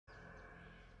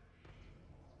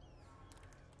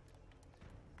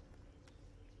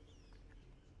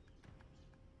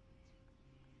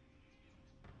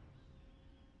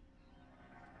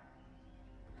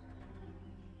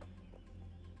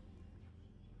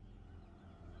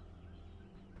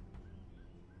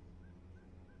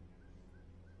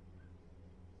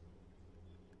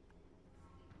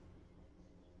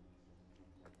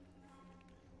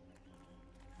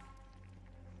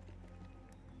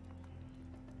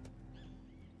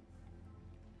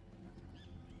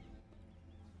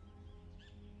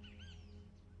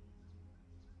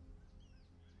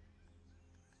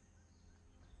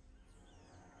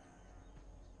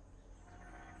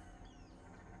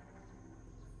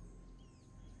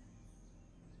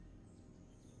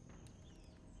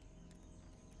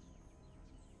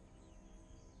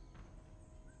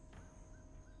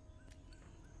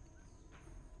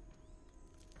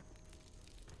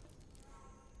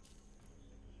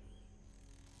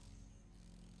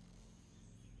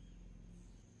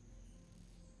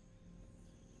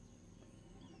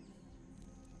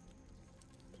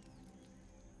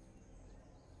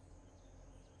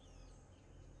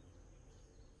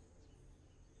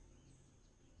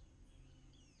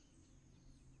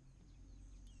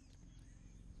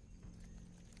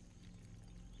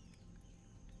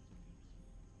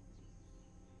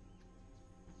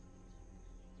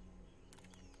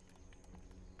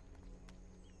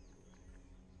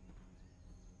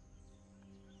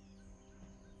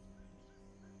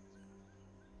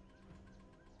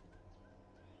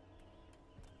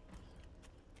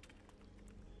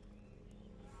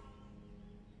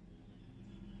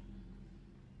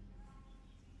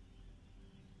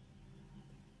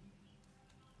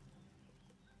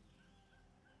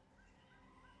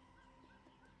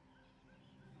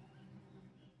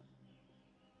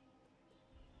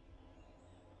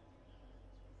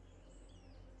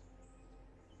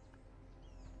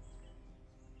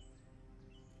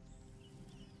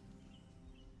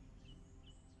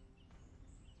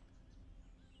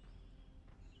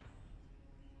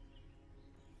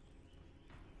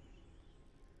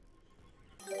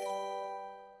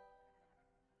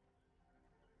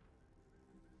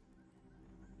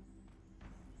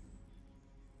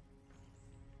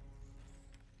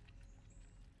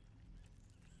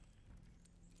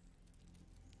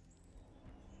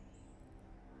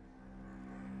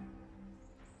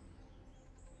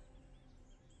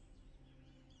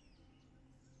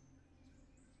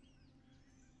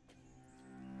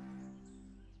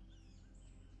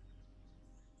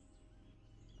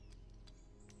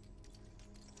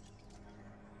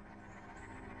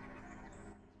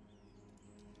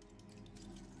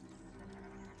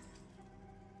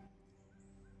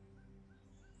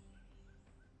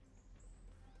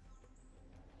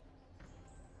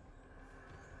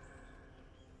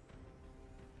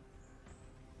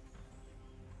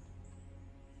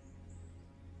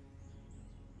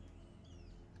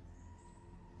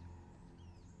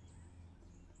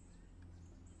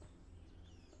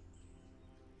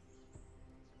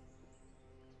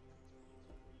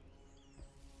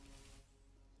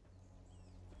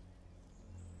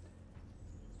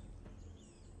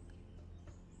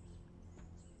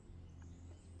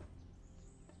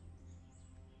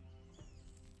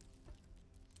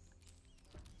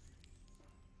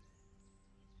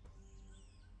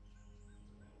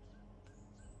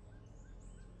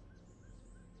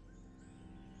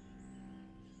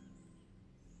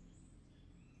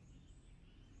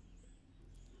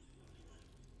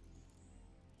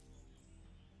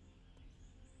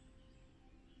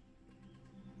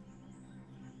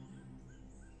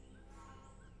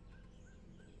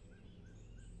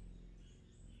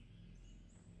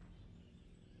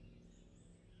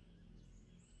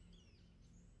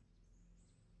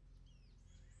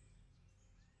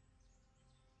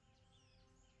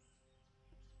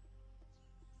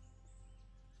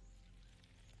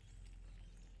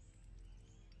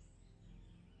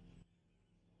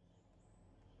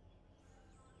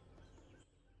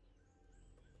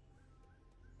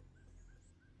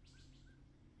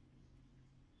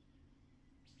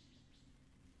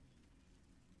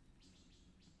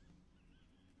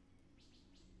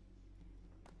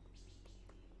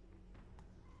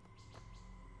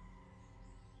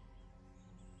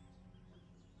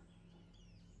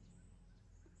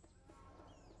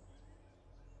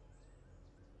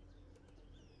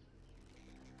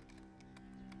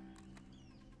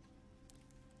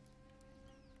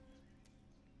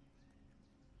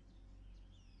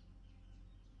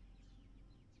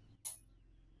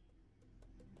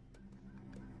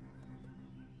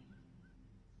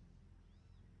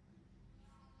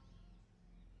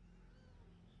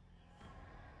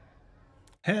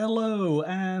Hello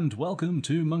and welcome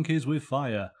to Monkeys with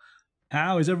Fire.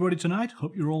 How is everybody tonight?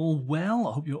 Hope you're all well.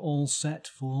 I hope you're all set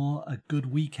for a good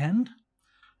weekend.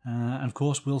 And of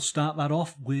course, we'll start that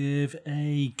off with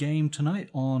a game tonight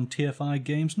on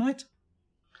TFIgamesnight.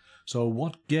 So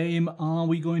what game are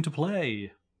we going to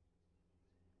play?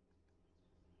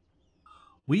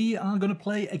 We are going to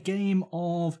play a game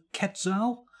of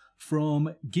Quetzal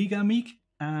from Gigamic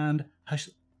and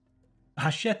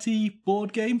Hachette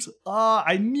Boardgames.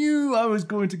 I knew I was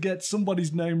going to get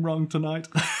somebody's name wrong tonight.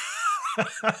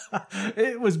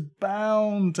 It was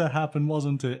bound to happen,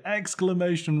 wasn't it?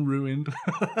 Exclamation ruined.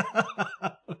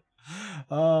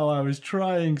 Oh, I was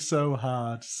trying so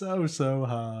hard. So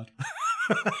hard.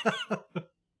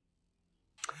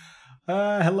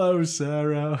 Hello,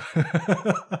 Sarah.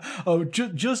 Oh,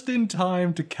 just in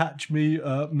time to catch me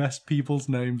mess people's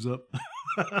names up.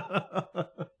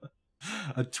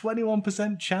 A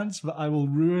 21% chance that I will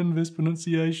ruin this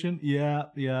pronunciation? Yeah,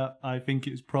 I think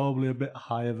it's probably a bit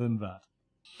higher than that.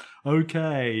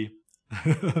 Okay.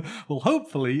 Well,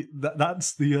 hopefully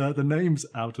that's the names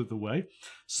out of the way.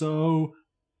 So,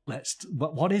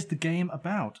 what is the game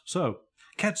about? So,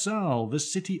 Quetzal, the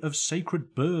city of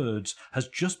sacred birds, has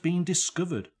just been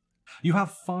discovered. You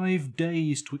have 5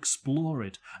 days to explore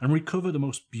it and recover the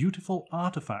most beautiful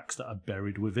artefacts that are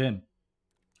buried within.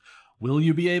 Will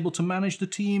you be able to manage the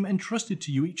team entrusted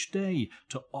to you each day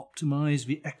to optimize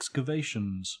the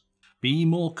excavations? Be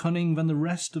more cunning than the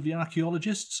rest of the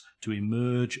archaeologists to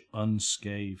emerge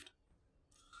unscathed.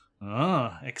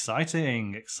 Ah,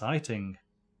 exciting.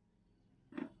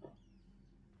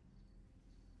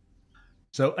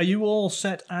 So, are you all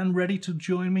set and ready to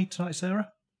join me tonight,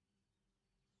 Sarah?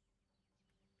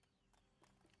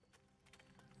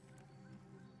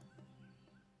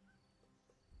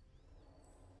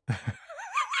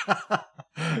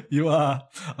 You are.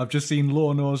 I've just seen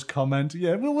Lorna's comment.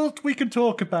 Yeah, we can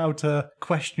talk about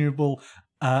questionable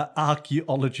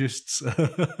archaeologists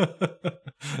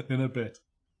in a bit.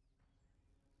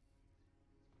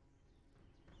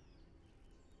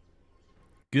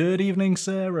 Good evening,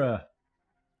 Sarah.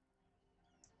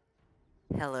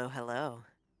 Hello.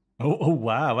 Oh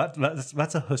wow,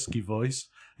 that's a husky voice.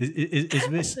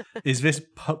 Is this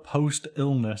post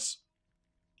illness?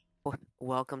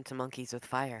 Welcome to Monkeys with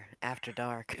Fire after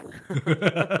dark.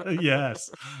 Yes,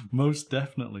 most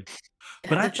definitely.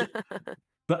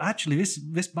 But actually,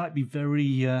 this might be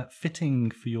very fitting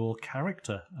for your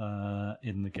character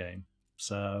in the game.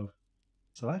 So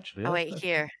actually, oh wait,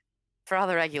 here for all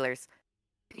the regulars.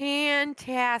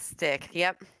 Fantastic.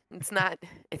 Yep, it's not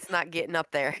getting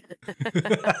up there.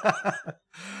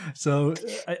 So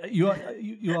you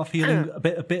are feeling a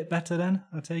bit better then,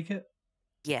 I take it?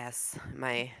 Yes,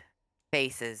 my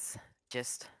face is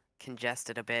just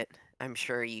congested a bit. I'm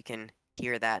sure you can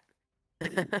hear that.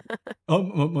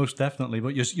 Oh, most definitely.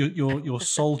 But you're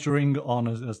soldiering on,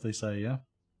 as they say, yeah.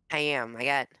 I am.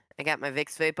 I got my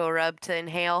Vicks Vapo Rub to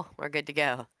inhale. We're good to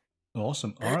go.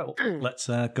 Awesome. All right, well, let's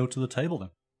go to the table then.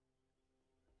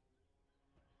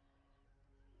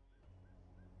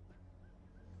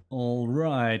 All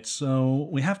right, so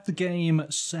we have the game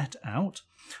set out.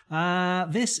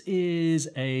 This is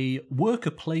a worker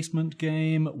placement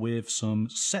game with some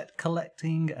set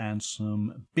collecting and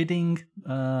some bidding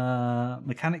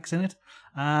mechanics in it.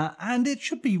 And it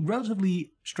should be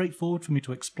relatively straightforward for me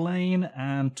to explain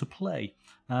and to play.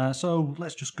 So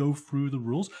let's just go through the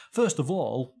rules. First of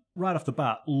all, right off the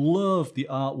bat, love the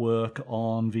artwork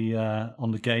on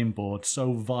the game board.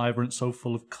 So vibrant, so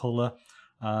full of colour.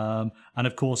 And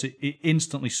of course, it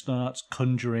instantly starts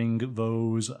conjuring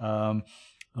those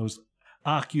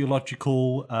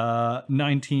archaeological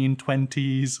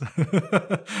 1920s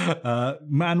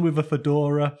man with a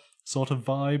fedora sort of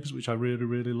vibes, which I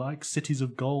really like. Cities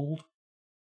of gold.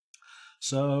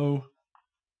 So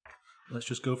let's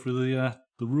just go through the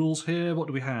rules here. What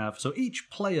do we have? So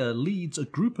each player leads a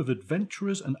group of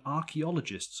adventurers and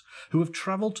archaeologists who have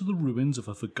travelled to the ruins of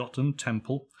a forgotten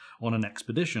temple on an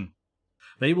expedition.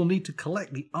 They will need to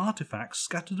collect the artefacts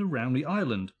scattered around the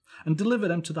island and deliver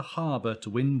them to the harbour to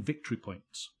win victory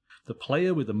points. The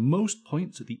player with the most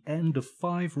points at the end of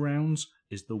 5 rounds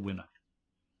is the winner.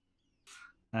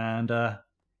 And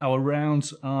our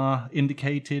rounds are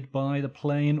indicated by the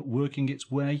plane working its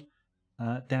way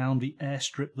down the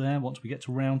airstrip there. Once we get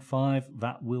to round 5,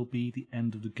 that will be the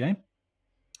end of the game.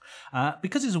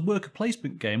 Because it's a worker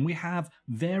placement game, we have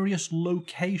various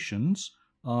locations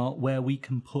where we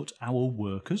can put our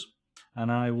workers,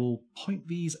 and I will point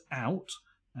these out.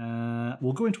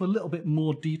 We'll go into a little bit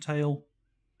more detail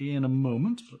in a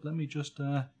moment, but let me just...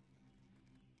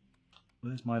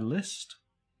 Where's my list?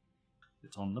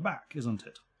 It's on the back, isn't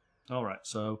it? All right,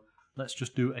 so let's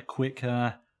just do a quick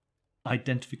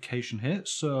identification here.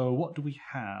 So what do we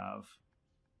have?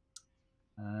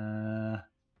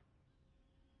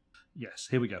 Yes,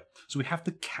 here we go. So we have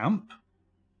the camp.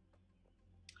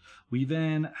 We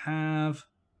then have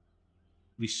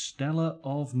the Stella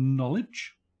of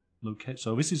Knowledge.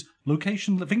 So this is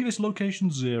location, think of this location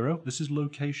 0. This is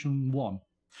location 1.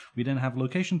 We then have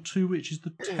location 2, which is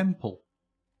the temple.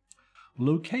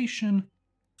 Location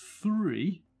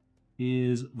 3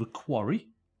 is the quarry.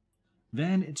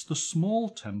 Then it's the small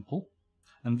temple.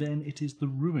 And then it is the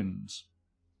ruins.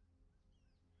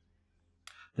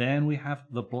 Then we have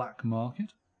the black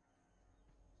market.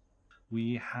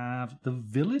 We have the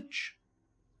village,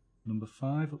 number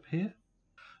 5 up here.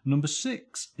 Number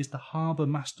 6 is the harbour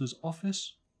master's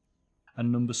office.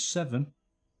 And number 7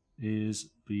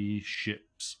 is the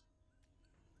ships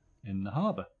in the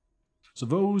harbour. So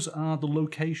those are the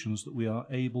locations that we are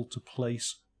able to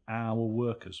place our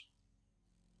workers.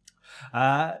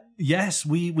 Yes,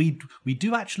 we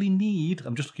do actually need,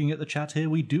 I'm just looking at the chat here,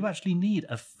 we do actually need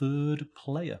a 3rd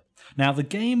player. Now the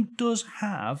game does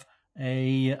have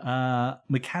a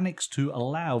mechanics to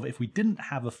allow that if we didn't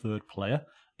have a 3rd player,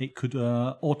 it could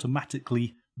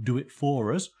automatically do it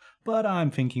for us. But I'm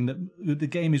thinking that the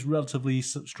game is relatively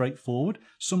straightforward.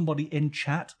 Somebody in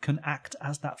chat can act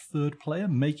as that 3rd player,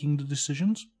 making the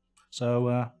decisions.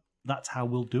 So that's how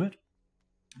we'll do it.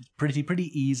 It's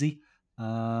pretty easy.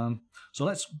 So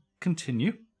let's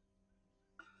continue.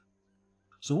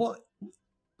 So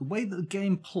the way that the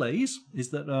game plays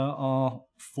is that there are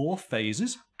 4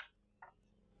 phases.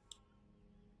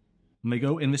 And they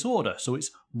go in this order. So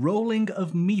it's rolling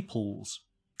of meeples.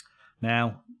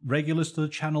 Now, regulars to the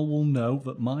channel will know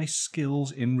that my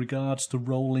skills in regards to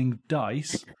rolling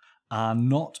dice are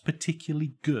not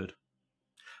particularly good.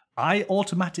 I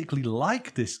automatically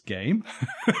like this game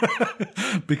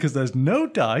because there's no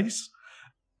dice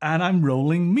and I'm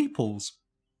rolling meeples.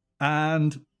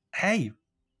 And hey,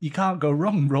 you can't go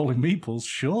wrong rolling meeples,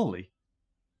 surely.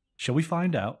 Shall we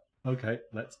find out? Okay,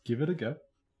 let's give it a go.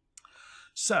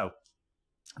 So,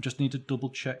 I just need to double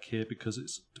check here because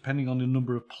it's depending on the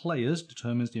number of players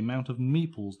determines the amount of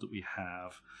meeples that we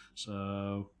have.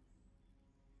 So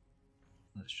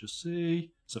let's just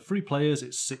see. So 3 players,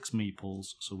 it's 6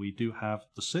 meeples. So we do have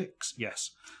the 6.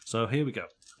 Yes. So here we go.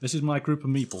 This is my group of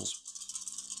meeples.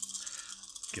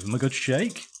 Give them a good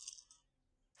shake.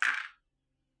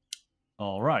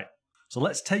 All right. So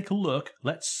let's take a look.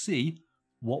 Let's see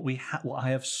what I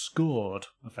have scored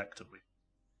effectively.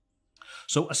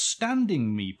 So a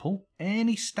standing meeple,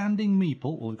 any standing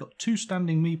meeple, well, we've got 2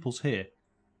 standing meeples here,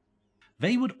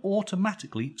 they would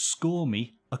automatically score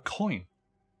me a coin,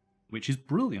 which is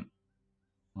brilliant.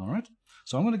 All right,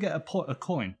 so I'm going to get a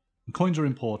coin. And coins are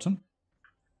important.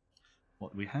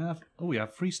 What do we have? Oh, we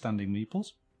have 3 standing meeples.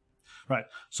 Right,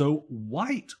 so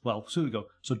white, well, so we go.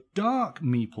 So dark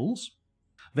meeples,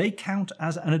 they count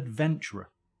as an adventurer.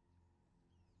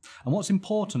 And what's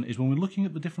important is when we're looking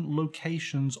at the different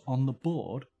locations on the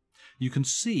board, you can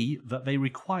see that they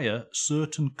require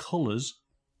certain colours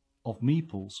of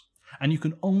meeples. And you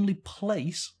can only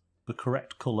place the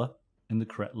correct colour in the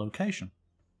correct location.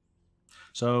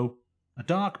 So a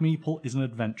dark meeple is an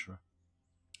adventurer.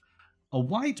 A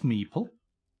white meeple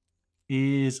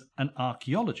is an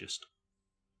archaeologist.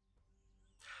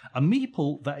 A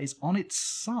meeple that is on its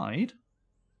side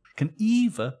can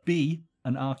either be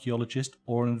an archaeologist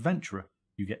or an adventurer.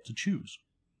 You get to choose.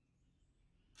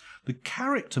 The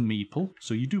character meeple,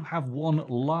 so you do have 1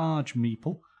 large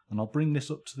meeple, and I'll bring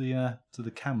this up to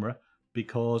the camera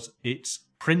because it's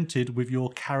printed with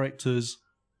your character's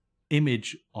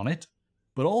image on it.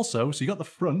 But also, so you got the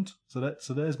front, so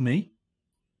there's me,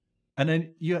 and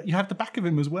then you have the back of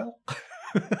him as well.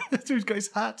 So he's got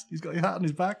his hat. He's got his hat on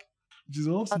his back, which is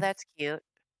awesome. Oh, that's cute.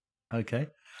 Okay,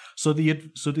 so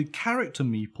the character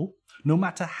meeple, no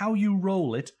matter how you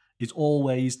roll it, is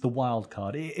always the wild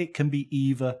card. It can be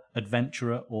either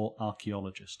adventurer or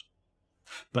archaeologist.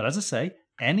 But as I say,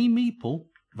 any meeple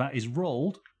that is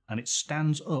rolled and it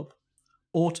stands up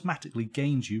automatically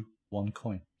gains you 1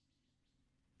 coin.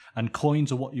 And coins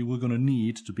are what you were going to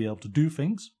need to be able to do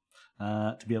things,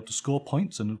 to be able to score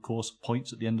points, and of course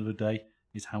points at the end of the day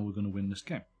is how we're going to win this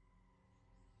game.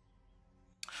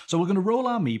 So we're going to roll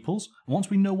our meeples, and once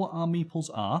we know what our meeples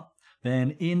are,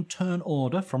 then in turn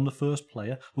order from the first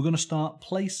player, we're going to start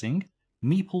placing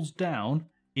meeples down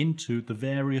into the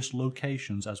various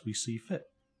locations as we see fit.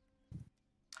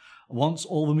 Once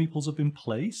all the meeples have been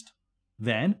placed,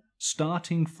 then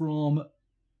starting from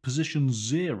position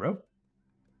 0,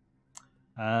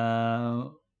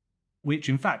 which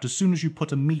in fact, as soon as you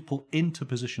put a meeple into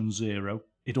position 0,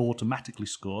 it automatically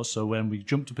scores. So when we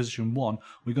jump to position 1,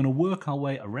 we're going to work our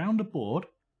way around the board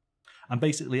and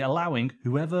basically allowing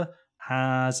whoever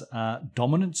has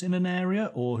dominance in an area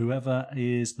or whoever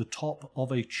is the top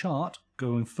of a chart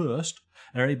going first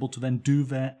are able to then do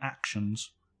their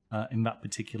actions in that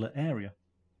particular area.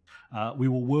 We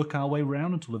will work our way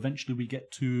around until eventually we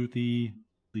get to the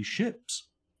ships.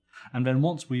 And then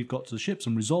once we've got to the ships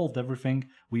and resolved everything,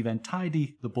 we then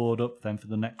tidy the board up then for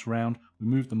the next round. We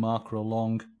move the marker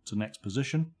along to next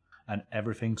position and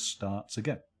everything starts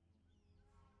again.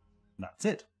 That's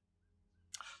it.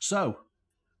 So,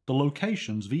 the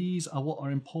locations, these are what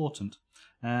are important.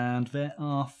 And there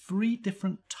are 3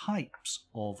 different types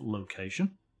of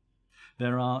location.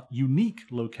 There are unique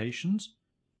locations,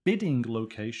 bidding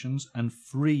locations, and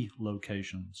free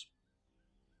locations.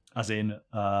 As in,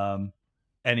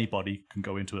 anybody can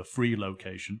go into a free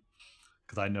location,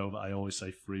 because I know that I always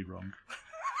say free wrong.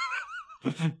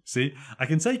 See, I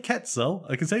can say Quetzal,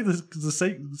 I can say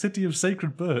the city of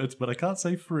sacred birds, but I can't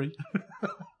say free.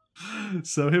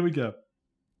 So here we go.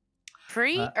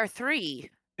 Free or 3?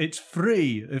 It's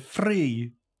free.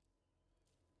 Free.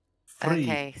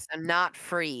 Okay, so not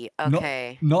free.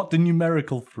 Okay. Not the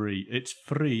numerical free. It's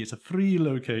free. It's a free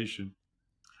location.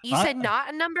 You said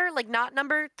not a number? Like not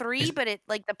number 3, but it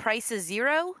like the price is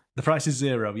 0? The price is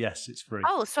 0, yes, it's free.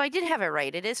 Oh, so I did have it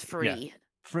right. It is free. Yeah.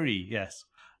 Free, yes.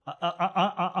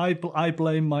 I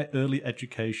blame my early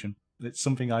education. It's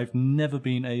something I've never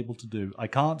been able to do. I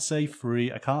can't say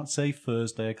free, I can't say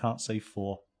Thursday, I can't say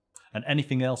 4. And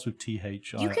anything else with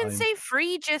TH. You can say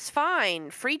free just fine.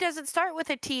 Free doesn't start with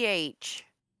a TH.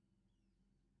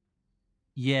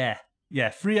 Yeah,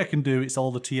 free I can do. It's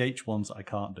all the TH ones that I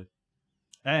can't do.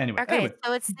 Anyway. Okay,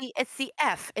 so it's the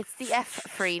F. It's the F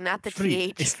free, not the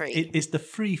TH free. It's the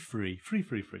free.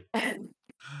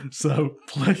 So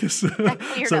players. That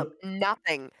cleared up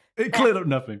nothing. It cleared up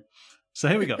nothing. So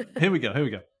here we go.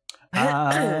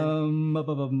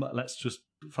 Let's just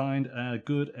find a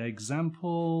good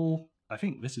example. I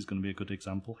think this is going to be a good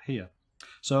example here.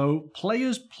 So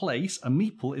players place a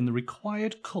meeple in the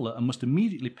required colour and must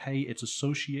immediately pay its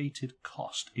associated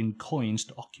cost in coins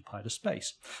to occupy the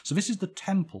space. So this is the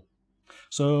temple.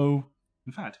 So,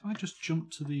 in fact, if I just jump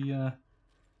to the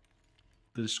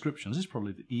descriptions, this is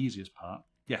probably the easiest part.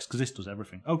 Yes, because this does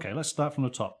everything. Okay, let's start from the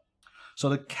top. So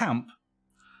the camp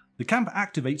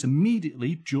activates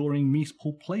immediately during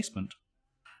meeple placement.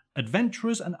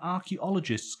 Adventurers and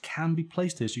archaeologists can be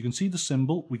placed here. So you can see the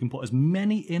symbol. We can put as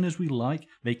many in as we like.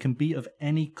 They can be of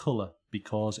any colour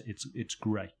because it's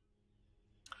grey.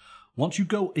 Once you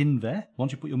go in there,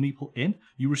 once you put your meeple in,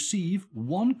 you receive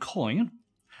 1 coin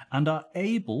and are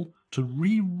able to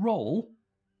re-roll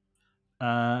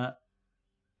 1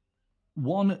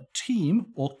 team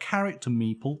or character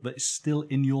meeple that is still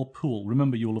in your pool.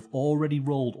 Remember, you'll have already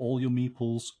rolled all your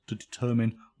meeples to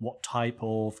determine what type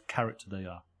of character they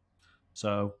are.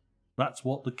 So that's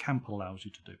what the camp allows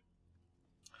you to do.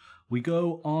 We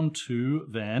go on to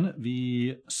then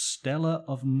the Stellar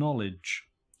of Knowledge.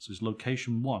 This is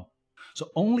location 1. So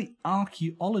only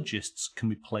archaeologists can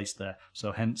be placed there,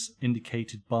 so hence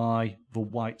indicated by the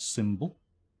white symbol.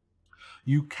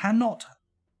 You cannot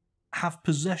have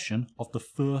possession of the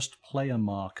first player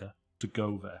marker to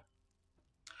go there.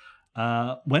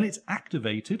 When it's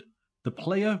activated, the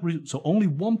player, so only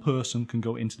 1 person can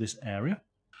go into this area.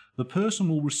 The person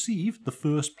will receive the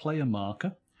first player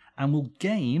marker and will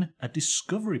gain a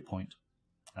discovery point.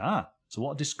 So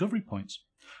what are discovery points?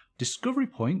 Discovery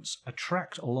points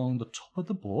attract along the top of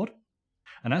the board,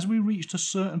 and as we reach to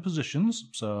certain positions,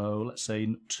 so let's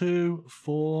say 2,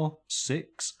 4,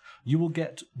 6, you will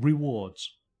get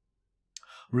rewards.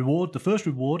 The first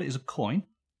reward is a coin.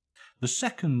 The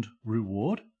second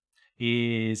reward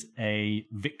is a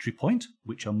victory point,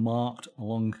 which are marked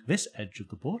along this edge of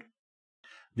the board.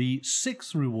 The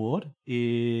 6th reward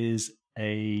is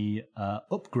a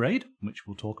upgrade, which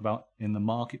we'll talk about in the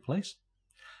marketplace.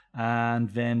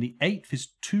 And then the 8th is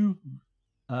 2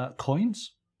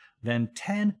 coins. Then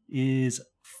 10 is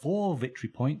 4 victory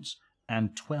points,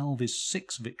 and 12 is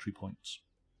 6 victory points.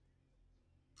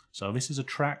 So this is a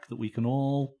track that we can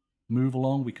all move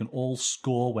along, we can all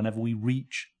score whenever we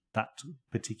reach that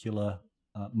particular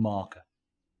marker.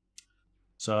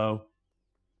 So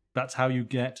that's how you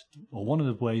get, or one of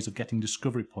the ways of getting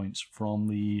discovery points from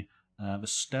the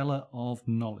Stellar of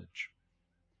Knowledge.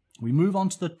 We move on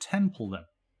to the temple then.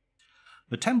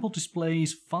 The temple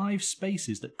displays 5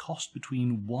 spaces that cost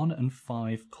between 1 and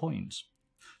 5 coins.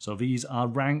 So these are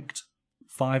ranked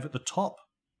 5 at the top,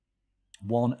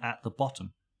 1 at the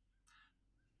bottom.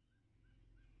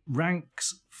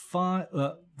 Ranks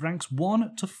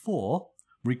 1 to 4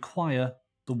 require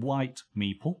the white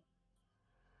meeple.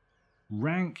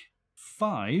 Rank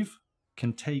 5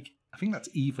 can take, I think that's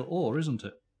either or, isn't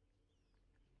it?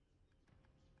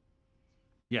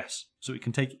 Yes, so it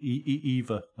can take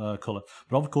either colour.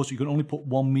 But of course, you can only put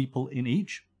one meeple in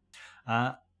each.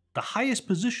 The highest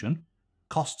position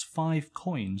costs 5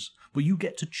 coins, but you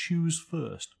get to choose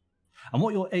first. And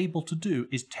what you're able to do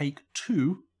is take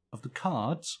 2 of the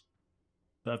cards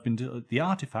that have been, the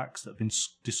artifacts that have been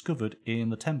discovered in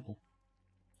the temple.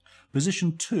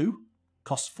 Position 2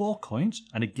 costs 4 coins,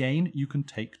 and again, you can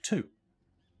take 2.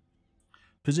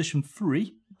 Position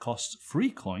 3 costs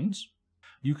 3 coins.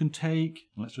 You can take,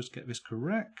 let's just get this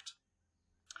correct.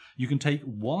 You can take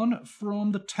 1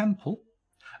 from the temple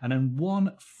and then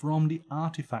 1 from the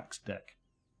artifacts deck.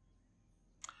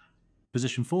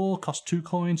 Position 4 costs 2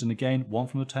 coins, and again, 1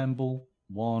 from the temple,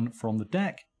 1 from the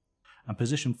deck. And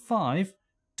position 5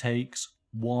 takes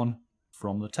 1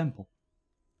 from the temple.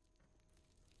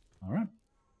 All right.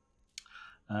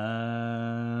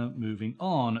 Moving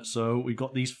on. So we've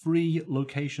got these 3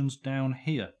 locations down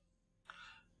here.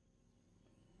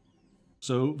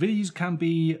 So these can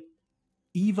be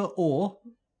either or,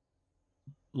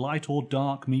 light or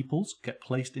dark meeples get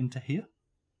placed into here.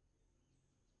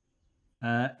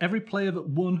 Every player that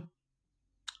won...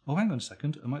 Oh, hang on a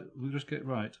second. We'll just get it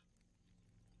right.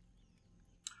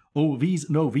 Oh, these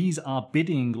are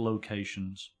bidding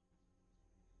locations.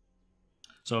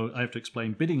 So I have to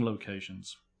explain bidding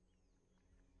locations.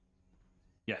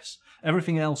 Yes,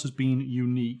 everything else has been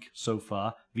unique so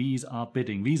far. These are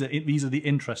bidding. These are the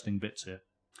interesting bits here.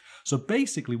 So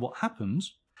basically what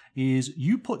happens is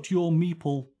you put your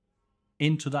meeple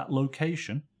into that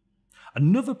location.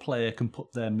 Another player can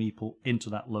put their meeple into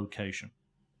that location.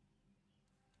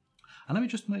 And let me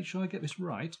just make sure I get this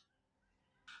right.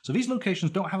 So these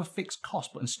locations don't have a fixed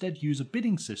cost, but instead use a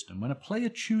bidding system. When a player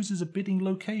chooses a bidding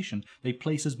location, they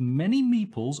place as many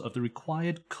meeples of the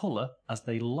required colour as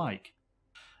they like.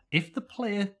 If the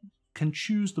player can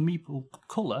choose the meeple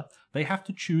colour, they have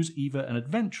to choose either an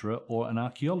adventurer or an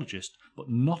archaeologist, but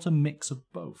not a mix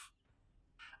of both.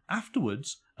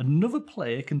 Afterwards, another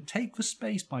player can take the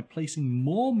space by placing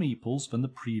more meeples than the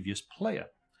previous player.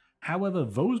 However,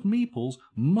 those meeples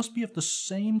must be of the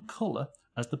same colour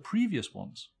as the previous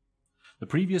ones. The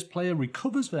previous player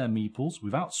recovers their meeples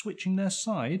without switching their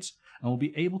sides and will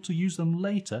be able to use them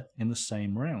later in the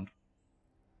same round.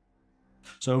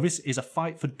 So this is a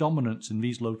fight for dominance in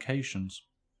these locations.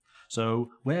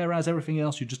 So whereas everything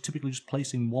else you're just typically just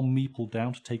placing one meeple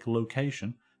down to take a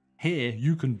location, here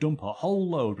you can dump a whole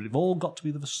load, but they've all got to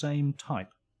be the same type.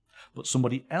 But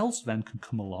somebody else then can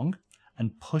come along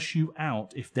and push you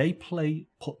out if they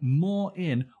put more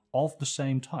in of the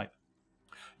same type.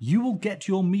 You will get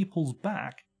your meeples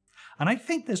back, and I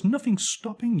think there's nothing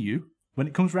stopping you when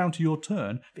it comes round to your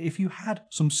turn, that if you had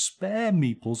some spare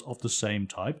meeples of the same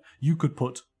type, you could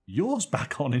put yours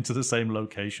back on into the same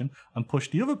location and push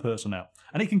the other person out.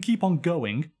 And it can keep on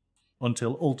going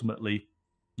until ultimately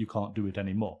you can't do it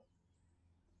anymore.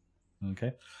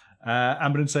 Okay.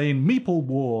 Amberin saying, Meeple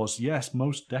Wars. Yes,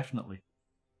 most definitely.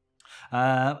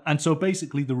 And so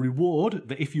basically the reward,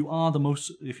 that if you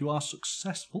are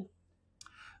successful,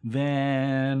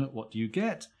 then what do you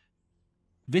get?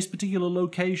 This particular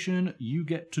location, you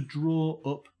get to draw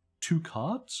up 2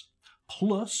 cards,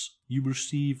 plus you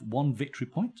receive 1 victory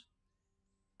point.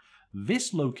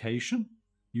 This location,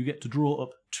 you get to draw up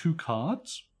 2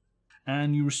 cards,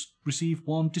 and you receive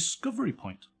 1 discovery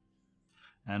point.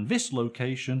 And this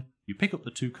location, you pick up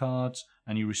the 2 cards,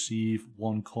 and you receive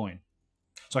 1 coin.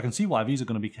 So I can see why these are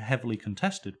going to be heavily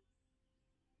contested,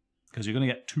 because you're going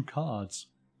to get 2 cards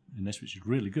in this, which is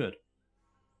really good.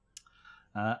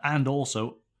 And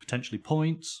also potentially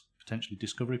points, potentially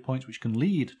discovery points, which can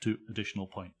lead to additional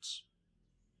points.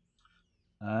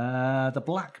 The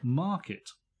black market.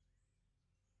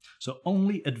 So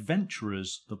only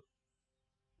adventurers, the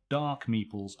dark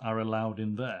meeples, are allowed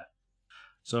in there.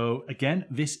 So again,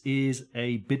 this is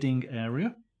a bidding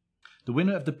area. The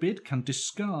winner of the bid can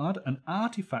discard an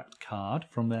artifact card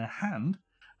from their hand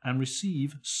and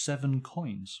receive 7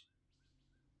 coins.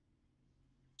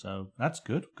 So that's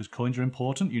good, because coins are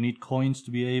important. You need coins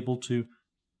to be able to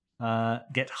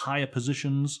get higher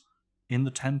positions in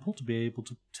the temple, to be able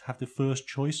to have the first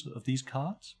choice of these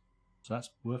cards. So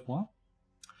that's worthwhile.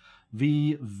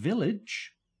 The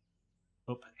village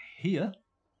up here.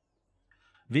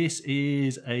 This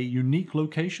is a unique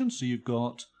location. So you've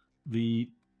got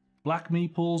the black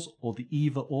meeples or the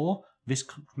either or. This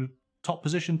top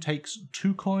position takes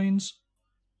 2 coins.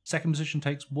 Second position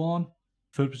takes 1.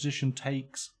 Third position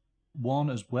takes 1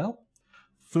 as well.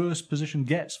 First position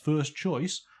gets first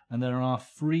choice. and there are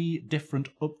 3 different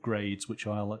upgrades, which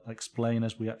I'll explain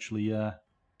as we actually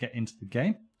get into the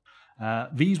game.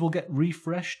 These will get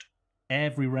refreshed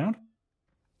every round.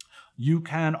 You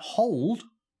can hold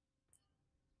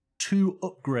 2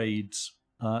 upgrades,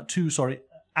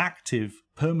 active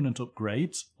permanent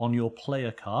upgrades on your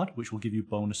player card, which will give you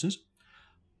bonuses.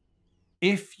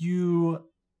 If you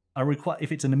are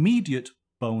if it's an immediate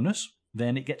bonus,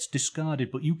 then it gets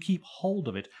discarded, but you keep hold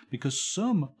of it because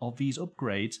some of these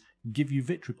upgrades give you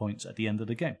victory points at the end of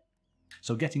the game.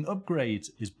 So getting upgrades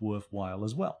is worthwhile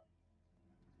as well.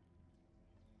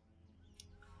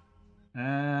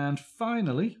 And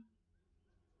finally,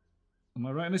 am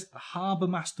I right on this? The Harbour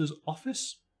Master's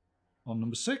Office on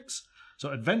number 6. So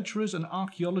adventurers and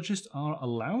archaeologists are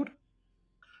allowed.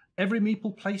 Every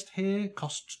meeple placed here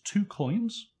costs 2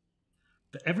 coins.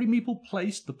 For every meeple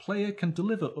placed, the player can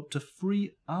deliver up to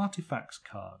 3 artifacts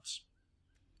cards.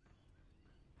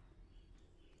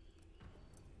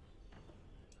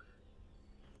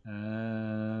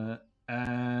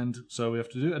 And so we have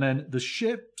to do, and then the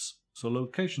ships, so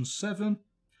location 7.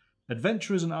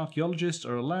 Adventurers and archaeologists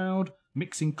are allowed.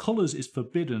 Mixing colours is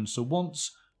forbidden, so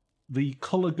once the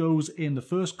colour goes in, the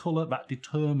first colour, that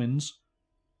determines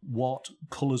what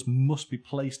colours must be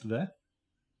placed there.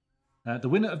 The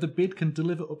winner of the bid can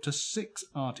deliver up to 6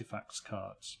 artifacts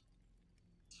cards.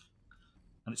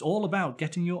 And it's all about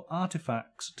getting your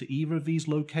artifacts to either of these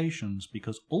locations,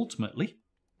 because ultimately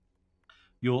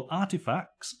your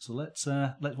artifacts, so let's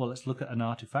look at an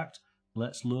artifact.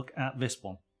 Let's look at this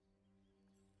one.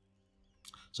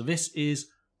 So this is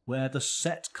where the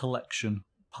set collection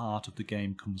part of the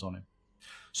game comes on in.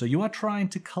 So you are trying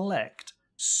to collect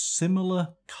similar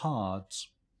cards.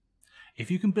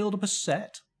 If you can build up a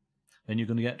set, then you're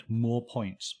going to get more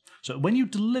points. So when you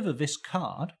deliver this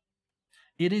card,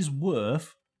 it is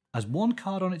worth, as one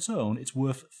card on its own, it's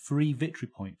worth 3 victory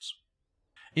points.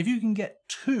 If you can get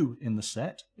 2 in the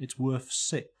set, it's worth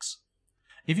 6.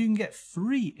 If you can get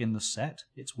 3 in the set,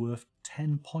 it's worth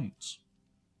 10 points.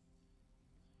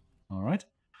 All right.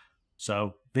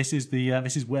 So this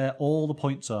is where all the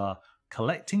points are: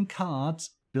 collecting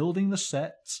cards, building the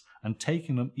sets, and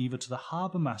taking them either to the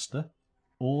harbour master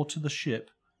or to the ship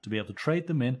to be able to trade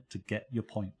them in to get your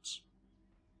points.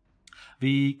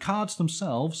 The cards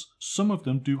themselves, some of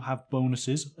them do have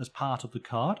bonuses as part of the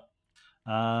card.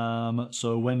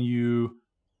 So when you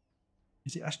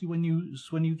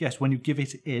give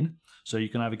it in, so you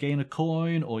can either gain a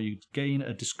coin, or you gain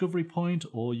a discovery point,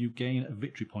 or you gain a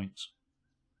victory points.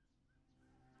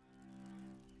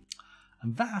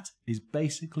 And that is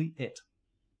basically it.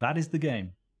 That is the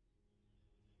game.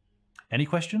 Any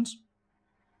questions?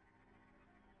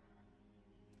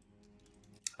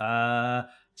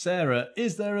 Sarah,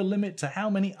 is there a limit to how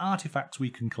many artifacts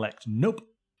we can collect? Nope.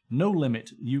 No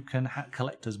limit. You can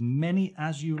collect as many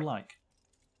as you like.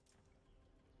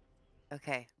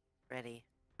 Okay, ready.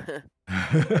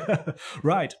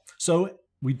 Right. So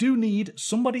we do need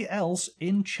somebody else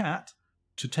in chat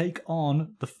to take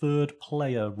on the 3rd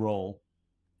player role.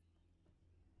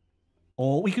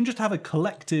 Or we can just have a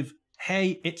collective,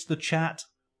 hey, it's the chat.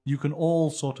 You can all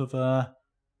sort of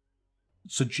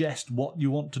suggest what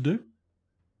you want to do.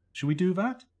 Should we do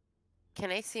that?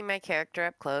 Can I see my character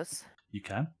up close? You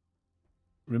can.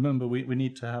 Remember, we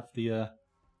need to have the...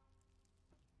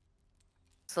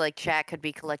 So like chat could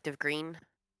be collective green?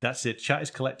 That's it. Chat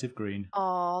is collective green.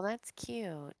 Oh, that's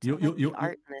cute. I like the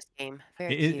art in this game.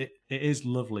 Very cute. It is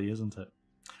lovely, isn't it?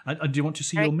 And do you want to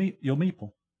see your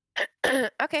meeple?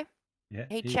 Okay. Yeah.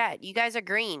 Hey, chat, you guys are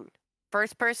green.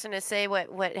 First person to say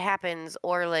what happens,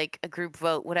 or like a group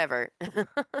vote, whatever. There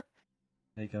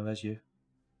you go, there's you.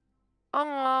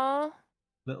 Aww.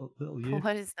 Little you.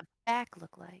 What does the back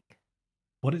look like?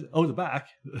 What is... Oh, the back.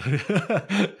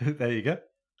 There you go.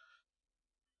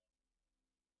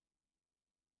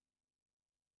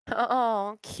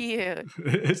 Oh, cute.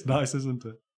 It's nice, isn't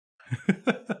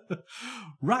it?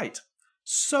 Right.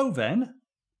 So then,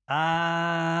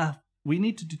 we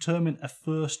need to determine a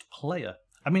first player.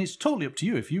 I mean, it's totally up to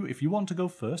you. If you want to go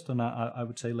first, and I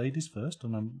would say ladies first,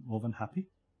 and I'm more than happy.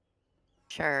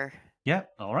 Sure. Yeah,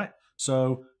 all right.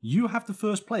 So you have the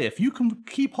first player. If you can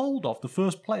keep hold of the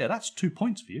first player, that's 2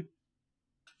 points for you.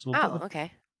 So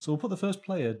Okay. So we'll put the first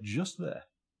player just there.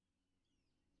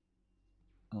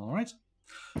 All right.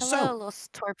 Hello, little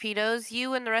torpedoes.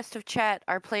 You and the rest of chat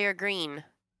are player green.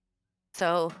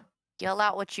 So yell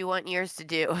out what you want yours to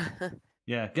do.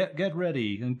 Yeah, get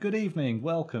ready, and good evening,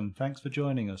 welcome, thanks for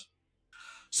joining us.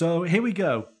 So here we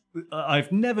go.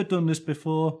 I've never done this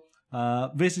before.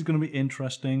 This is going to be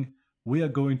interesting. We are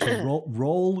going to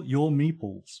roll your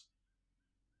meeples.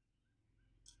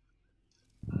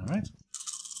 All right.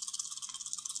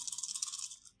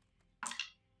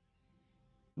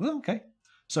 Well, okay.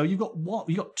 So you've got what?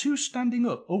 You've got 2 standing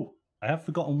up. Oh, I have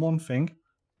forgotten one thing.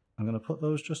 I'm going to put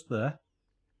those just there.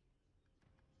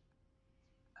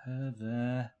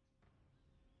 There.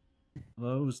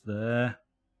 Those there.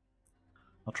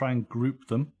 I'll try and group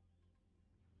them.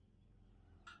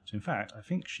 So in fact, I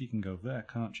think she can go there,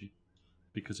 can't she?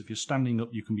 Because if you're standing up,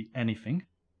 you can be anything.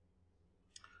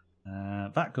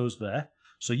 That goes there.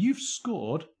 So you've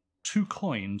scored 2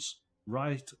 coins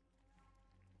right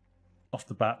off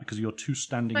the bat because of your 2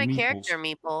 standing My meeples. character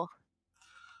meeple.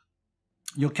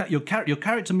 Your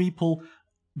character meeple.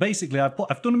 Basically,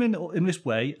 I've done them in this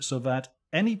way so that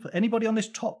anybody on this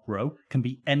top row can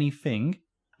be anything,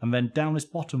 and then down this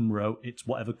bottom row, it's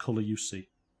whatever colour you see.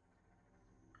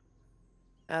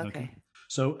 Okay.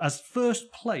 So as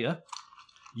first player,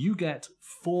 you get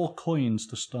 4 coins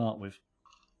to start with.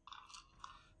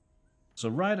 So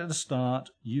right at the start,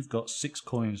 you've got 6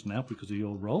 coins now because of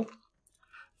your roll.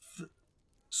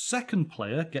 Second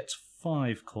player gets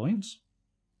 5 coins.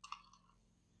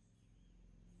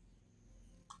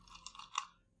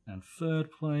 And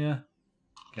third player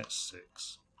gets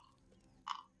 6.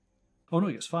 Oh no,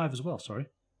 he gets 5 as well, sorry.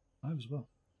 5 as well.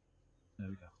 There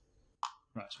we go.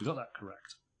 Right, so we got that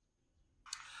correct.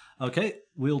 Okay,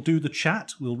 we'll do the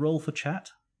chat. We'll roll for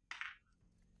chat.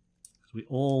 We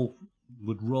all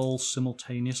would roll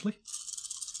simultaneously.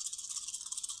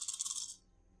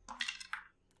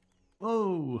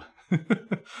 Whoa!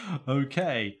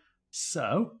 Okay,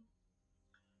 so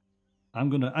I'm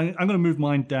gonna move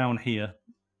mine down here,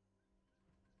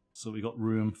 so we got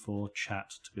room for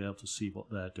chat to be able to see what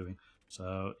they're doing.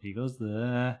 So he goes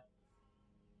there.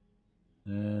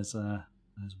 There's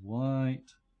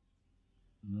white,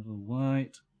 another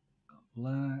white, got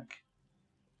black.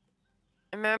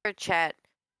 Remember, chat.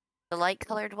 The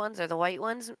light-colored ones or the white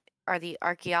ones are the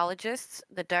archaeologists.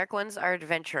 The dark ones are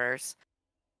adventurers.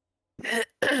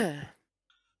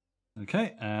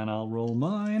 Okay, and I'll roll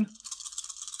mine.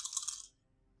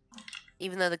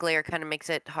 Even though the glare kind of makes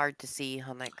it hard to see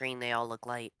on that green, they all look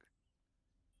light.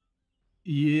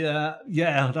 Yeah,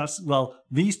 that's, well,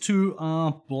 these 2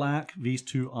 are black, these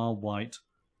 2 are white.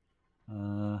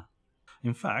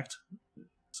 In fact,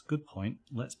 it's a good point.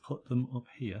 Let's put them up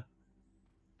here.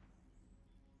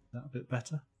 Is that a bit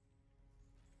better?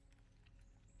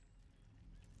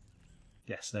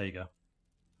 Yes, there you go.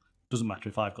 Doesn't matter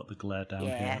if I've got the glare down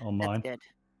here on mine. That's good.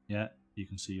 Yeah, you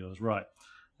can see yours. Right.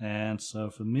 And so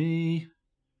for me,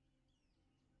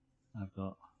 I've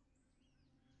got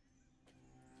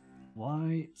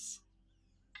white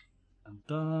and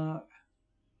dark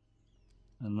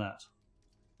and that.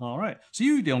 All right. So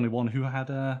you're the only one who had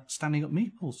standing up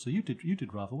meeples. So you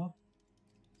did rather well.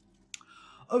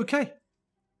 Okay.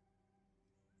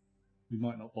 We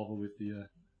might not bother with the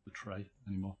tray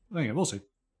anymore. Anyway, we'll see.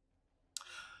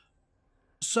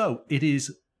 So it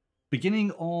is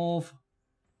beginning of.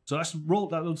 So that's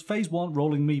that was phase 1,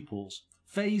 rolling meeples.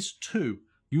 Phase 2,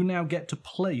 you now get to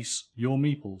place your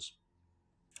meeples.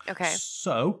 Okay.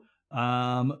 So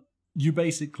you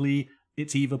basically,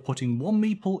 it's either putting 1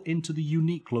 meeple into the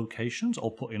unique locations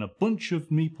or putting a bunch of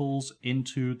meeples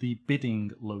into the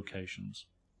bidding locations.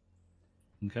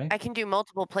 Okay. I can do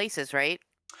multiple places, right?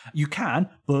 You can,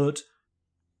 but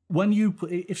when you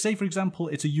put, if say for example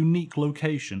it's a unique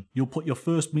location, you'll put your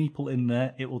first meeple in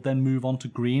there, it will then move on to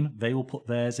green, they will put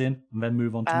theirs in, and then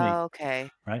move on to me. Okay.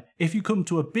 Right? If you come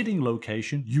to a bidding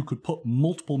location, you could put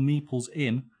multiple meeples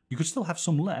in. You could still have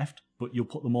some left, but you'll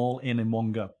put them all in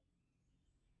one go.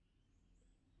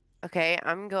 Okay,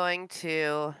 I'm going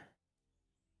to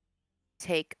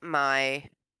take my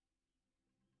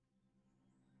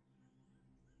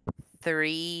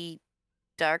 3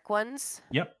 dark ones.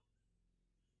 Yep.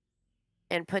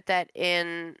 And put that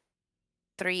in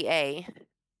 3A.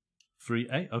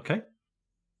 3A, okay.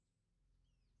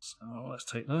 So let's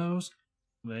take those.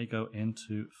 They go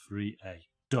into 3A.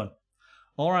 Done.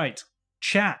 All right,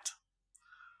 chat.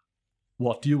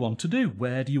 What do you want to do?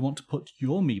 Where do you want to put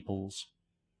your meeples?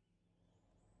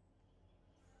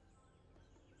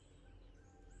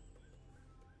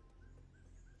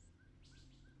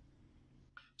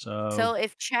 So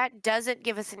if chat doesn't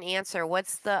give us an answer,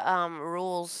 what's the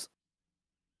rules?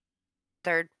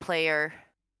 Third player.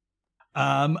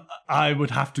 I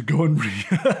would have to go and read.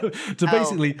 So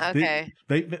basically, okay.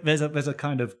 there's a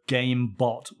kind of game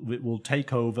bot that will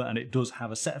take over, and it does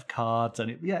have a set of cards,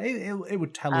 and it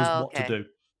would tell us what to do.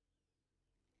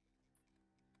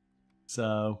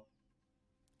 So,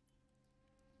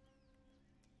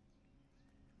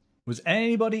 was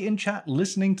anybody in chat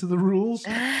listening to the rules?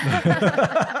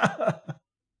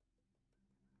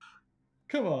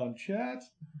 Come on, chat.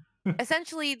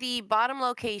 Essentially, the bottom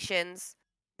locations,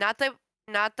 not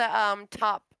Not the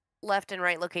top left and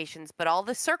right locations, but all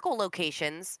the circle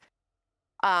locations.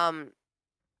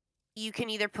 You can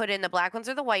either put in the black ones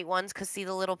or the white ones, because see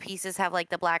the little pieces have like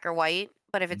the black or white.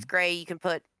 But if it's gray, you can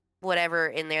put whatever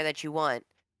in there that you want.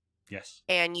 Yes.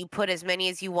 And you put as many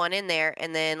as you want in there,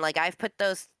 and then like I've put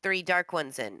those 3 dark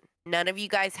ones in. None of you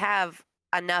guys have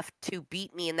enough to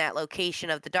beat me in that location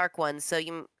of the dark ones, so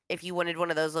if you wanted one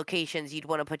of those locations, you'd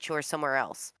want to put yours somewhere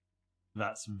else.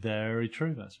 That's very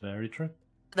true. That's very true.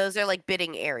 Those are like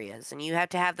bidding areas, and you have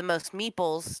to have the most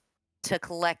meeples to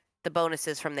collect the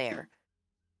bonuses from there.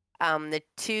 The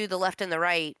 2, the left and the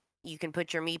right, you can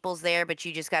put your meeples there, but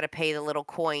you just got to pay the little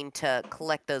coin to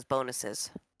collect those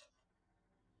bonuses.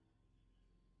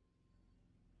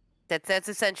 That's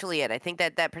essentially it. I think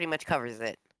that pretty much covers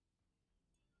it.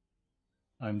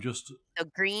 I'm just... So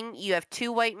green, you have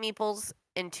 2 white meeples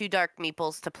and 2 dark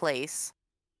meeples to place.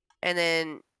 And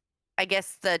then I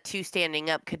guess the 2 standing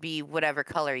up could be whatever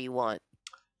color you want.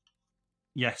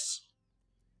 Yes.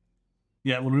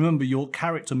 Yeah, well, remember, your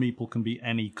character meeple can be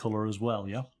any color as well,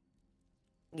 yeah?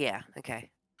 Yeah,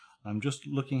 okay. I'm just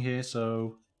looking here,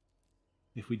 so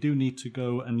if we do need to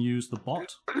go and use the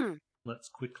bot, let's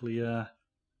quickly...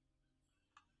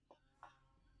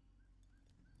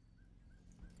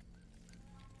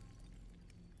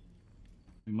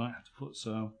 We might have to put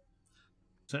so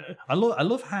I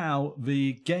love how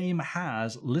the game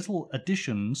has little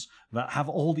additions that have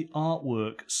all the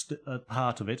artwork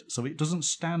part of it, so it doesn't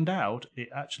stand out. It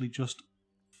actually just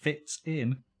fits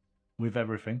in with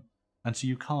everything, and so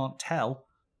you can't tell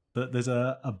that there's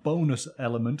a bonus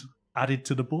element added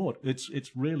to the board.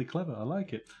 It's really clever. I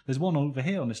like it. There's one over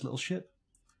here on this little ship,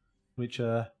 which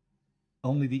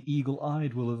only the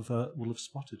eagle-eyed will have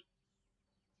spotted.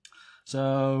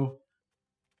 So.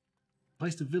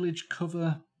 Place the village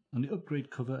cover and the upgrade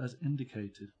cover as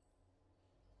indicated.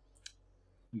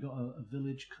 We got a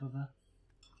village cover.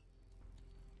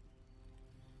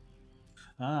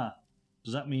 Ah,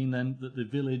 does that mean then that the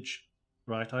village...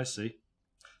 Right, I see.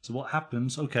 So what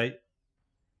happens... Okay.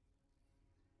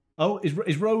 Oh, is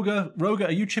Roga... Roga,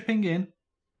 are you chipping in?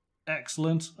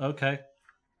 Excellent. Okay.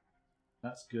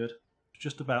 That's good.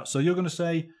 Just about. So you're going to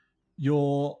say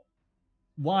your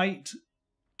white...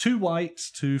 2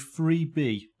 whites to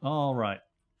 3B. All right.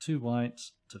 2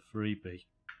 whites to 3B.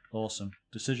 Awesome.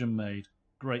 Decision made.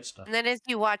 Great stuff. And then as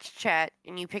you watch chat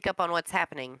and you pick up on what's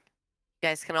happening, you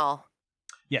guys can all...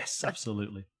 Yes,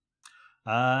 absolutely.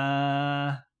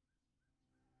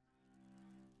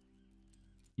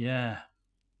 Yeah.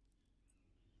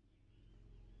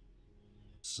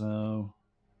 So...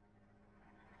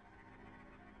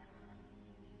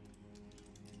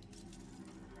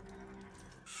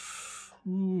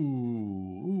 Ooh.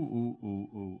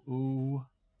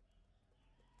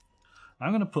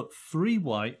 I'm going to put 3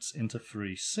 whites into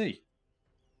 3C.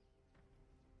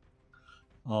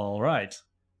 All right.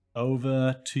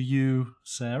 Over to you,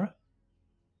 Sarah.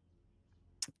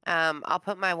 I'll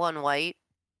put my 1 white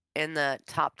in the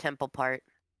top temple part.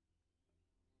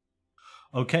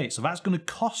 Okay, so that's going to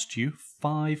cost you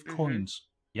 5 coins.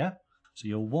 Yeah? So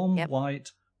your 1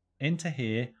 white into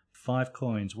here, 5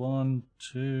 coins. 1,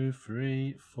 2,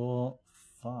 3, 4,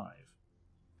 5.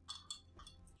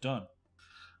 Done.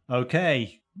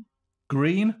 Okay.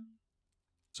 Green.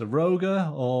 So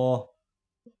Roga or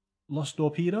Los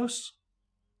Torpedos.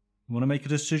 You want to make a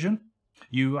decision?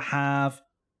 You have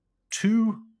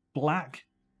 2 black,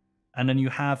 and then you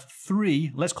have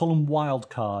 3, let's call them wild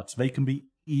cards. They can be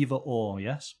either or,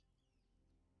 yes?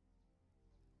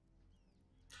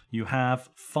 You have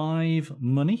 5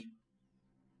 money.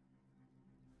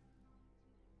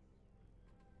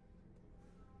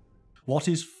 What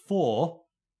is 4?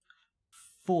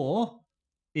 4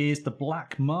 is the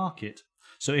black market.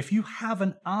 So if you have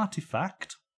an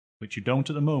artifact, which you don't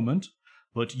at the moment,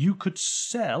 but you could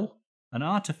sell an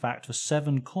artifact for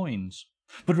 7 coins.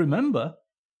 But remember,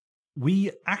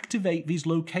 we activate these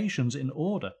locations in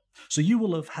order. So you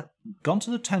will have gone to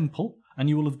the temple, and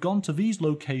you will have gone to these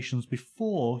locations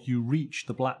before you reach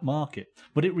the black market.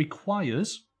 But it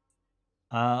requires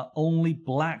only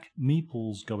black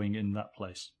meeples going in that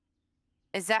place.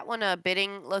 Is that one a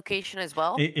bidding location as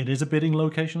well? It is a bidding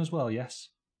location as well, yes.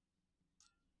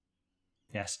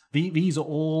 Yes, these are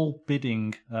all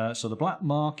bidding. So the black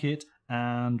market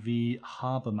and the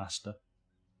harbour master.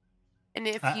 And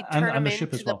if you turn them into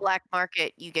the well. black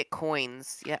market, you get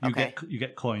coins. Yeah, okay. You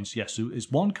get coins, yes. So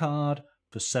it's 1 card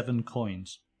for 7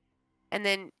 coins. And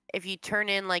then if you turn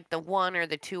in like the 1 or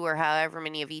the 2 or however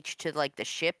many of each to like the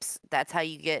ships, that's how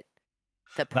you get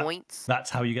the points? That's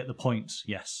how you get the points,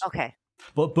 yes. Okay.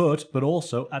 But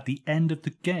also, at the end of the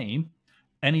game,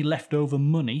 any leftover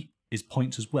money is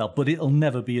points as well, but it'll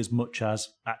never be as much as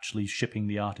actually shipping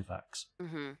the artifacts.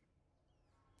 Mm-hmm.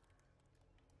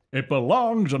 It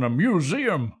belongs in a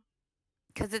museum.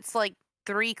 Because it's like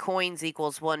 3 coins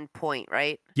equals 1 point,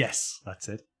 right? Yes, that's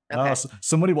it. Okay. Oh,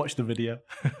 somebody watched the video.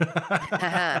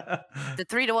 The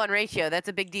 3-to-1 ratio, that's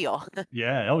a big deal.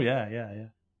 Yeah, oh yeah.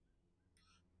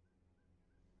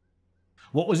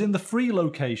 What was in the free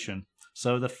location?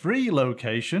 So the free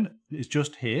location is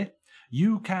just here.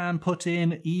 You can put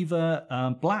in either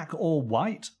black or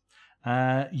white.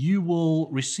 You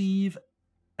will receive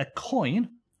a coin,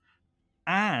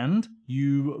 and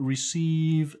you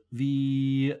receive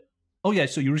the... Oh yeah,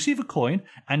 so you receive a coin,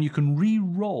 and you can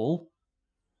re-roll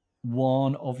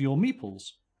one of your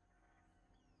meeples.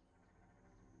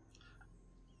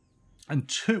 And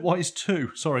 2, what is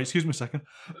 2? Sorry, excuse me a second.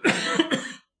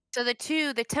 So the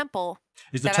temple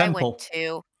Is the that temple. I went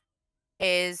to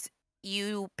is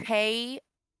you pay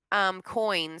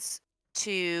coins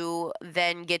to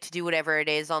then get to do whatever it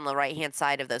is on the right-hand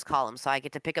side of those columns. So I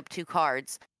get to pick up 2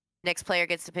 cards. Next player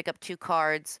gets to pick up 2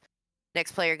 cards.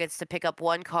 Next player gets to pick up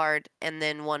 1 card and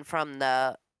then one from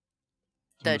the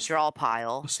draw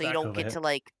pile. So you don't get to,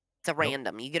 like, it's a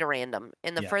random. You get a random.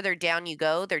 And the further down you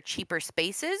go, they're cheaper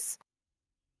spaces.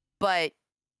 But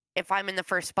if I'm in the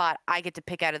first spot, I get to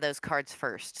pick out of those cards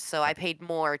first. So I paid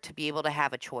more to be able to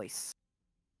have a choice.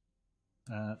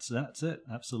 That's it.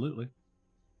 Absolutely.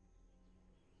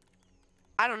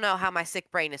 I don't know how my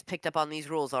sick brain has picked up on these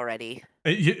rules already.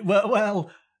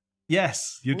 Well,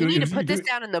 yes. You need to put this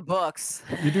down in the books.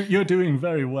 You're doing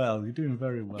very well. You're doing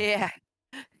very well. Yeah.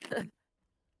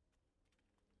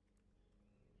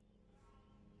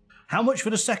 How much for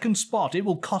the second spot? It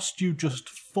will cost you just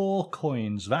 4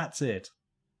 coins. That's it.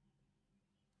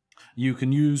 You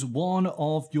can use one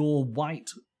of your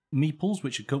white meeples,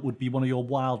 which would be one of your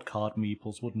wild card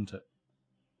meeples, wouldn't it?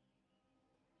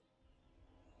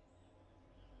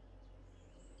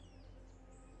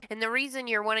 And the reason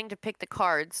you're wanting to pick the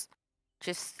cards,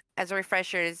 just as a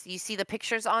refresher, is you see the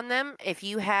pictures on them. If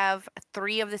you have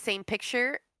 3 of the same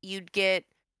picture, you'd get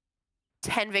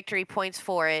 10 victory points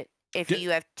for it. If you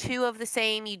have 2 of the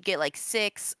same, you'd get like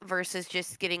 6 versus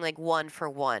just getting like 1 for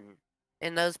 1.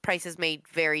 And those prices may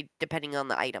vary depending on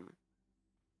the item.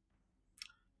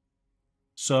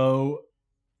 So,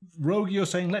 Rogue, you're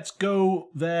saying let's go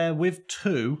there with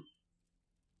 2.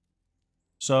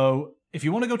 So, if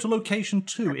you want to go to location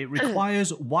 2, it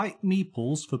requires white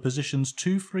meeples for positions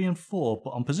 2, 3, and 4. But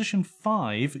on position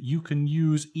 5, you can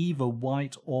use either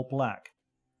white or black.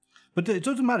 But it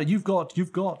doesn't matter. You've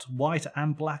got white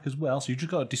and black as well, so you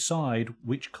just got to decide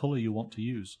which color you want to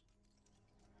use.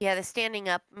 Yeah, the standing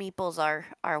up meeples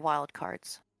are wild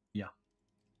cards. Yeah.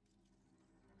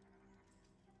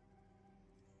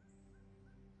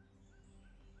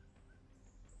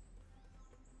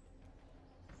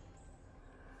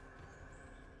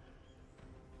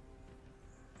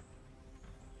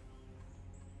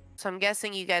 So I'm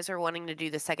guessing you guys are wanting to do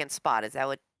the second spot. Is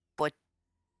that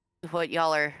what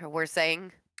y'all were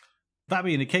saying? That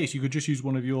being the case, you could just use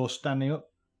one of your standing up.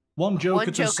 One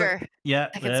joker. Yeah,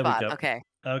 second there spot. we go. Okay.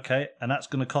 Okay, and that's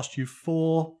going to cost you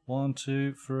 4. 1,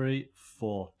 2, 3,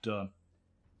 4. Done.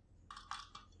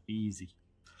 Easy.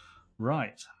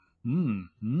 Right.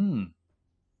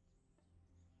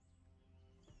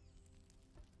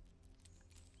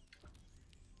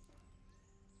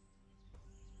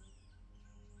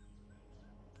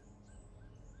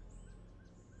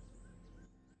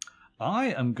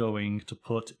 I am going to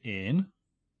put in...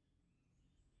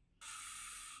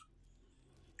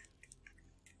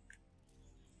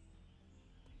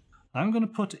 I'm going to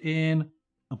put in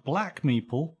a black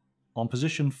meeple on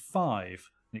position 5.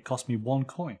 And it cost me 1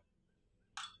 coin.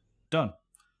 Done.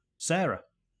 Sarah.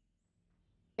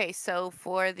 Okay, so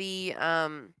for the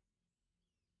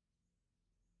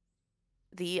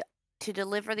to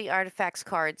deliver the artifacts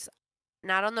cards,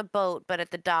 not on the boat, but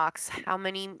at the docks, how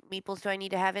many meeples do I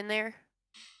need to have in there?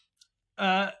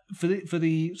 So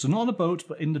not on the boat,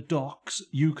 but in the docks,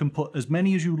 you can put as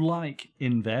many as you like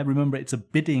in there. Remember, it's a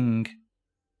bidding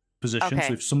position, Okay.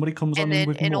 so if somebody comes on in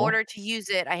with in more, order to use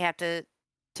it, I have to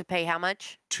pay how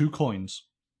much? 2 coins.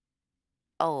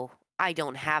 Oh, I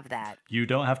don't have that. You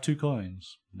don't have 2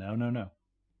 coins. No.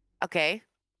 Okay.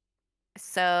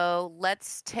 So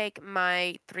let's take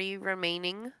my 3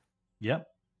 remaining. Yep.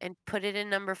 And put it in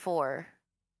number 4.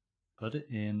 Put it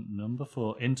in number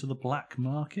 4 into the black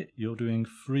market. You're doing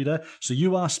 3 there. So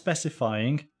you are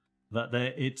specifying that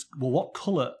it's what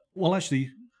color? Well,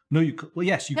 actually, no.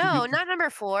 Yes. No, not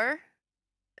number 4.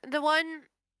 The one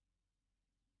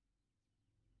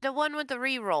with the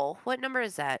re-roll. What number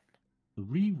is that? The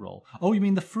re-roll. Oh, you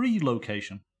mean the free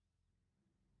location?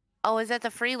 Oh, is that the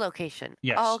free location?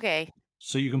 Yes. Oh, okay.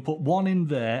 So you can put 1 in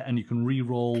there, and you can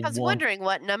re-roll 1. I was wondering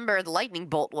what number the lightning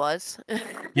bolt was.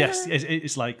 Yes,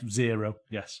 it's like 0.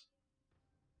 Yes.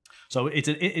 So it's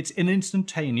an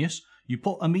instantaneous. You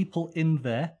put a meeple in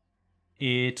there.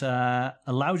 It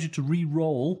allows you to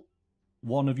re-roll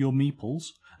 1 of your meeples,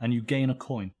 and you gain a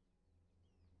coin.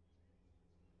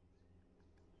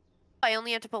 I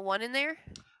only have to put 1 in there?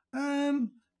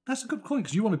 That's a good point,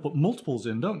 because you want to put multiples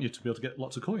in, don't you, to be able to get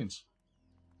lots of coins?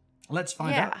 Let's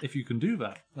find out if you can do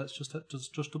that. Let's just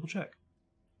double check.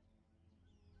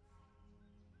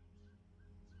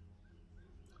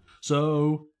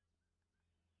 So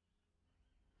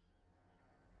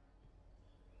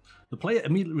the player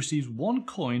immediately receives 1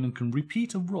 coin and can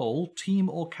repeat a roll, team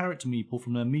or character meeple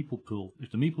from their meeple pool.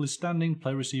 If the meeple is standing,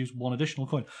 player receives 1 additional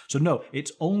coin. So no,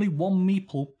 it's only 1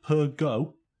 meeple per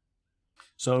go.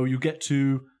 So you get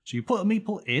to, so you put a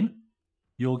meeple in,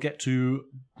 you'll get to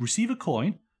receive a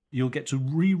coin, you'll get to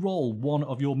re-roll 1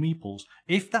 of your meeples.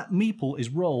 If that meeple is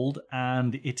rolled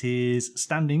and it is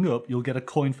standing up, you'll get a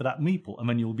coin for that meeple, and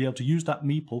then you'll be able to use that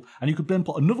meeple, and you could then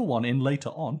put another one in later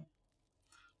on.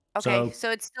 Okay,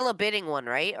 so it's still a bidding one,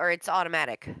 right? Or it's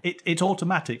automatic? It's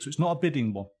automatic, so it's not a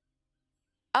bidding one.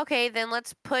 Okay, then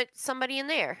let's put somebody in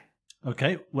there.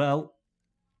 Okay, well,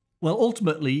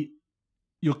 ultimately,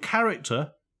 your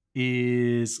character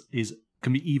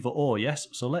can be either or, yes?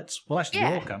 So actually, they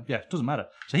all can. Yeah, it doesn't matter.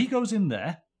 So he goes in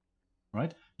there,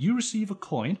 right? You receive a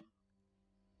coin.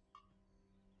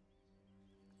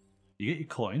 You get your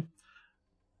coin.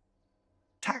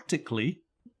 Tactically,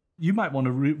 you might want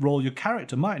to roll your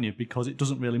character, mightn't you? Because it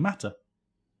doesn't really matter.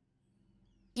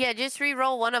 Yeah, just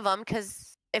re-roll 1 of them,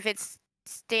 because if it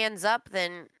stands up,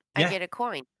 then I get a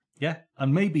coin. Yeah,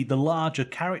 and maybe the larger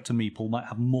character meeple might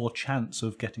have more chance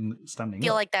of getting standing up. I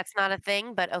feel like that's not a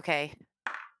thing, but okay.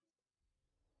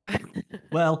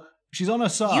 Well, she's on her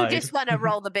side. You just want to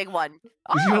roll the big one.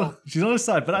 Oh! She's on her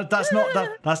side, but that's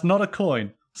not a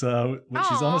coin. So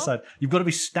she's on her side. You've got to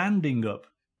be standing up.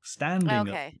 Standing up.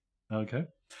 Okay.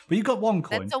 But you've got 1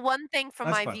 coin. That's the one thing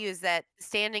from my view is that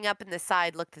standing up and the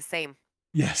side look the same.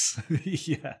 Yes.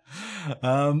 Yeah.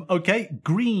 Okay.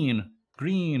 Green.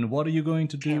 Green, what are you going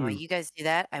to do? Okay, well, you guys do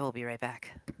that. I will be right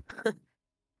back.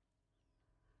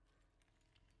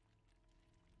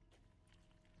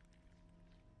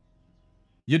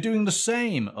 You're doing the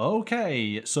same.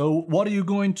 Okay. So what are you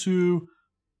going to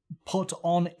put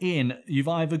on in? You've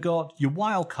either got your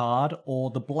wild card or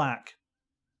the black.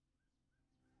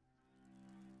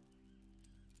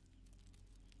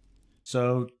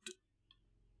 So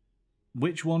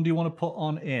which one do you want to put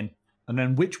on in? And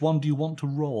then which one do you want to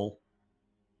roll?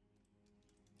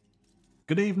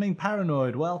 Good evening,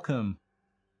 Paranoid. Welcome.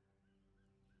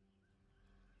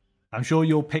 I'm sure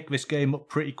you'll pick this game up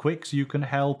pretty quick so you can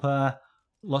help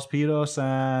Los Piros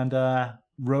and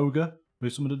Roga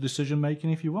with some of the decision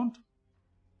making if you want.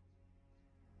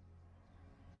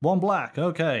 1 black.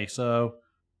 Okay, so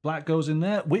black goes in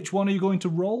there. Which one are you going to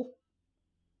roll?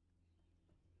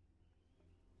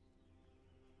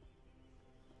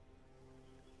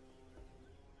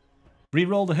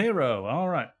 Reroll the hero. All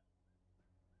right.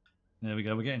 There we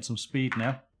go. We're getting some speed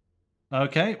now.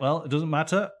 Okay, well, it doesn't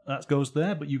matter. That goes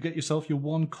there, but you get yourself your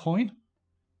 1 coin,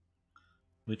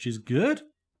 which is good.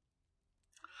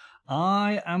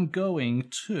 I am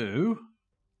going to...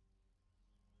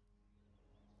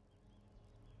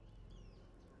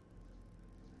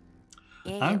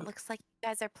 Yeah, it looks like you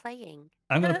guys are playing.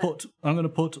 I'm going to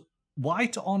put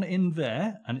white on in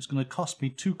there, and it's going to cost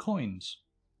me 2 coins.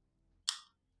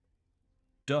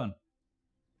 Done.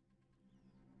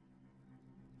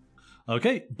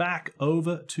 Okay, back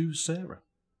over to Sarah.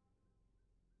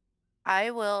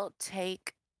 I will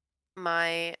take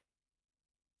my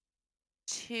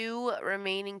 2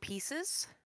 remaining pieces.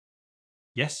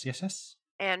 Yes, yes, yes.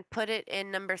 And put it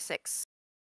in number 6.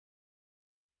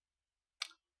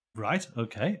 Right,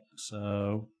 okay.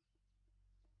 So...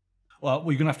 Well,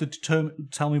 we're going to have to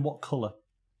tell me what colour.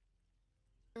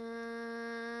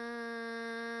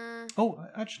 Oh,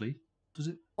 actually, does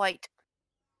it... White.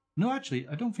 No, actually,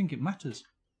 I don't think it matters.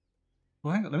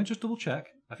 Well, hang on, let me just double check.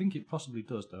 I think it possibly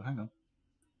does, though. Hang on.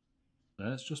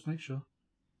 Let's just make sure.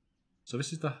 So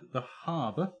this is the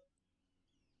harbour.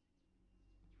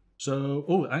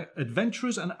 So,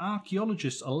 adventurers and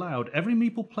archaeologists allowed. Every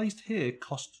meeple placed here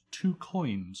costs 2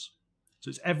 coins. So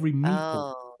it's every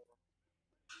meeple. Oh.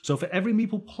 So for every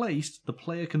meeple placed, the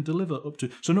player can deliver up to...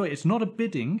 So no, it's not a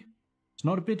bidding. It's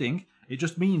not a bidding. It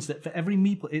just means that for every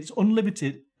meeple, it's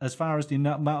unlimited as far as the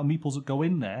amount of meeples that go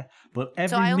in there. But every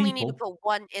So I only meeple need to put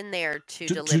one in there to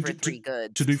deliver 3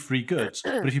 goods. to do 3 goods.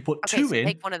 But if you put okay, 2 so in,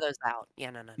 take one of those out. Yeah,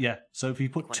 no. yeah. So if you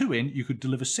put 2 in, you could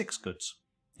deliver 6 goods.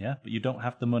 Yeah, but you don't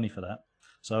have the money for that.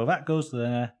 So that goes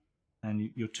there,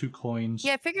 and your 2 coins.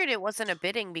 Yeah, I figured it wasn't a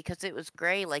bidding because it was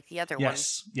grey like the other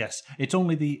ones. Yes. It's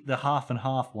only the half and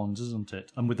half ones, isn't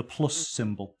it? And with the plus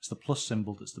symbol. It's the plus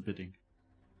symbol that's the bidding.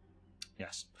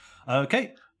 Yes.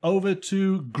 Okay, over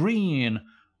to green.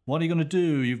 What are you going to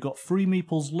do? You've got 3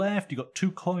 meeples left. You've got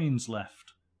 2 coins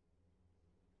left.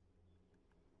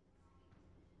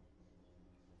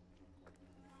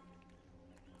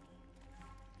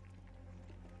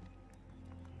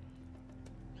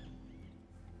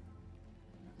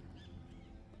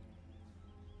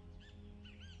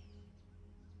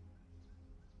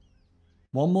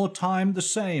 One more time, the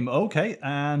same. Okay,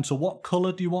 and so what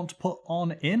colour do you want to put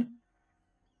on in?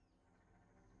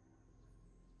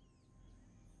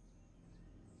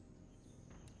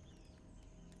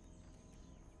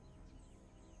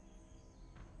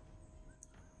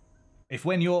 If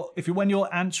when you're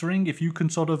answering, if you can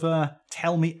sort of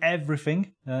tell me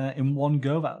everything in one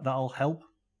go, that'll help.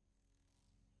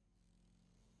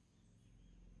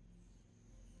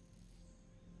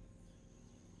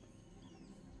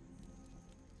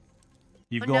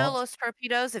 You've got... No, Los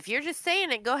Torpedoes. If you're just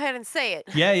saying it, go ahead and say it.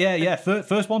 Yeah.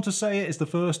 First one to say it is the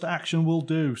first action we'll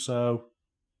do. So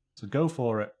go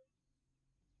for it.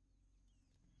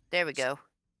 There we go.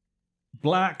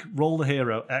 Black, roll the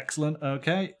hero. Excellent.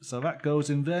 Okay, so that goes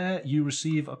in there. You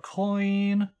receive a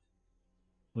coin.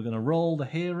 We're going to roll the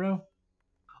hero.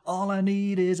 All I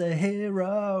need is a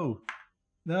hero.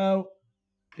 No.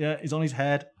 Yeah, he's on his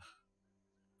head.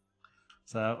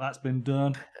 So that's been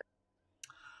done.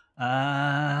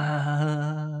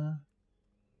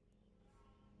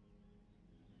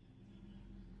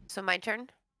 So my turn?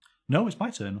 No, it's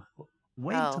my turn.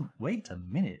 Wait a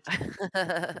minute.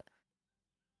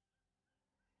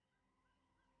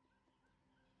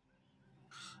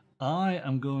 I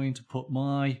am going to put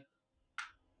my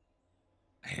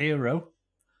hero,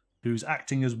 who's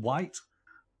acting as white,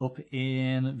 up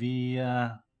in the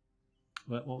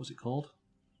what was it called?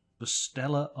 The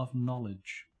Stellar of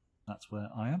Knowledge. That's where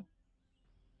I am.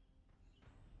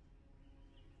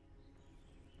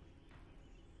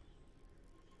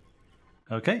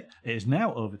 Okay, it is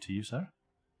now over to you, Sarah.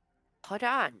 Hold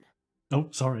on. Oh,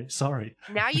 sorry.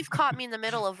 Now you've caught me in the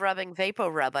middle of rubbing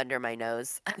Vapor Rub under my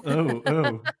nose.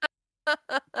 Oh.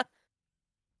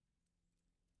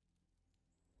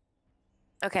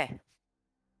 Okay.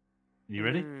 You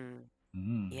ready?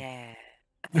 Yeah.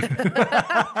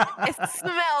 It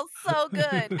smells so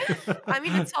good. I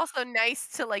mean, it's also nice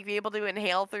to like be able to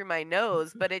inhale through my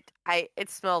nose, but it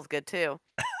smells good too.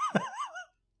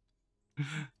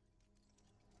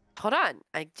 Hold on,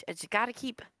 I just gotta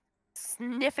keep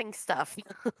sniffing stuff.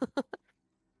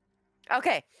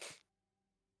 Okay.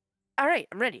 All right,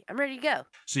 I'm ready. I'm ready to go.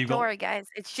 So Don't worry, guys.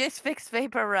 It's just fixed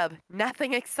Vapor Rub.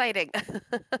 Nothing exciting.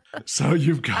 So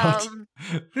you've got...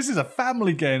 This is a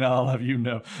family game, I'll have you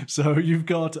know. So you've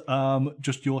got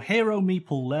just your hero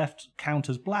meeple left, count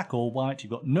as black or white.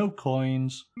 You've got no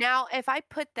coins. Now, if I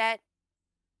put that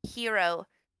hero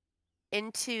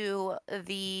into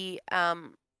the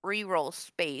reroll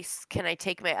space, can I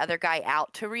take my other guy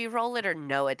out to reroll it, or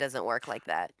no, it doesn't work like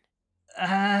that?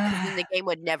 Then the game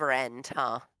would never end,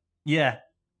 huh? Yeah,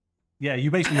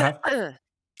 you basically have...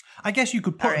 I guess you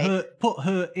could put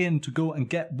her in to go and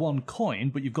get 1 coin,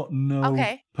 but you've got no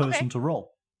person to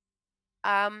roll.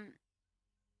 The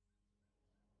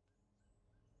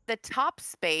top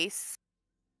space,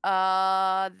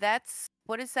 that's...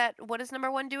 What is that? What does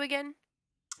number 1 do again?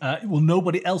 Well,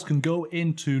 nobody else can go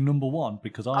into number 1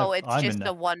 because I'm in there. It's just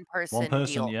a one-person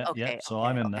deal. Yeah, so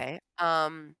I'm in there.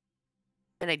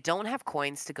 And I don't have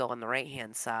coins to go on the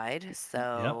right-hand side,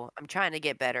 so I'm trying to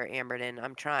get better, Amberden.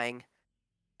 I'm trying.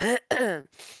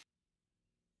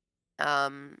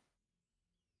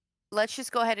 Let's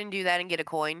just go ahead and do that and get a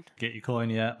coin. Get your coin,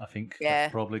 yeah. I think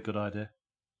that's probably a good idea.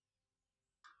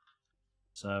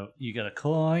 So you get a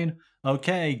coin.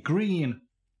 Okay, green.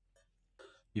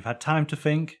 You've had time to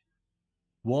think.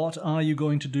 What are you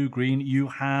going to do, green? You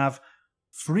have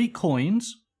 3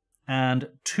 coins and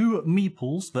 2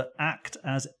 meeples that act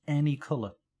as any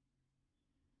colour.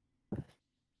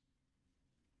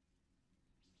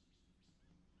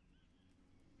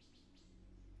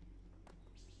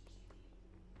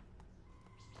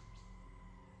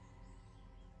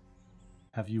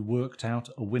 Have you worked out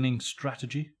a winning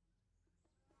strategy?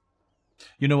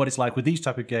 You know what it's like with these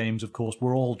type of games, of course,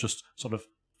 we're all just sort of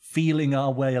feeling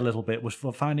our way a little bit. We're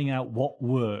finding out what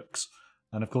works.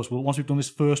 And of course, once we've done this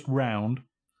first round,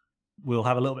 we'll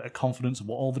have a little bit of confidence of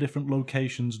what all the different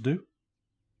locations do.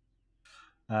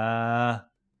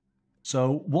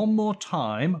 So one more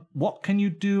time, what can you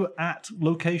do at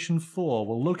location 4?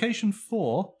 Well, location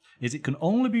 4 is it can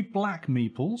only be black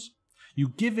meeples.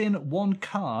 You give in 1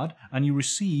 card and you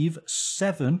receive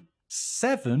 7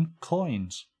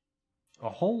 coins. A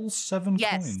whole 7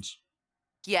 coins.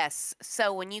 Yes.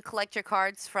 So when you collect your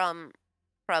cards from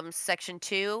section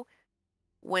 2,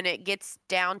 when it gets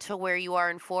down to where you are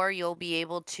in 4, you'll be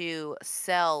able to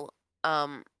sell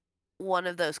one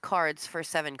of those cards for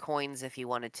 7 coins if you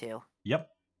wanted to. Yep.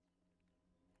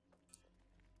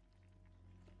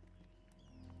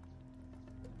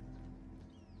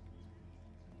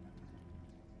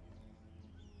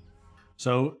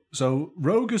 So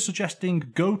Rogue is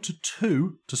suggesting go to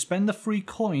 2 to spend the free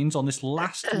coins on this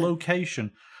last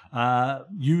location.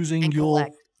 Using your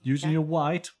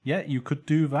white. Yeah, you could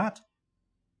do that.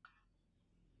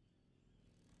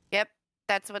 Yep,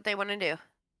 that's what they want to do.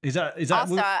 Is that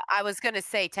also? I was gonna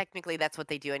say technically that's what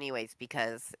they do anyways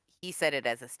because he said it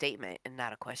as a statement and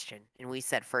not a question, and we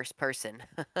said first person.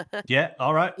 Yeah.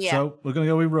 All right. Yeah. So we're gonna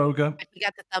go with Roga. But you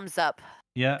got the thumbs up.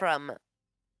 Yeah. From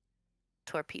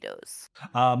Torpedoes.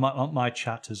 My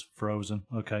chat is frozen.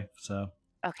 Okay. So.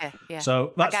 Okay. Yeah.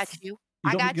 So that's, I got you.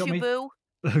 I got you, boo.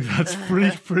 That's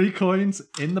free coins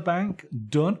in the bank.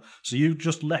 Done. So you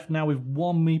just left now with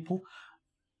 1 meeple.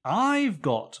 I've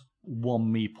got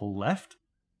 1 meeple left.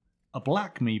 A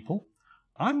black meeple.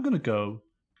 I'm going to go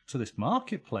to this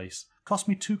marketplace. Cost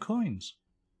me 2 coins.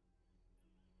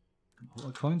 Put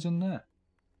the coins in there.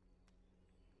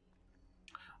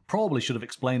 Probably should have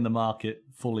explained the market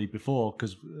fully before,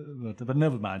 but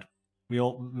never mind.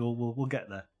 We'll get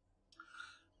there.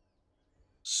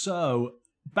 So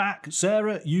back,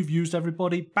 Sarah. You've used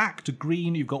everybody. Back to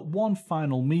green. You've got 1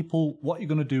 final meeple. What are you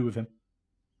going to do with him?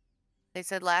 They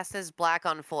said last is black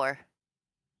on 4.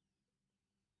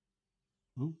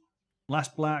 Ooh.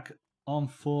 Last black on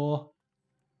 4.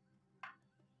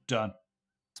 Done.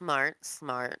 Smart.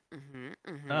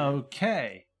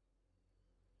 Okay.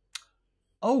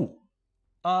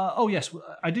 Oh yes,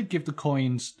 I did give the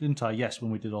coins, didn't I? Yes,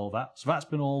 when we did all that. So that's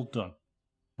been all done.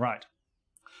 Right.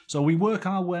 So we work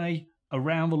our way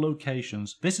around the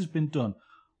locations. This has been done.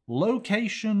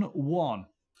 Location 1.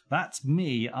 That's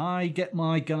me. I get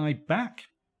my guy back.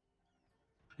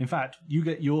 In fact, you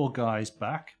get your guys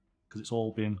back because it's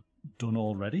all been done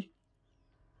already.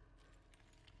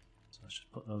 So let's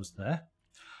just put those there.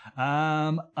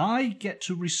 I get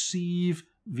to receive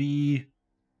the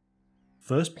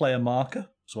first player marker,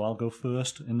 so I'll go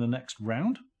first in the next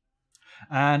round.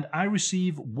 And I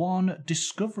receive 1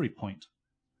 discovery point.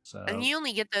 So, and you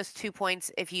only get those 2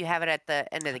 points if you have it at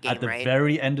the end of the game, right? At the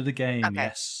very end of the game, okay.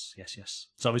 Yes.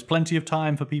 So there's plenty of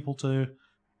time for people to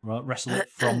wrestle it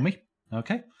from me.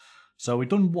 Okay, so we've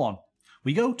done 1.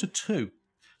 We go to 2.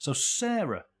 So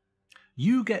Sarah,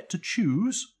 you get to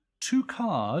choose 2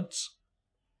 cards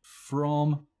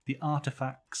from the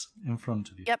artifacts in front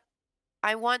of you. Yep.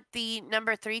 I want the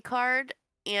number 3 card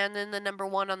and then the number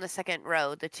 1 on the second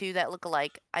row. The 2 that look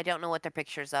alike. I don't know what they're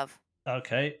pictures of.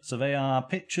 Okay, so they are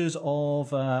pictures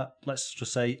of, let's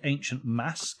just say, ancient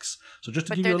masks. So just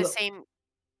to give you you they're the same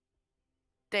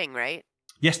thing, right?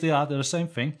 Yes, they are. They're the same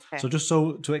thing. Okay. So just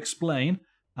to explain,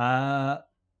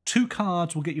 2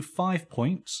 cards will get you 5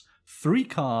 points. 3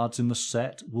 cards in the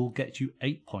set will get you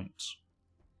 8 points.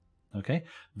 Okay,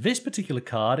 this particular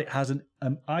card, it has an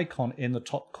icon in the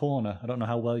top corner. I don't know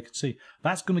how well you can see.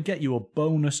 That's going to get you a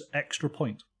bonus extra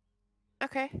point.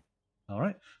 Okay. All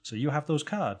right, so you have those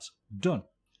cards. Done.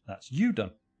 That's you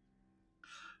done.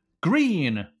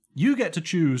 Green, you get to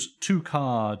choose 2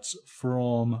 cards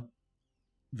from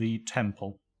the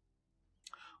temple.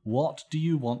 What do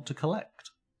you want to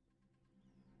collect?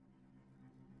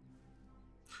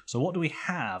 So what do we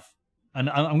have? And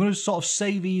I'm going to sort of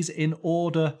say these in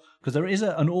order, because there is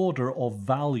an order of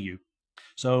value.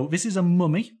 So this is a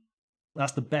mummy.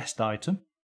 That's the best item.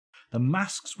 The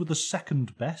masks were the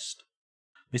second best.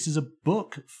 This is a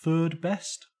book, 3rd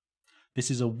best. This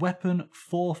is a weapon,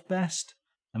 4th best.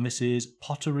 And this is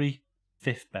pottery,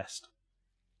 5th best.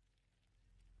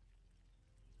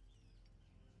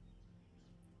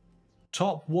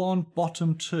 Top 1,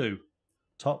 bottom 2.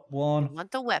 Top 1,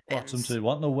 want the weapons. Bottom 2,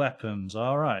 want the weapons.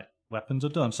 All right. Weapons are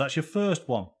done. So that's your first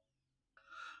one.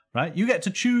 Right? You get to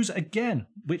choose again.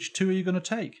 Which 2 are you going to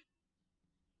take?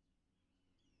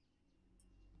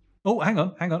 Oh, hang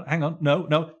on.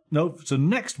 No. So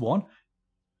next one,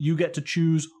 you get to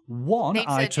choose 1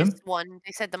 item. Just 1.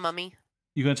 They said the mummy.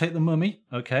 You're going to take the mummy,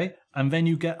 okay, and then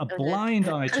you get a Oh, blind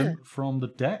item from the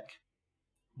deck.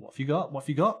 What have you got? What have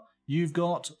you got? You've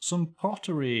got some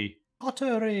pottery.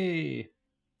 Pottery!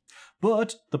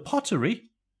 But the pottery,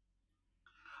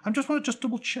 I just want to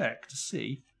double check to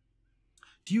see.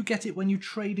 Do you get it when you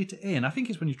trade it in? I think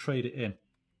it's when you trade it in.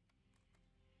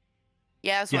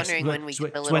 Yeah, I was wondering when we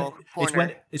get the little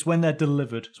corner. It's when they're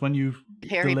delivered. It's when you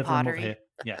Harry deliver them Pottery. over here.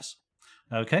 Yes.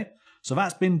 Okay. So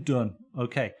that's been done.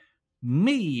 Okay.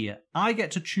 Me, I get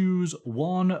to choose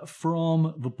one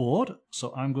from the board.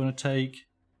 So I'm going to take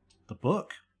the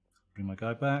book. Bring my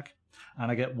guy back.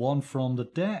 And I get one from the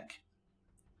deck,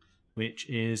 which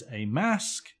is a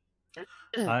mask.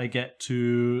 I get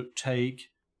to take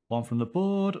one from the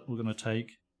board. We're going to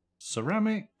take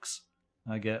ceramics.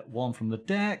 I get one from the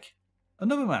deck.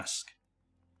 Another mask.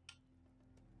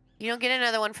 You don't get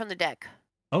another one from the deck.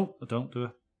 Oh, I don't do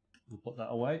it. We'll put that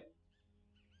away.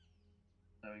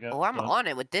 There we go. Oh, I'm on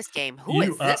it with this game. Who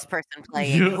is this person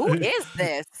playing? Who is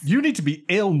this? You need to be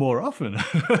ill more often.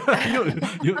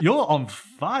 You're on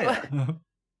fire.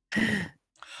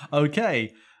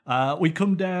 Okay. We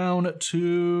come down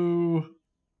to...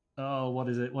 Oh, what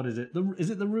is it? What is it? Is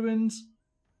it the ruins?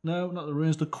 No, not the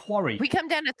ruins. The quarry. We come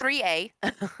down to 3A.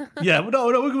 Yeah, no,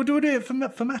 we're doing it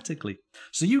thematically.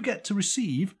 So you get to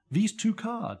receive these 2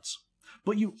 cards.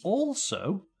 But you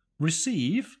also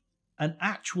receive an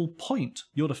actual point.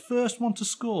 You're the first one to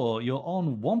score. You're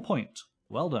on 1 point.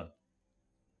 Well done.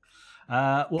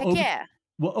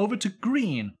 We're over to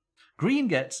green. Green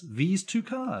gets these 2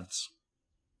 cards.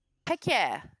 Heck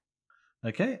yeah.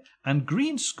 Okay, and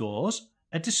green scores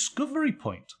a discovery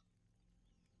point.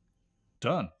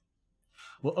 Done.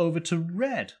 We're over to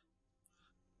red.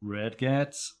 Red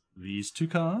gets these 2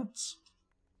 cards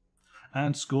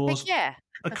and scores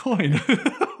a coin.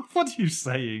 What are you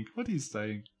saying? What are you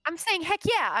saying? I'm saying heck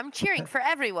yeah. I'm cheering for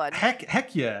everyone.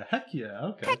 Heck yeah. Heck yeah.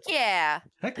 Okay. Heck yeah.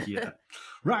 Heck yeah.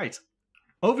 Right.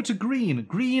 Over to green.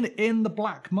 Green in the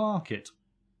black market.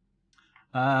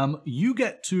 You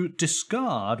get to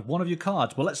discard one of your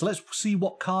cards. Well, let's see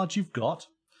what cards you've got.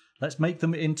 Let's make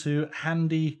them into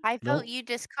handy. I vote you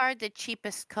discard the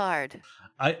cheapest card.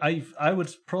 I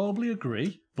would probably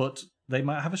agree, but they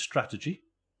might have a strategy.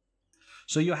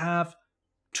 So you have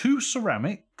 2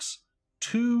 ceramics,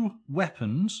 2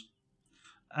 weapons,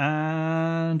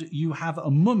 and you have a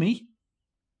mummy.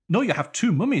 No, you have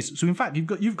 2 mummies. So in fact,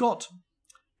 you've got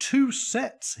 2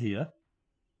 sets here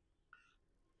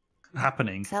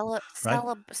happening. Sell a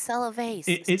vase.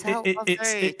 It's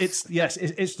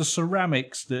the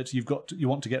ceramics that you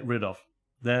want to get rid of.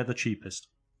 They're the cheapest.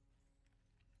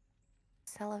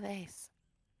 Sell a vase.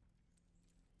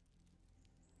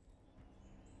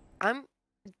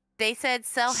 They said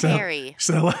sell Harry.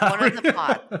 Sell Harry. One of the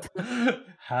pots.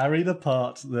 Harry the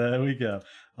pot. There we go.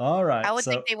 All right. I would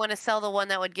think they want to sell the one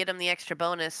that would get them the extra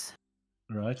bonus.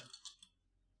 Right.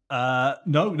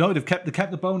 No, they've kept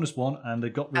the bonus one and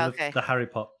they got rid of the Harry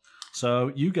pot.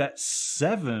 So you get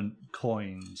 7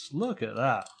 coins. Look at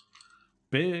that.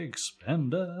 Big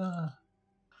spender.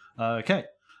 Okay.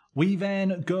 We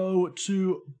then go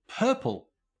to purple.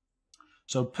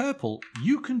 So purple,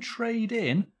 you can trade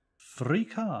in 3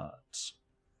 cards.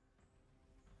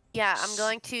 Yeah, I'm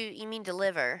going to... You mean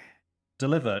deliver?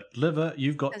 Deliver,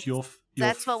 you've got your...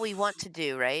 That's what we want to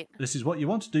do, right? This is what you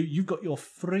want to do. You've got your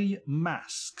 3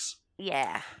 masks.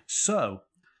 Yeah. So,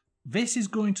 this is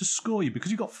going to score you, because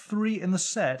you've got 3 in the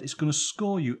set, it's going to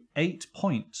score you 8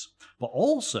 points. But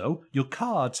also, your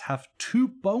cards have 2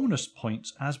 bonus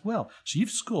points as well. So you've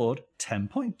scored 10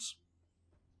 points.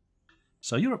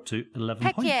 So you're up to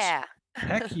 11 points. Yeah.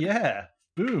 Heck yeah.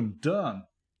 Boom, done.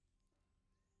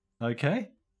 Okay.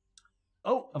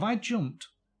 Oh, have I jumped?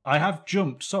 I have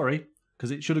jumped, sorry,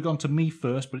 because it should have gone to me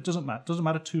first, but it doesn't matter. Doesn't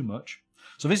matter too much.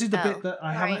 So this is the bit that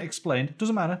I haven't explained.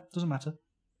 Doesn't matter. Doesn't matter.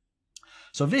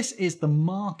 So this is the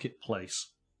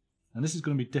marketplace, and this is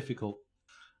going to be difficult.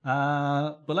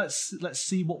 But let's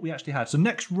see what we actually had. So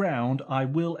next round, I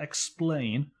will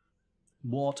explain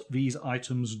what these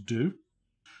items do.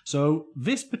 So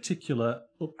this particular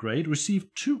upgrade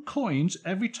received 2 coins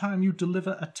every time you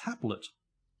deliver a tablet.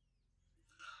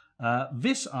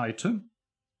 This item,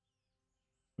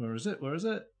 where is it? Where is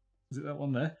it? Is it that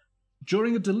one there?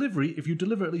 During a delivery, if you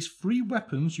deliver at least 3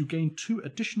 weapons, you gain 2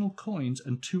 additional coins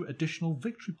and 2 additional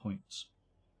victory points.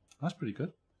 That's pretty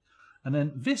good. And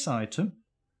then this item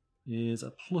is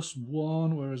a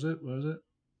 +1. Where is it? Where is it?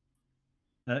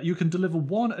 You can deliver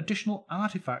 1 additional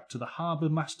artifact to the harbour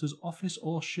master's office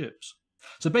or ships.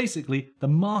 So basically, the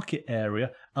market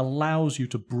area allows you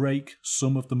to break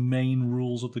some of the main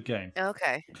rules of the game.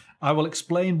 Okay. I will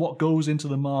explain what goes into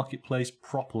the marketplace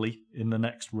properly in the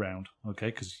next round, okay?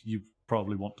 Because you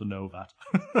probably want to know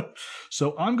that.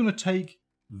 So I'm going to take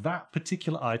that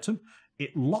particular item.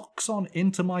 It locks on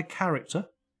into my character.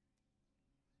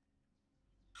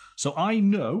 So I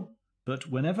know that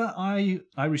whenever I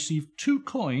receive 2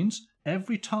 coins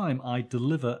every time I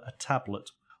deliver a tablet,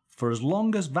 for as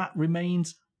long as that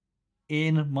remains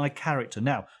in my character.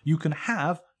 Now, you can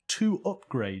have 2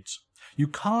 upgrades. You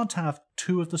can't have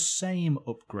 2 of the same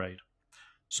upgrade.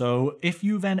 So if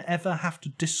you then ever have to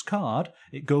discard,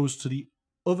 it goes to the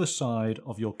other side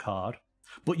of your card.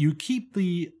 But you keep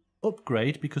the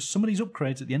upgrade because some of these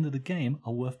upgrades at the end of the game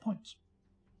are worth points.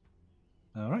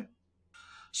 All right.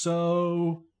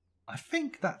 So I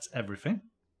think that's everything.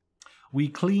 We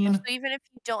clean... So even if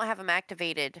you don't have them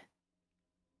activated...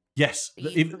 Yes.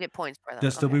 You still get points for them.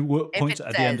 There's still be points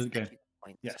at the end of the game.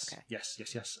 Yes. Okay.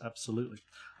 Yes, absolutely.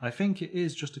 I think it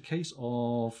is just a case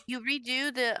of... You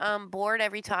redo the board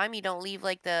every time? You don't leave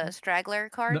like the straggler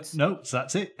cards? No, so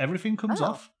that's it. Everything comes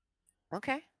off.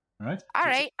 Okay. All right. All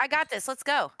right, I got this. Let's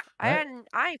go. Right.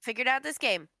 I figured out this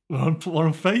game. We're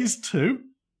on phase 2.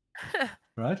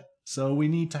 Right. So we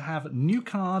need to have new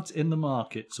cards in the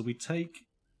market. So we'll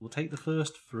take the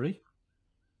first 3.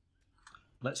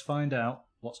 Let's find out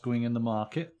what's going in the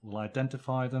market. We'll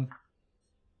identify them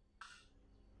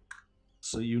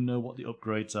so you know what the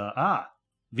upgrades are.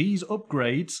 These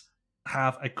upgrades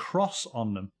have a cross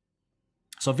on them.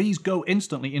 So these go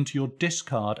instantly into your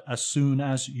discard as soon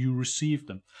as you receive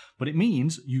them. But it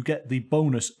means you get the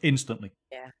bonus instantly.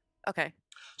 Yeah. Okay.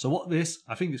 So what this,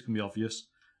 I think it's going to be obvious.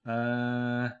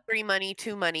 3 money,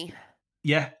 2 money.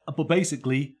 Yeah, but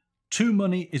basically... 2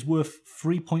 money is worth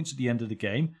 3 points at the end of the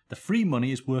game. The free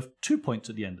money is worth 2 points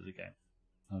at the end of the game.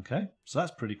 Okay, so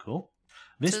that's pretty cool.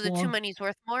 So the 2 money is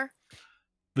worth more?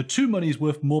 The 2 money is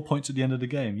worth more points at the end of the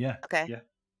game, yeah. Okay. Yeah.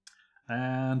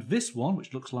 And this one,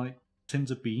 which looks like tins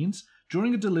of beans.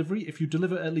 During a delivery, if you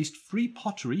deliver at least 3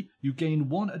 pottery, you gain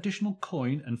 1 additional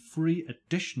coin and 3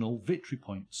 additional victory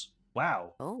points.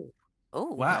 Wow. Oh.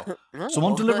 Oh. Wow. Oh.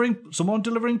 Someone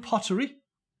delivering pottery?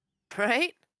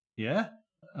 Right? Yeah.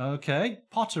 Okay,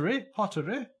 pottery.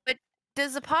 But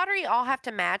does the pottery all have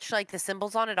to match? Like the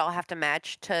symbols on it all have to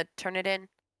match to turn it in?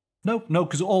 No,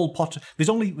 because all pottery.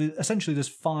 There's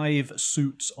 5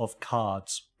 suits of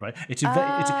cards, right? It's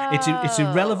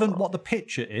irrelevant what the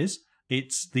picture is.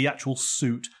 It's the actual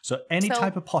suit. So any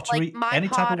type of pottery, like any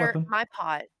type of weapon. My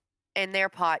pot and their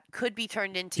pot could be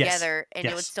turned in together, and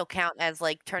it would still count as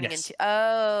like turning into.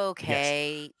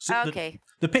 Okay. Yes. So okay.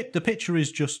 The picture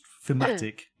is just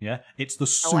thematic. Yeah, it's the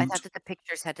suit. Oh, I thought that the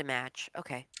pictures had to match.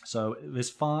 Okay. So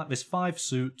there's 5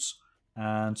 suits,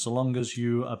 and so long as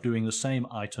you are doing the same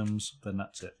items, then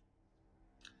that's it.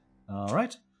 All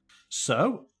right.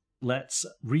 So let's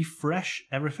refresh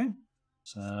everything.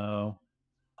 So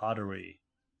pottery.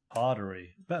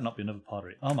 Better not be another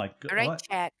pottery. Oh my god. All right,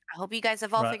 chat. I hope you guys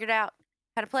have all figured out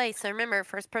how to play. So remember,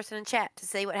 first person in chat to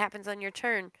say what happens on your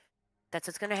turn. That's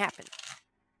what's going to happen.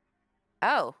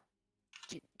 Oh.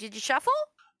 Did you shuffle?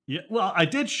 Yeah, well, I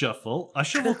did shuffle. I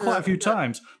shuffled quite a few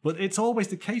times, but it's always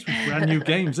the case with brand new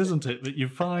games, isn't it? That you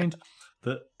find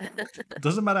that it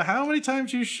doesn't matter how many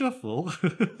times you shuffle.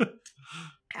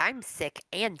 I'm sick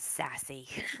and sassy.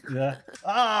 Yeah.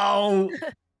 Oh,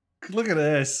 look at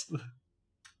this.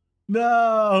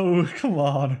 No, come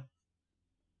on.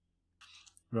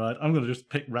 Right, I'm going to just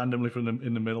pick randomly from them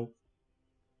in the middle.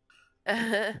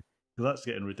 That's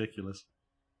getting ridiculous.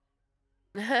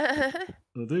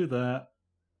 We'll do that.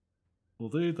 We'll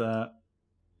do that.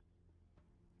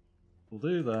 We'll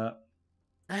do that.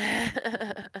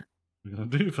 We're going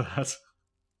to do that.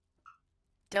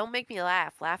 Don't make me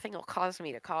laugh. Laughing will cause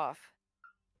me to cough.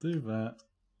 Do that.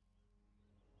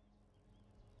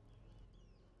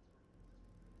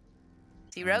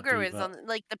 See, Roger is on,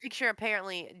 like, the picture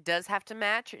apparently does have to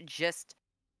match, just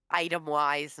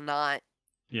item-wise, not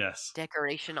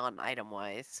decoration on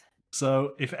item-wise.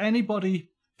 So if anybody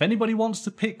wants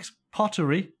to pick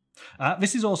pottery,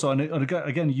 this is also, and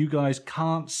again, you guys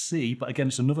can't see, but again,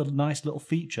 it's another nice little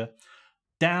feature.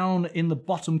 Down in the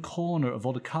bottom corner of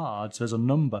all the cards, there's a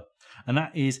number, and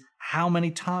that is how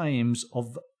many times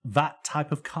of that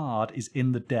type of card is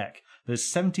in the deck. There's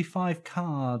 75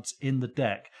 cards in the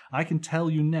deck. I can tell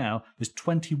you now, there's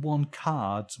 21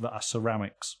 cards that are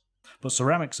ceramics. But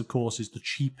ceramics, of course, is the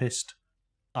cheapest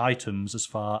items as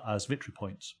far as victory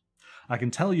points. I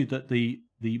can tell you that the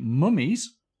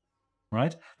mummies,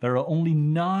 right, there are only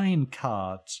 9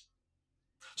 cards.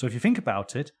 So if you think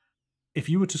about it, if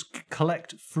you were to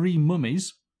collect 3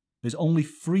 mummies, There's only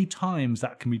 3 times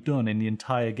that can be done in the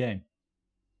entire game.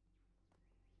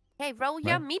 Hey, roll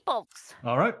your Right. meeples.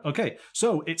 All right, okay.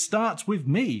 So it starts with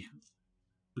me,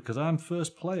 because I'm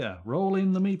first player.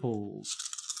 Rolling the meeples.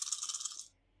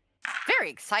 Very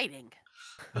exciting.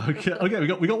 Okay,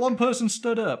 we got one person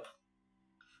stood up.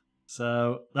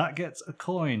 So that gets a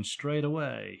coin straight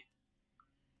away.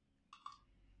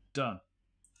 Done.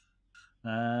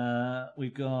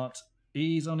 We've got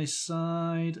E's on his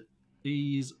side.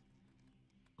 E's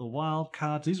the wild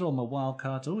cards. These are all my wild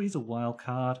cards. Oh, he's a wild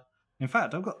card. In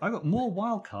fact, I got more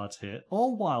wild cards here.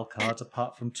 All wild cards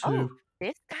apart from 2. Oh,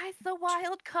 this guy's the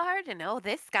wild card, and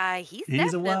this guy, he's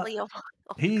He's definitely a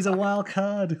wild He's card. a wild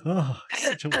card. Oh,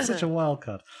 such a wild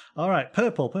card. All right,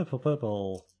 purple.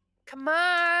 Come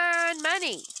on,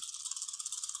 money.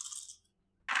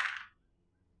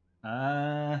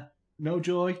 No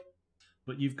joy,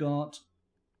 but you've got.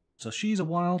 So she's a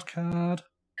wild card.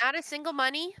 Not a single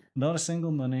money. Not a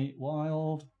single money.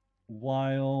 Wild,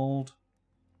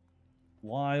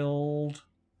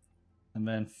 and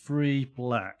then 3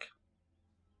 black.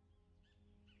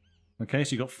 Okay,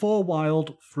 so you got 4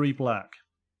 wild, 3 black.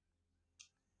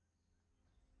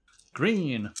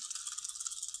 Green.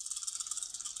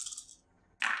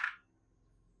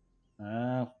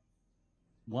 Wild.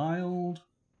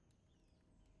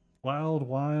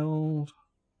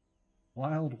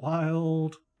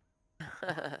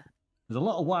 There's a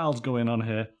lot of wilds going on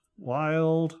here.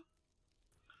 Wild.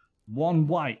 1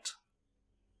 white.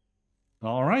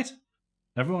 All right.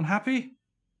 Everyone happy?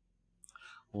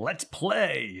 Let's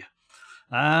play.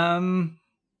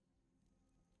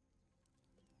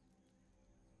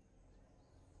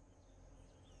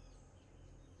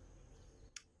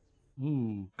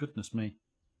 Ooh, goodness me.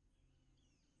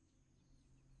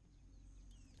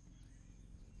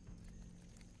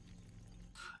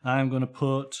 I'm going to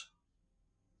put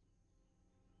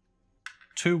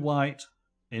 2 white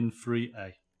in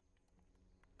 3A.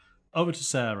 Over to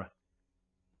Sarah.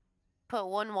 Put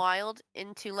 1 wild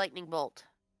into lightning bolt.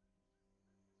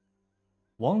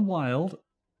 1 wild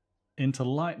into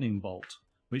lightning bolt,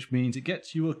 which means it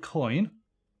gets you a coin,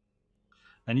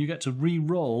 and you get to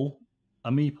re-roll a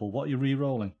meeple. What are you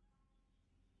re-rolling?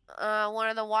 One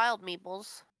of the wild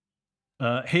meeples.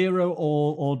 Hero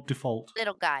or default?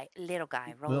 Little guy.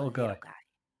 Roll Little guy.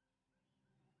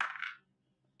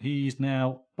 He's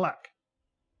now black.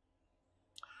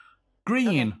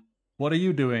 Green. Okay. What are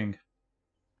you doing?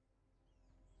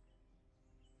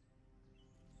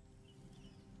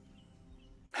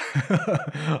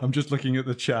 I'm just looking at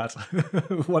the chat.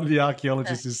 One of the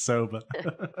archaeologists is sober.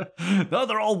 No,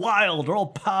 they're all wild. They're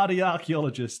all party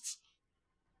archaeologists.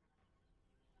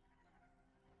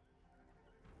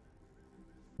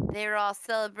 They're all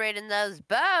celebrating those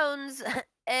bones.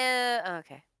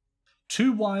 Okay.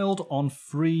 2 wild on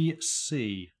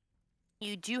 3C.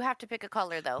 You do have to pick a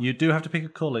color, though. You do have to pick a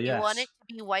colour, yes. You want it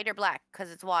to be white or black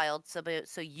because it's wild, so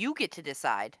you get to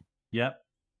decide. Yep.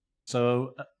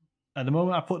 So at the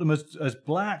moment I put them as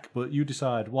black, but you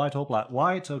decide white or black.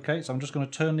 White, okay, so I'm just going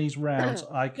to turn these round so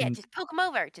I can... Yeah, just poke them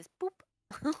over. Just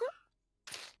boop.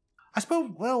 I suppose,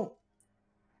 well...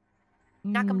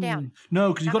 Knock them down.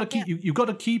 No, because you've got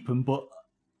to keep them, but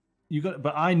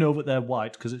I know that they're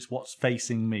white because it's what's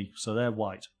facing me, so they're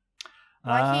white.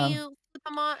 Why can't you flip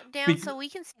them down so we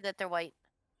can see that they're white?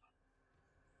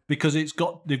 Because they've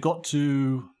got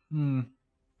to. No,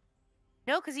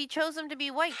 because he chose them to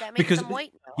be white. That makes them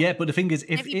white now. Yeah, but the thing is,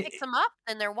 if he picks them up,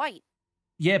 then they're white.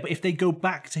 Yeah, but if they go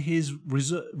back to his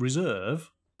reserve,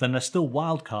 then they're still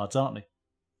wild cards, aren't they?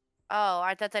 Oh,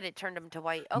 I thought that it turned them to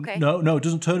white. Okay. No, it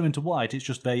doesn't turn them into white. It's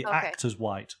just they act as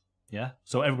white. Yeah,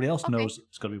 so everybody else knows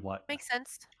it's got to be white. Makes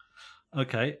sense.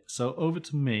 Okay, so over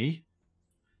to me.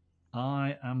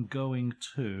 I am going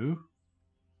to...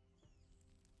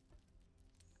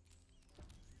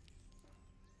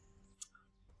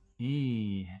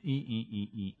 E.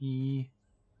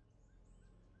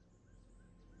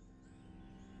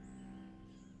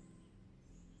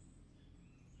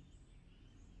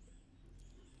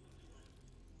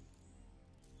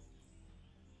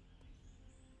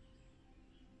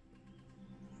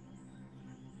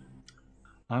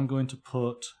 I'm going to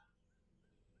put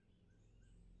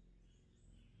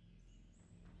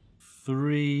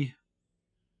 3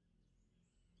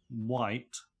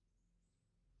 white.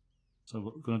 So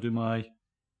we're going to do my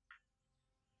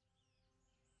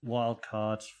wild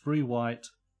cards. 3 white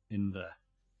in there.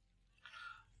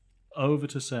 Over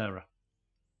to Sarah.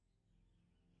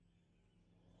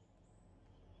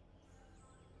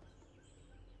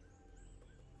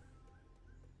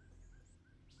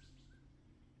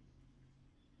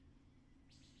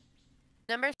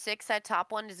 Number 6, that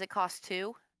top one, does it cost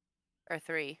 2? or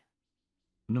 3?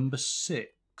 Number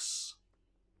 6.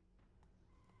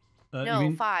 You No,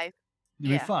 mean 5. you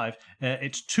mean Yeah. 5?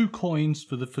 It's 2 coins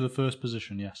for the first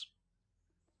position. Yes.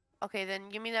 Okay, then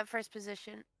give me that first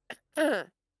position.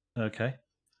 Okay.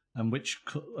 And which?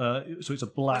 So it's a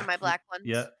black. One of my black ones.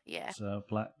 Yeah. Yeah. So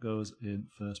black goes in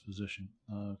first position.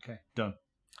 Okay, done.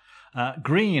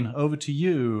 Green, over to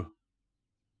you.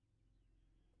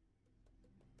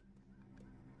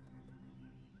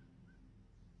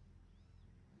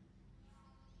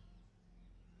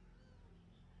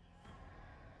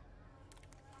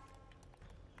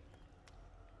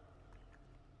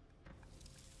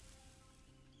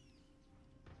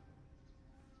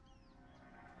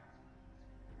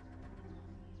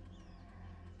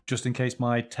 Just in case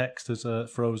my text has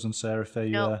frozen, Sarah, if they...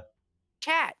 No.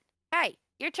 Chat. Hey,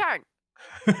 your turn.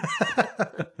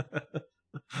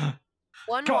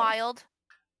 One Come on. wild.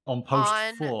 On post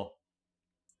 4.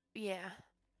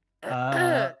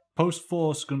 Yeah. Post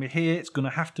 4 is going to be here. It's going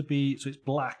to have to be... So it's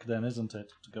black then, isn't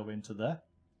it? To go into there.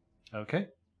 Okay.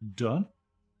 Done.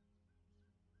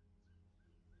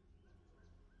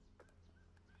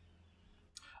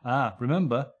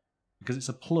 Remember, because it's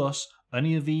a plus,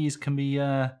 any of these can be...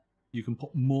 you can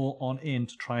put more on in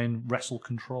to try and wrestle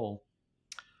control.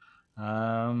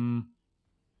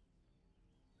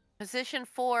 Position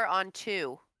 4 on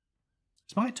 2.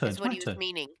 It's my turn. Is what he was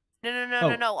meaning.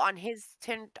 No. On his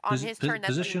turn. On his turn,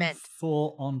 that's what he meant. Position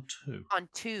 4 on 2. On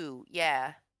 2,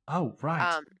 yeah. Oh,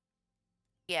 right.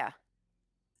 Yeah.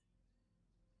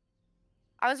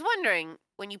 I was wondering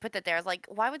when you put that there. I was like,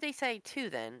 why would they say 2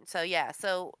 then? So yeah.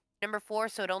 So number 4.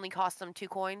 So it only cost them 2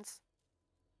 coins.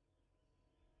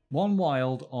 1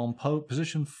 wild on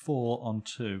position 4 on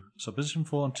 2. So position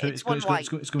 4 on 2. It's going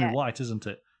to be white, isn't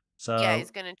it? So yeah, he's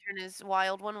going to turn his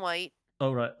wild one white.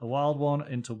 Oh, right. A wild one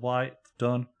into white.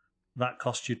 Done. That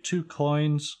cost you 2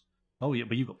 coins. Oh, yeah,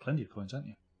 but you've got plenty of coins, haven't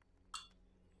you?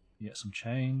 You get some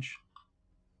change.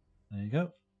 There you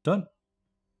go. Done.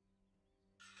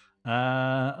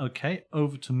 Okay,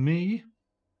 over to me.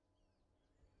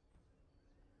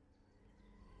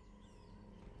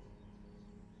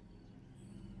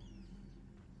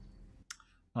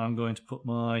 I'm going to put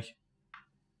my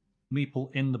meeple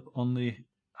on the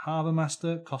Harbour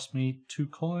Master. Cost me 2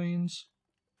 coins.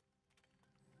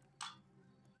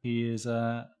 He is,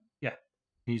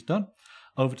 he's done.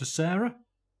 Over to Sarah.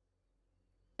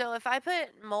 So if I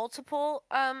put multiple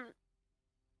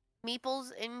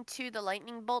meeples into the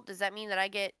lightning bolt, does that mean that I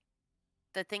get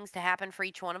the things to happen for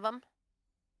each one of them?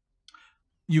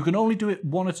 You can only do it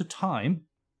one at a time.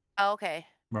 Oh, okay.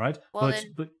 Right, well,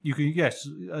 but you can, yes,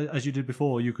 as you did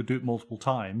before, you could do it multiple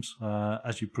times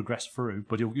as you progress through.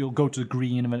 But you'll go to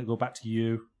green and then it'll go back to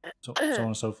you, so on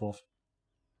and so forth.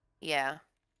 Yeah.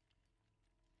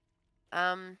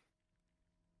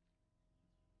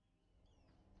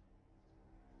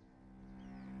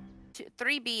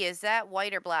 3B, is that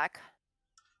white or black?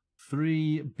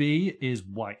 3B is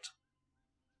white.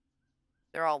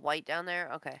 They're all white down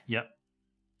there? Okay. Yep.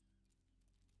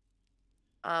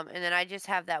 And then I just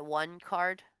have that 1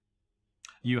 card.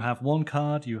 You have 1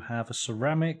 card. You have a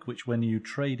ceramic, which when you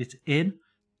trade it in,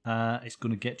 it's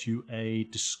going to get you a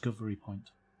discovery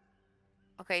point.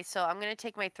 Okay, so I'm going to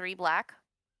take my 3 black.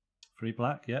 3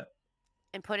 black, yep.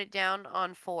 And put it down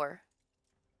on 4.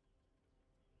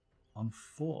 On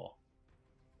 4.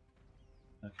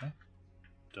 Okay.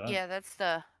 Done. Yeah, that's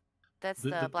the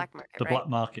black market, the right? black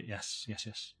market, yes.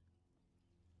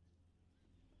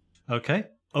 Okay,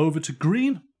 over to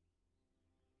green.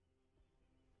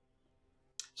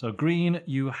 So green,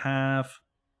 you have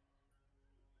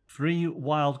 3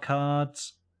 wild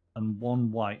cards and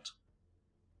 1 white.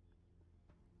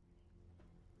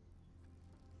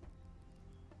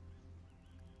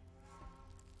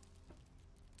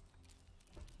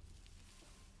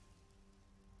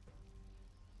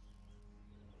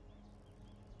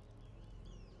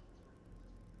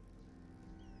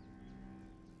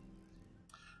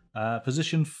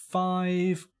 Position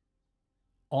 5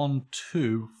 on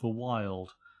 2 for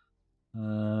wild.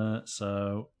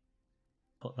 So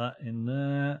put that in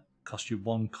there. Cost you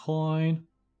 1 coin.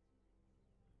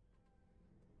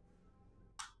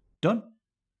 Done.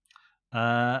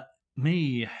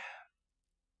 Me.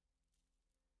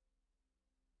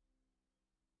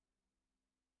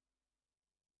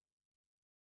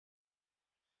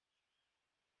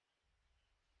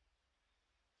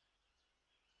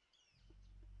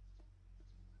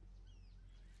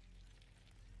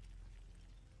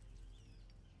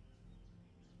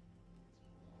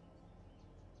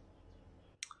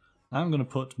 I'm going to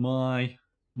put my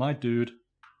dude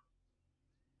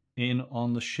in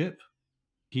on the ship.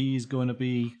 He's going to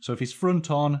be... So if he's front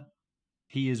on,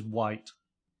 He is white.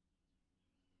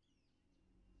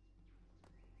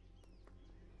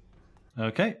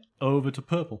 Okay, over to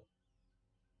purple.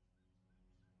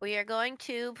 We are going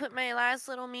to put my last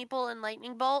little meeple in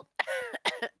lightning bolt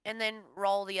and then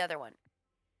roll the other one.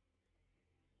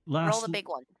 Roll the big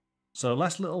one. So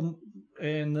last little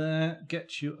in there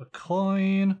gets you a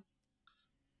coin.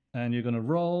 And you're going to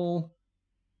roll.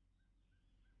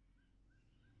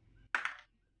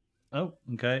 Oh,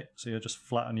 okay. So you're just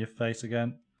flat on your face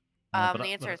again. The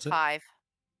answer is 5.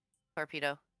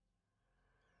 Torpedo.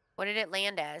 What did it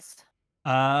land as?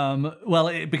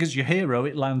 Well, because your hero,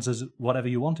 it lands as whatever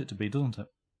you want it to be, doesn't it?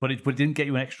 But it didn't get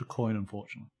you an extra coin,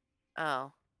 unfortunately.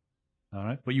 Oh. All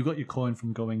right, but you got your coin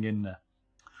from going in there.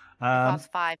 It costs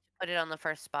 5 to put it on the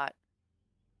first spot.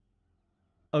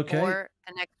 Okay. Or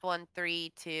the next one,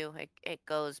 3, 2. It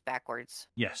goes backwards.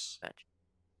 Yes.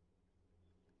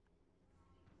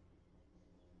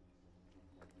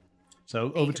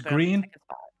 So over to green.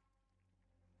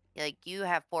 Like, you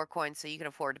have 4 coins, so you can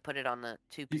afford to put it on the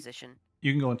 2 position.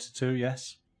 You can go into 2,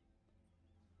 yes.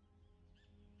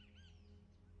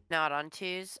 Not on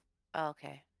 2s? Oh,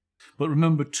 okay. But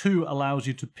remember, 2 allows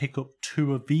you to pick up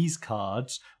 2 of these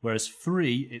cards, whereas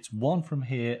 3, it's 1 from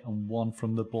here and 1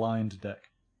 from the blind deck.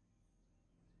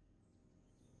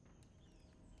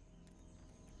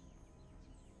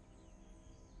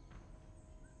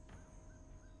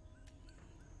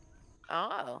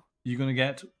 Oh. You're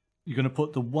gonna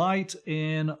put the white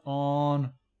in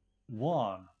on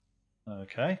 1.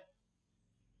 Okay.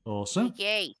 Awesome.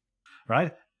 Yay.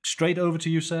 Right. Straight over to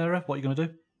you, Sarah. What are you gonna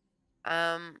do?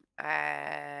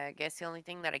 I guess the only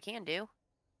thing that I can do.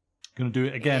 Gonna do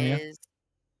it again, yeah?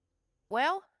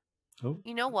 Well,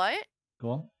 you know what?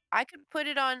 Go on. I could put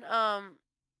it on,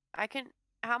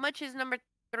 how much is number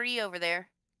 3 over there?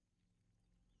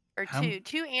 Or 2.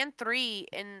 2 and 3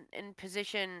 in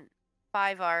position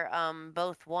 5 are,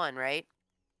 both 1, right?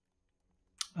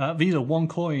 These are 1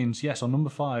 coins, yes, on number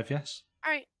 5, yes.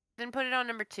 Alright, then put it on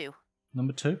number 2.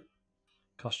 Number 2.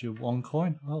 Cost you 1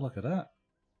 coin. Oh, look at that.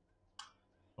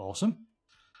 Awesome.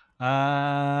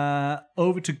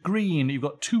 Over to green. You've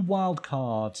got 2 wild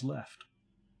cards left.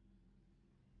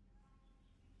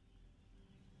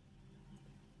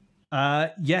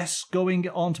 Yes, going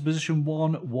on to position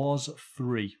 1 was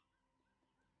 3.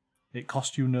 It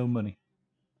cost you no money.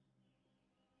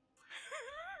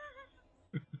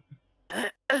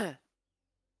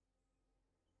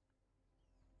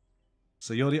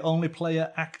 So you're the only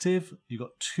player active. You've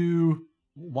got 2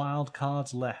 wild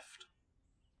cards left.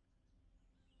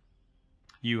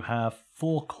 You have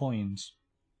 4 coins.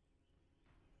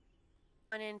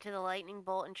 Run into the lightning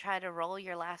bolt and try to roll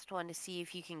your last one to see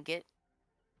if you can get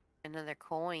another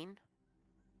coin.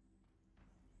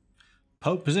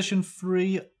 Position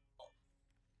 3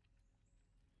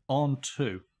 on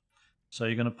 2. So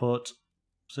you're going to put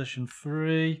position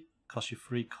 3, cost you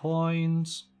 3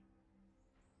 coins.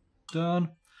 Done.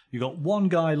 You got 1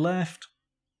 guy left.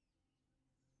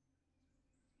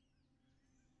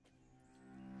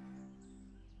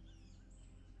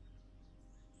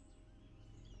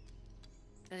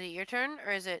 Is it your turn,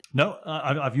 or is it... No,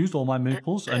 I've used all my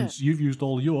meeples, and you've used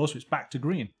all yours, so it's back to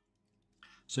green.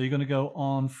 So you're going to go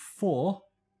on 4.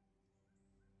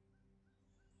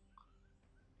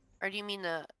 Or do you mean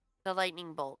the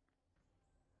lightning bolt?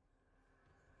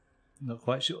 Not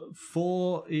quite sure.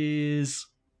 4 is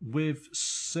with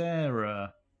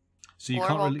Sarah. So you 4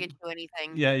 can't won't really... get you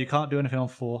anything. Yeah, you can't do anything on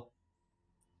 4.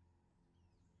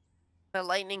 The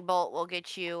lightning bolt will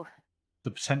get you...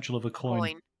 The potential of a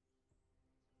coin.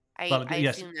 I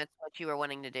yes. assume that's what you were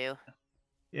wanting to do.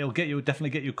 It'll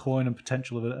definitely get you a coin and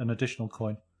potential of an additional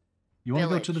coin. You want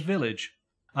to go to the village?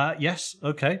 Yes,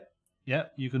 okay. Yeah,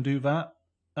 you can do that.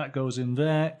 That goes in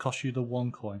there, costs you the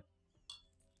 1 coin.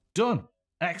 Done.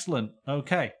 Excellent.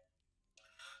 Okay.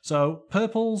 So,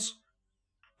 purples,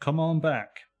 come on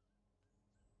back.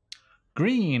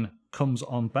 Green comes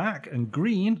on back, and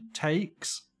green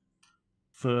takes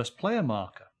first player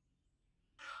marker.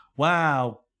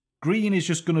 Wow. Green is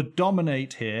just going to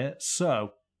dominate here.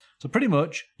 So pretty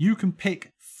much you can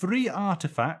pick 3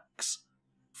 artifacts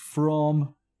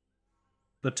from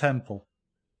the temple.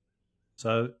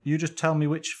 So you just tell me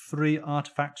which 3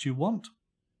 artifacts you want.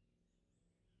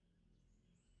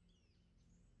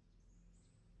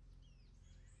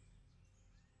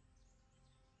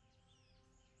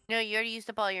 No, you already used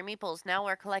up all your meeples. Now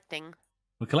we're collecting.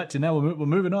 We're collecting now. We're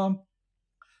moving on.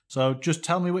 So just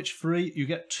tell me which 3. You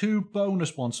get 2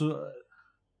 bonus ones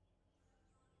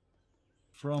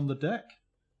from the deck.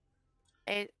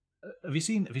 Have you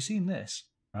seen this?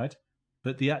 Right,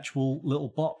 but the actual little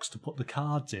box to put the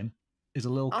cards in is a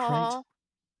little crate.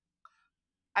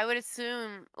 I would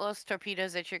assume Los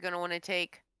Torpedoes that you're going to want to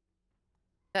take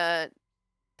the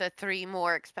 3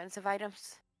 more expensive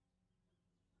items.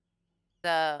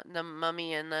 The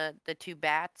mummy and the 2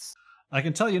 bats. I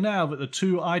can tell you now that the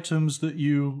 2 items that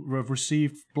you have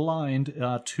received blind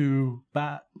are 2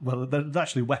 well, they're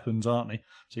actually weapons, aren't they?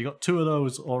 So you got 2 of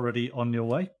those already on your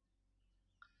way.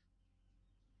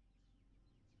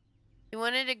 You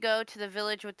wanted to go to the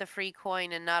village with the free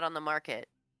coin and not on the market.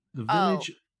 The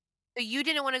village. So you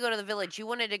didn't want to go to the village. You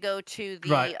wanted to go to the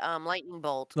Right. lightning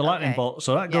bolt. The lightning bolt.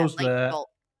 So that goes there, bolt.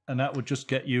 and that would just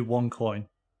get you 1 coin.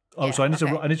 Oh, Yeah, so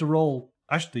I need to roll.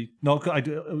 Actually, no,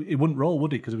 it wouldn't roll,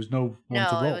 would it? Because there was no one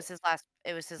to roll. No, it was his last.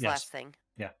 It was his last thing.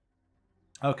 Yeah.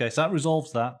 Okay, so that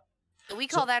resolves that. So we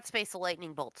call that space a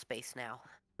lightning bolt space now.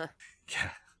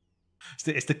 Yeah.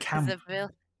 It's the camp.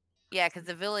 Yeah, because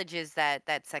the village is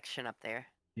that section up there.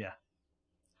 Yeah.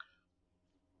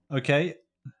 Okay.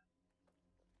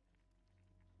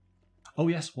 Oh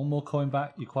yes, 1 more coin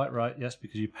back. You're quite right. Yes,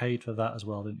 because you paid for that as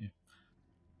well, didn't you?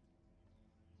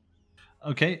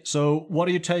 Okay, so what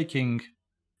are you taking?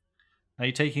 Are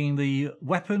you taking the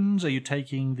weapons? Are you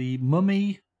taking the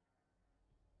mummy?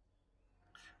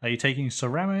 Are you taking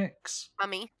ceramics?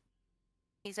 Mummy.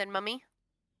 He said mummy.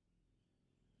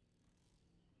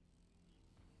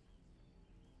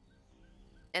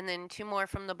 And then 2 more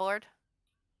from the board.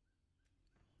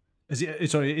 Is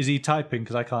he typing?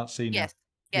 Because I can't see now.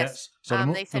 Yes. So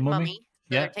they said mummy.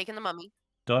 So yeah. they're taking the mummy.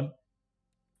 Done.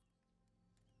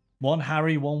 1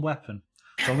 Harry, 1 weapon.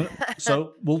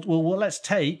 So, we'll let's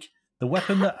take the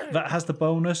weapon that has the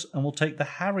bonus, and we'll take the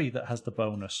Harry that has the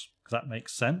bonus, because that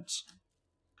makes sense.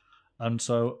 And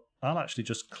so I'll actually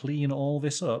just clean all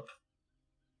this up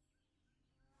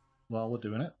while we're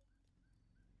doing it.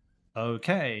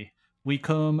 Okay, we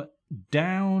come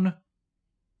down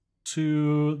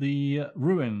to the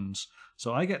ruins.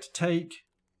 So I get to take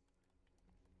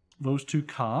those 2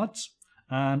 cards,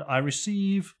 and I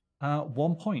receive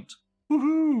 1 point.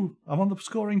 Woohoo! I'm on the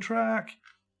scoring track.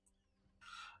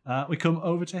 We come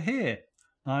over to here.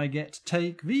 I get to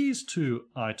take these 2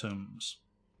 items.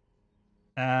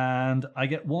 And I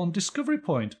get 1 discovery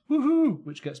point. Woohoo!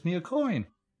 Which gets me a coin.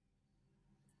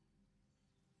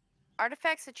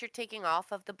 Artifacts that you're taking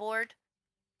off of the board,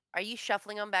 are you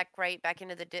shuffling them back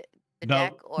into the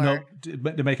deck? Or... No,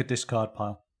 they make a discard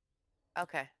pile.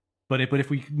 Okay. But if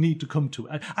we need to come to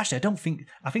actually,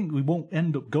 I think we won't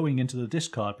end up going into the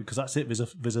discard, because that's it.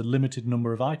 There's a limited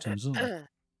number of items, isn't there?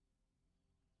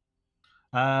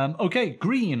 Okay,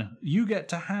 green. You get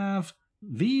to have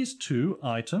these 2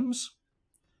 items,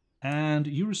 and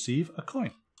you receive a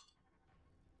coin.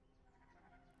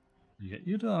 You get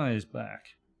your dice back.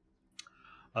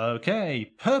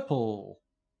 Okay, purple.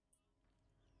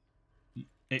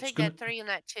 Take that 3 and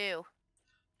that 2.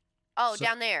 Oh,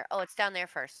 down there. Oh, it's down there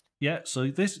first. Yeah,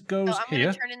 so this goes here. So I'm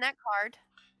going to turn in that card.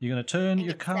 You're going to turn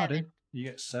your card in. You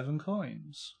get 7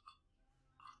 coins.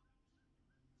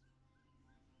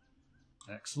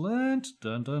 Excellent.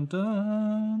 Dun, dun,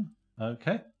 dun.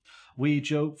 Okay. We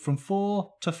jump from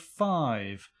 4 to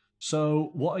 5. So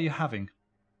what are you having?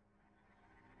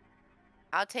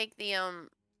 I'll take the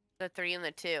 3 and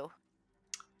the 2.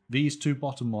 These 2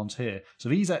 bottom ones here. So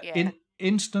these are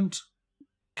instant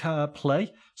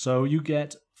play. So you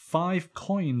get 5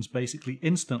 coins basically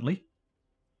instantly.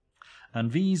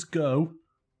 And these go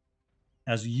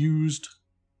as used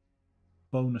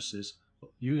bonuses.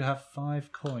 You have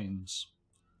 5 coins.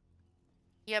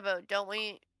 Yeah, but don't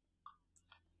we...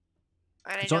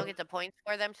 And I don't get the points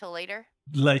for them till later?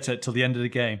 Later, till the end of the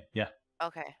game, yeah.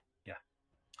 Okay. Yeah.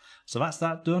 So that's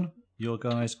that done. Your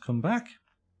guys come back.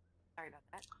 Sorry about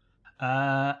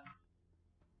that.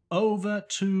 Over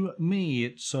to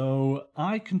me. So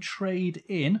I can trade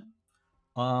in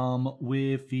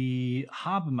with the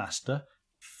Harbour Master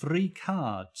 3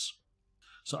 cards.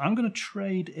 So I'm going to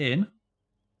trade in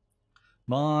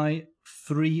my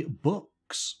 3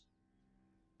 books,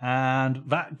 and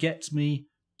that gets me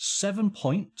 7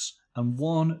 points and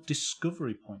 1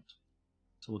 discovery point.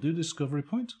 So we'll do discovery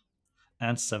point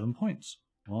and 7 points.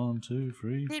 1, 2,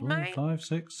 3, 4, 5,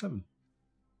 6, 7.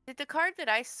 Did the card that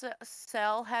I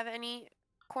sell have any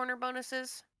corner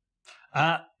bonuses?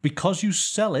 Because you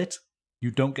sell it,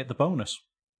 you don't get the bonus.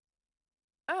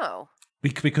 Oh.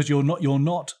 Because you're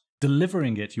not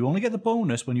delivering it. You only get the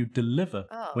bonus when you deliver.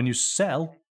 Oh. When you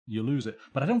sell, you lose it.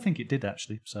 But I don't think it did,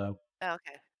 actually. So. Oh,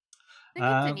 okay. Then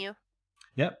continue.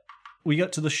 Yep. We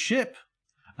get to the ship,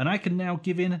 and I can now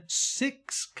give in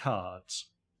 6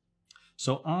 cards.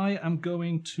 So I am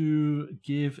going to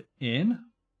give in.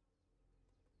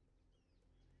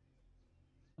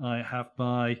 I have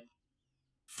my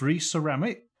 3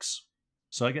 ceramics.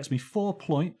 So it gets me 4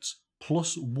 points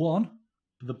plus 1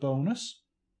 for the bonus.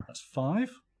 That's 5.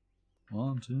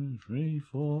 1, 2, 3,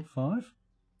 4, 5.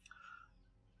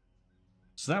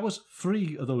 So that was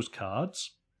 3 of those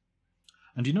cards.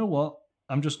 And you know what?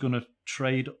 I'm just going to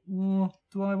trade. Oh,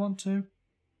 do I want to?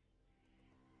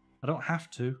 I don't have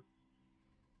to.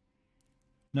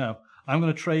 No, I'm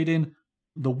going to trade in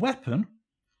the weapon,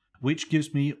 which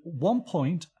gives me 1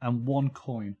 point and 1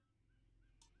 coin.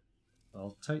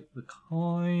 I'll take the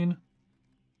coin.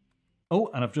 Oh,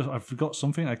 and I've forgot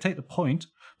something. I take the point,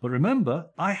 but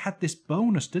remember, I had this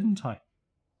bonus, didn't I?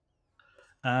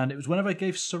 And it was whenever I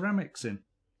gave ceramics in.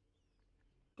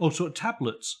 Oh, so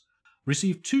tablets.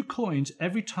 Receive 2 coins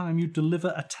every time you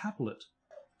deliver a tablet.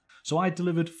 So I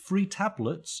delivered 3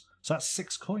 tablets, so that's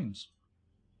 6 coins.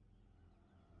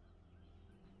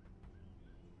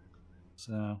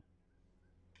 So,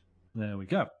 there we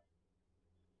go.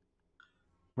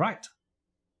 Right.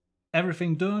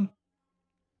 Everything done.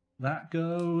 That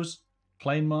goes.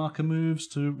 Plane marker moves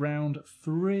to round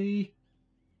 3.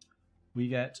 We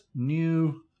get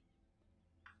new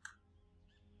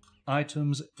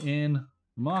items in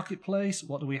marketplace.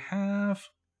 What do we have?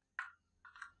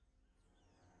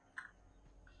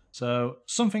 So,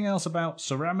 something else about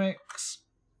ceramics.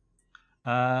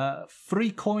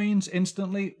 3 coins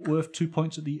instantly, worth 2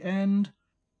 points at the end.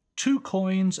 2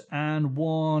 coins and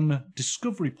 1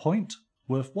 discovery point,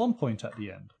 worth 1 point at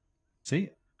the end.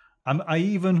 See? I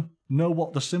even know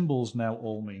what the symbols now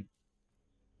all mean.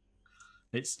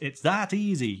 It's that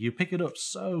easy. You pick it up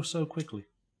so quickly.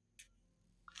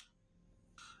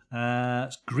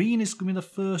 Green is going to be the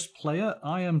first player.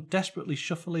 I am desperately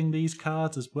shuffling these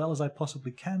cards as well as I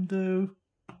possibly can do.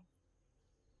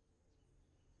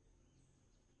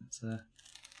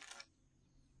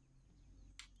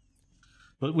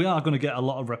 But we are going to get a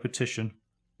lot of repetition.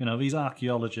 You know, these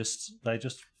archaeologists, they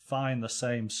just find the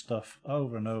same stuff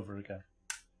over and over again.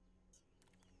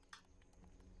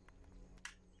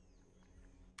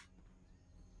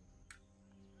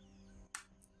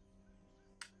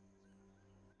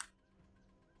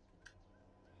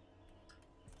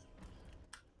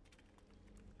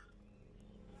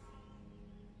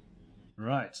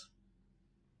 Right.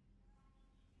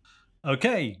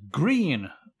 Okay, green.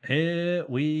 Here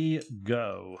we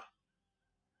go.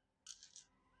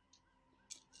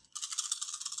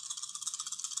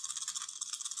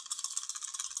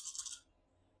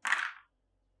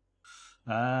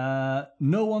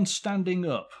 No one standing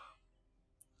up.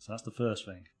 So that's the first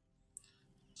thing.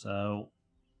 So,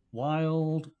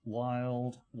 wild.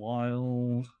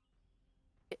 You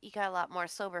got a lot more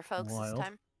sober folks this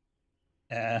time.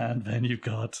 And then you've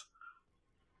got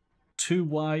 2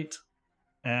 white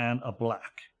and a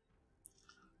black.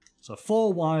 So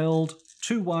 4 wild,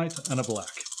 2 white and a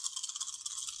black.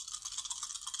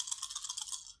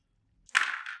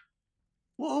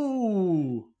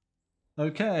 Whoa!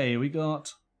 Okay, we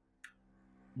got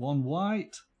 1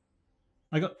 white.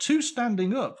 I got 2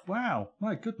 standing up. Wow,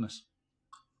 my goodness.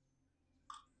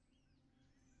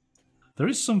 There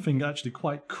is something actually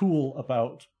quite cool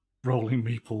about rolling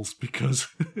meeples because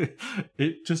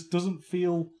it just doesn't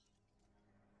feel...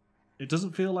 It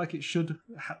doesn't feel like it should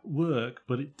work,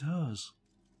 but it does.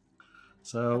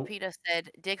 So Peter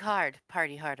said, dig hard,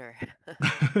 party harder.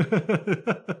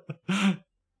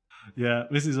 Yeah,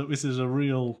 this is a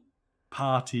real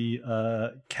party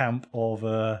camp of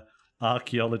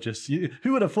archaeologists.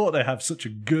 Who would have thought they'd have such a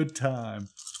good time?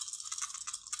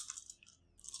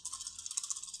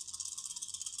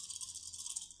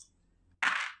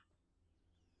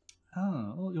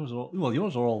 Oh, well,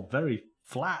 yours are all very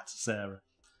flat, Sarah.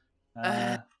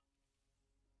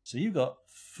 So you got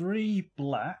 3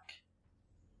 black,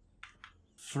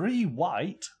 3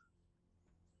 white,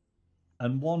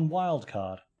 and 1 wild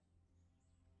card.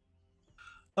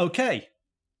 Okay,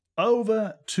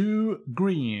 over to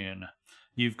green.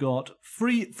 You've got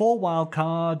 4 wild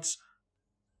cards,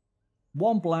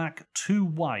 1 black, 2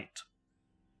 white.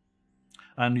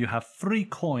 And you have 3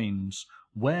 coins.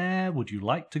 Where would you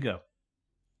like to go?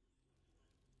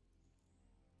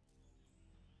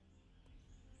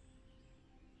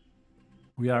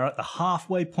 We are at the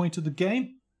halfway point of the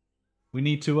game. We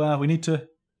need to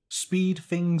speed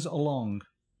things along.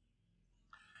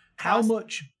 How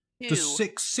much does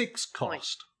 6/6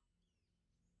 cost?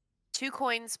 2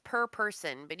 coins per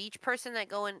person, but each person that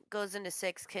goes into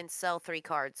 6 can sell 3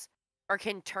 cards, or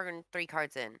can turn 3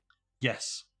 cards in.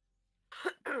 Yes.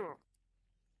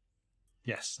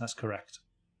 Yes, that's correct.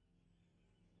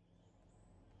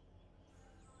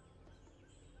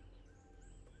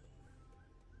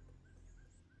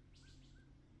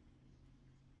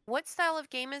 What style of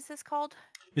game is this called?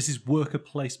 This is worker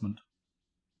placement.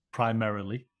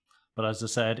 primarily. But as I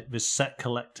said, there's set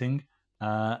collecting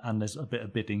and there's a bit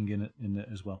of bidding in it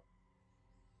as well.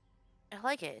 I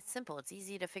like it. It's simple. It's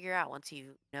easy to figure out once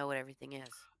you know what everything is.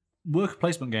 Worker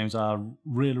placement games are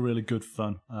really, really good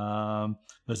fun.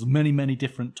 There's many, many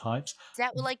different types. Is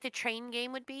that what like the train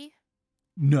game would be?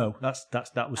 No,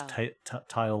 that was Oh.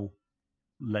 tile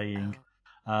laying.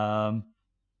 Oh.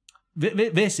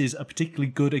 This is a particularly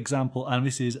good example, and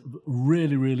this is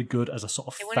really, really good as a sort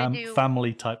of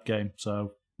family type game.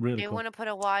 So really cool. Do you want to put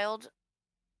a wild?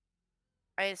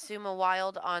 I assume a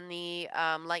wild on the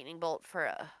lightning bolt for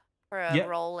a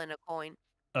roll and a coin.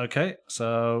 Okay,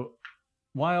 so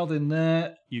wild in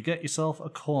there, you get yourself a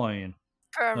coin.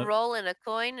 For a roll and a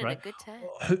coin and a good time.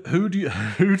 Who do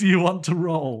you want to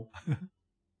roll?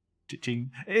 It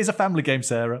is a family game,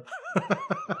 Sarah.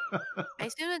 I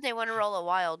assume that they want to roll a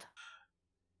wild.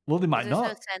 Well, they might not.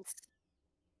 There's no sense.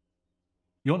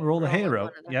 You want to roll the hero?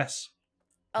 Yes.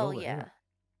 Oh yeah,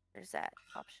 there's that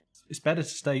option. It's better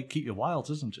to keep your wilds,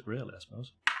 isn't it? Really, I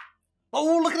suppose.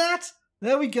 Oh, look at that!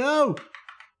 There we go.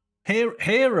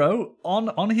 Hero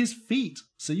on his feet,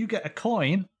 so you get a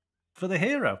coin for the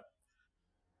hero.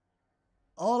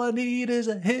 All I need is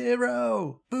a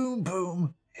hero. Boom,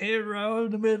 boom. Hero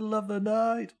in the middle of the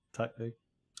night. Type thing.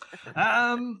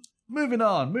 Moving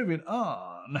on.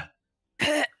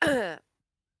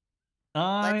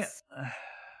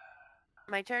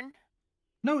 My turn?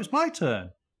 No, it's my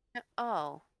turn.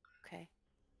 Oh, okay.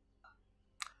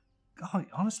 God,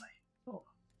 honestly,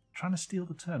 trying to steal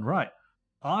the turn. Right.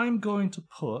 I'm going to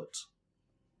put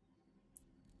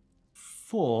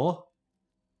 4.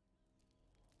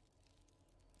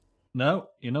 No,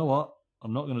 you know what?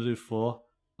 I'm not going to do 4.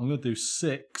 I'm going to do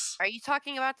 6. Are you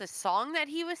talking about the song that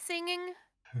he was singing?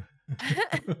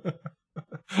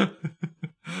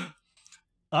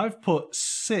 I've put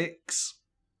 6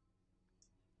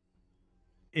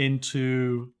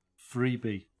 into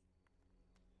 3B.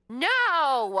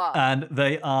 No! And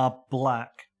they are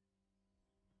black.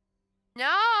 No!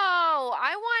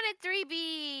 I wanted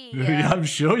 3B! I'm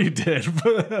sure you did,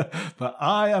 but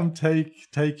I am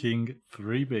taking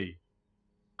 3B.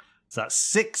 So that's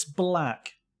 6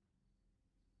 black.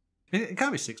 It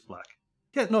can't be 6 black.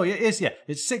 Yeah, no, it is, yeah.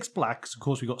 It's 6 black, so of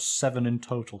course we've got 7 in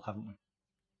total, haven't we?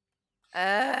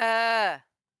 Okay.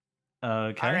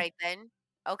 All right, then.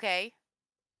 Okay.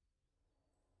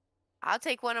 I'll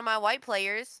take one of my white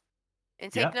players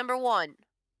and take number 1.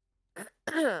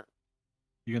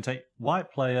 You can take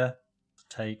white player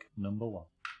to take number 1.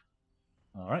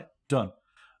 All right, done.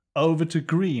 Over to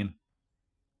green.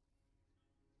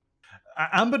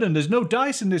 Amberden, there's no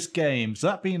dice in this game. So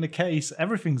that being the case,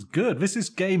 everything's good. This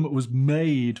game was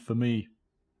made for me.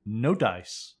 No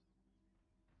dice.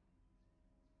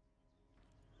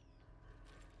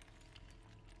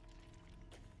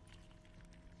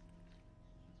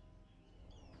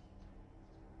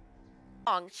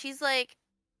 She's like,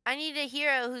 I need a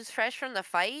hero who's fresh from the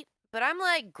fight, but I'm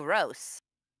like, gross.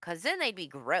 Because then they'd be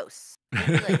gross. They'd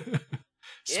be like,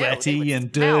 sweaty and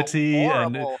dirty,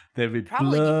 and there'd be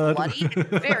probably blood. Be bloody.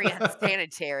 It's very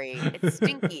unsanitary. It's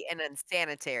stinky and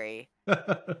unsanitary.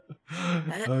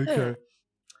 Okay.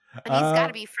 And he's got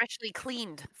to be freshly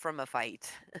cleaned from a fight.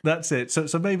 That's it.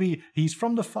 So maybe he's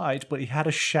from the fight, but he had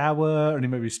a shower and he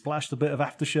maybe splashed a bit of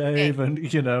aftershave, and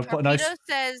put a nice. Torpedo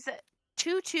says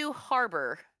Tutu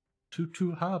Harbor.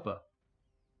 Tutu Harbor.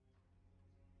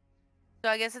 So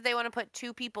I guess if they want to put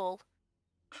 2 people.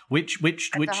 Which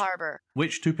the harbor.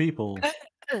 Which 2 people?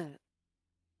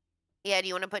 Yeah, do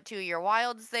you want to put 2 of your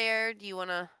wilds there? Do you want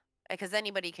to? Because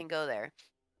anybody can go there.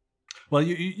 Well,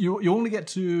 you only get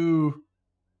to.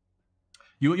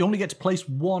 You only get to place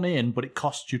 1 in, but it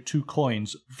costs you 2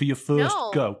 coins for your first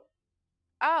go.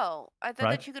 Oh, I thought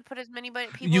that you could put as many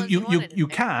people as you wanted. You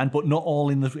can, but not all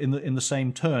in the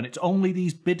same turn. It's only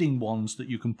these bidding ones that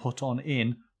you can put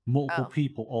in multiple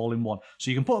people all in one. So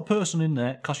you can put a person in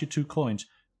there, cost you 2 coins.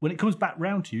 When it comes back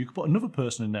round to you, you can put another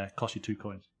person in there, cost you 2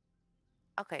 coins.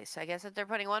 Okay, so I guess if they're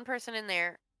putting 1 person in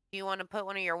there, do you want to put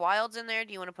one of your wilds in there?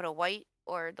 Do you want to put a white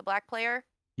or the black player?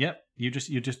 Yep. You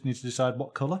just need to decide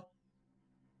what colour.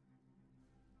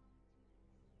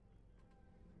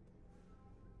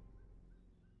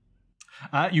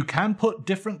 You can put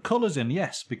different colours in,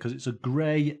 yes, because it's a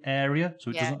grey area,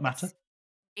 so it doesn't matter.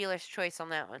 Dealer's choice on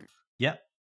that one. Yep.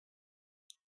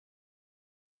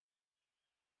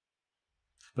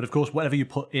 But of course, whatever you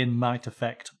put in might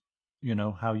affect,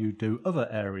 how you do other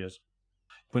areas.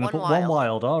 We're going to put 1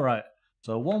 wild, all right.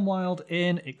 So 1 wild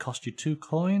in, it cost you 2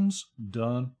 coins.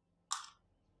 Done.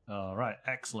 All right,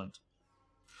 excellent.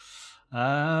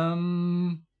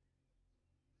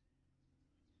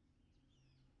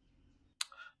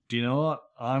 Do you know what?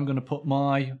 I'm going to put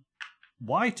my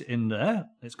white in there.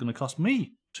 It's going to cost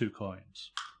me 2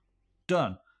 coins.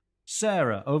 Done.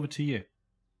 Sarah, over to you.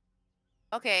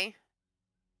 Okay.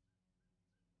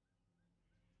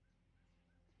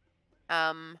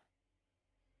 Hmm.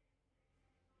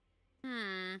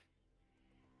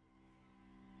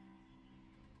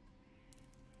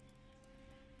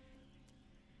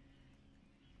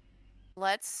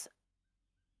 Let's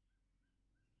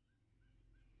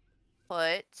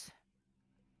put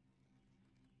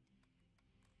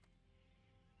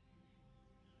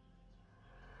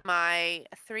my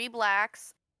 3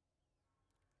 blacks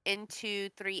into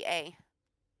 3A.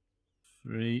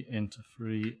 3 into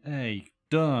 3A.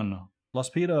 Done. Los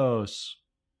Pitos.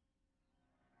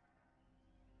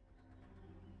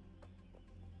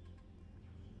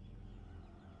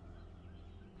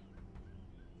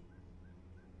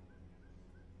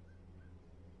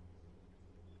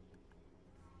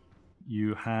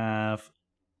 You have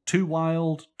 2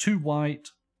 wild, 2 white,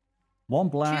 1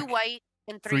 black. 2 white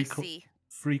and 3C.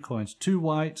 3 coins. 2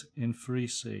 white in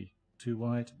 3C. 2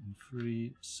 white in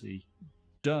 3C.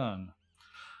 Done.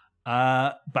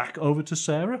 Back over to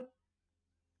Sarah.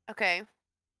 Okay.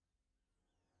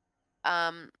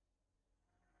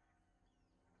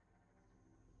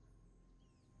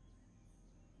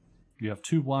 You have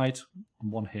 2 white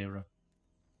and 1 hero.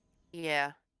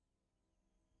 Yeah.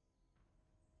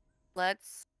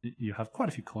 Let's. You have quite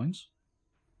a few coins.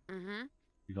 Mm-hmm.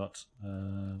 You got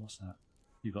what's that?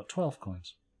 You got 12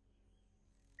 coins.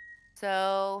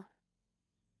 So,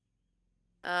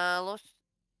 Los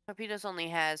Torpedoes only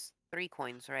has 3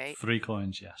 coins, right? 3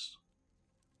 coins, yes.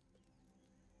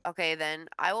 Okay, then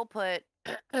I will put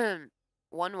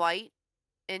 1 white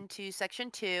into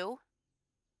section 2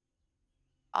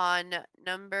 on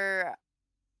number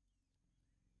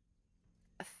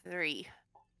 3.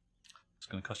 It's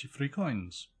going to cost you 3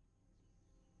 coins.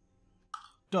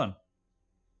 Done.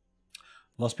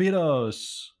 Los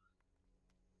Pitos.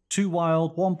 2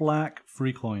 wild, 1 black,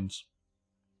 3 coins.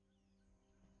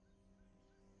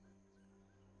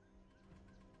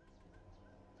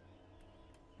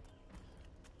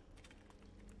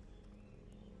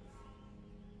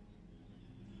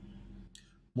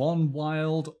 One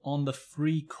wild on the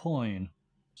free coin.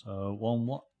 So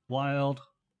 1 wild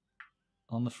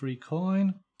on the free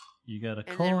coin. You get a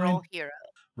coin. And then roll hero.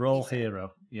 Roll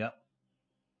hero. Yep.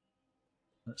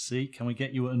 Let's see. Can we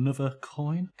get you another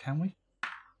coin? Can we?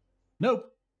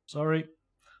 Nope. Sorry.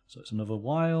 So it's another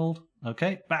wild.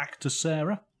 Okay. Back to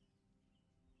Sarah.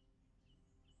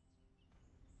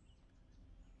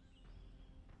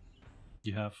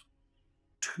 You have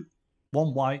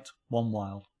 1 white, 1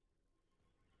 wild.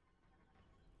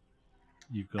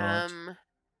 You've got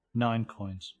 9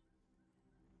 coins.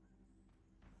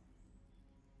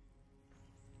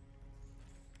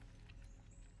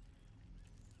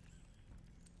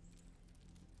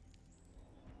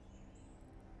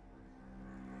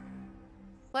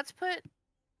 Let's put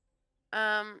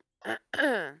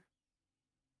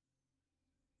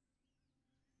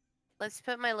let's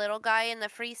put my little guy in the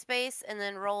free space and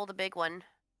then roll the big one.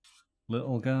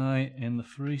 Little guy in the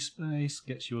free space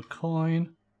gets you a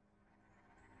coin.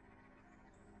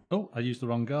 Oh, I used the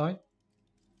wrong guy.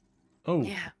 Oh.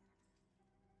 Yeah.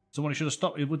 Somebody should have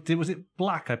stopped. Was it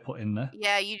black I put in there?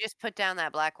 Yeah, you just put down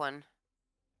that black one.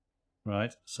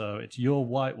 Right, so it's your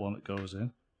white one that goes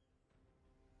in.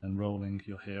 And rolling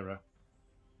your hero.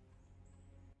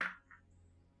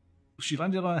 She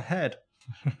landed on her head.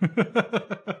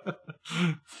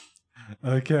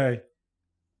 Okay.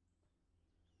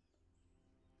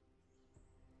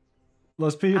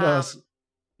 Los Pitos,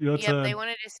 your turn. They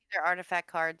wanted to see their artifact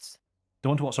cards. They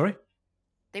want to what, sorry?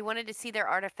 They wanted to see their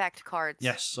artifact cards.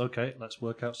 Yes, okay. Let's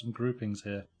work out some groupings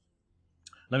here.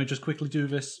 Let me just quickly do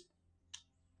this.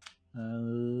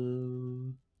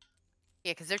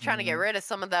 Yeah, because they're trying to get rid of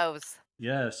some of those.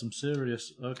 Yeah, some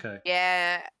serious. Okay.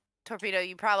 Yeah, Torpedo,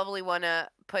 you probably want to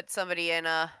put somebody in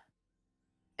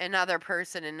another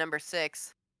person in number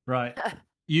 6. Right.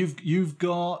 You've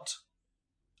got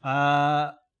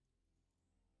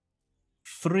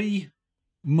 3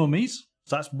 mummies.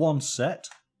 So that's 1 set.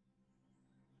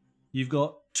 You've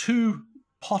got 2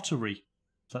 pottery.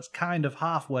 So that's kind of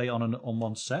halfway on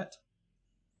 1 set.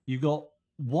 You've got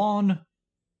 1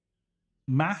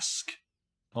 mask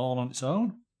all on its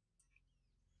own.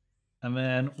 And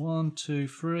then 1, 2,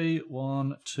 3,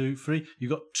 1, 2, 3. You've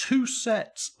got 2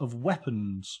 sets of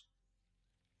weapons.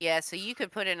 Yeah, so you could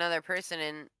put another person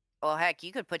in. Well, heck,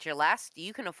 you could put your last.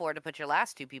 You can afford to put your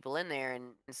last 2 people in there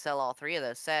and sell all 3 of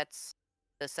those sets.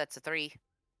 Those sets of 3.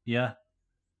 Yeah.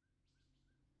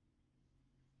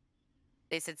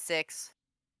 They said 6.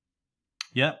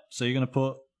 Yep, so you're going to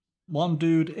put one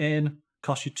dude in,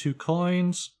 cost you 2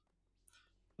 coins.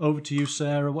 Over to you,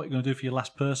 Sarah. What are you going to do for your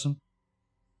last person?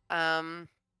 I'll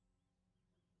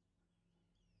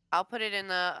put it in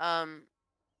the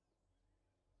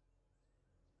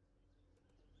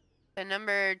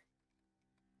number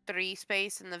 3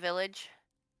 space in the village.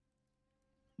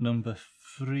 Number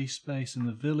 3 space in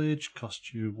the village,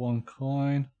 cost you 1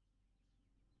 coin.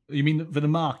 You mean for the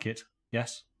market?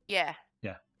 Yes? Yeah.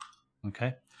 Yeah.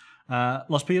 Okay.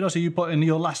 Los Pidos, are you putting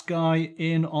your last guy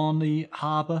in on the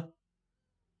harbour?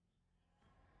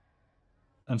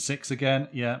 And 6 again?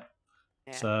 Yeah.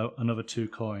 So another 2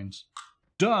 coins.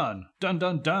 Done! Done,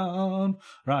 done, done!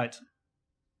 Right.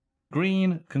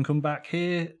 Green can come back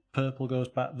here. Purple goes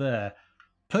back there.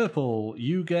 Purple,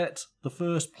 you get the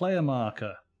first player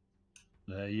marker.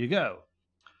 There you go.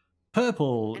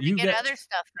 Purple, and you get other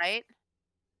stuff, right?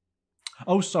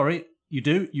 Oh, sorry. You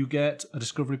do. You get a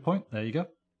discovery point. There you go.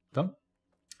 Done.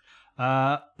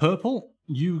 Purple,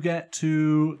 you get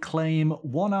to claim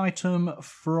 1 item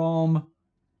from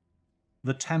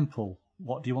the temple.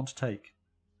 What do you want to take?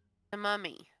 The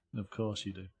mummy. Of course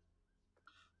you do.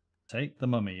 Take the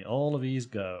mummy. All of these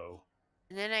go.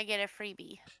 And then I get a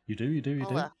freebie. You do, you do, you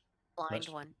do. A blind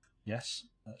one. Yes.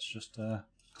 Let's just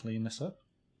clean this up.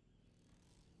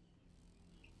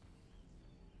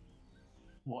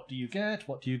 What do you get?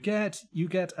 What do you get? You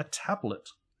get a tablet.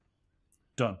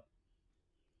 Done.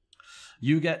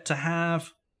 You get to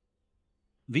have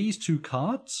these 2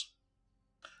 cards,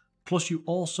 plus you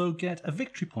also get a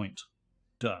victory point.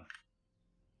 Done.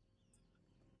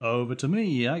 Over to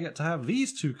me. I get to have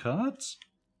these 2 cards.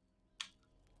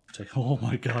 Take all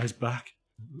my guys back.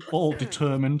 All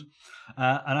determined.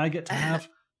 And I get to have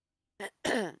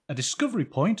a discovery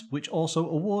point, which also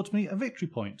awards me a victory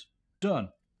point. Done.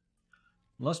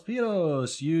 Los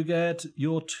Piros, you get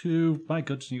your 2... My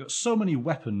goodness, you've got so many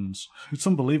weapons. It's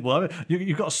unbelievable.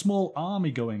 You've got a small army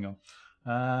going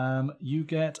on. You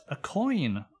get a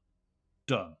coin.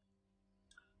 Done.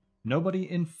 Nobody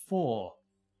in 4.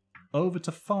 Over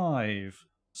to 5.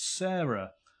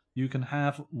 Sarah, you can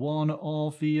have one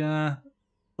of the upgrades.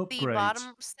 The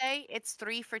bottom say it's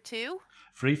 3 for 2.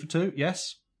 3 for 2,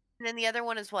 yes. And then the other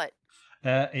one is what?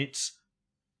 It's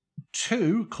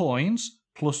 2 coins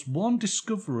plus 1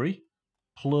 discovery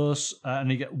plus, and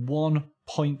you get 1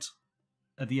 point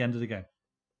at the end of the game.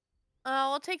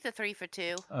 Oh, we'll take the 3 for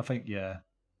 2. I think, yeah.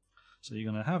 So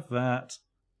you're going to have that.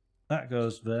 That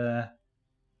goes there.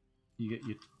 You get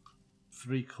your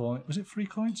 3 coins. Was it 3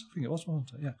 coins? I think it was,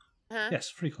 wasn't it? Yeah. Yes,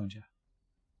 3 coins, yeah.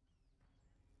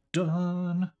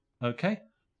 Done. Okay.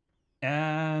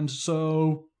 And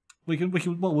so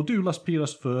well, we'll do Las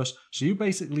Pilas first. So you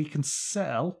basically can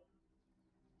sell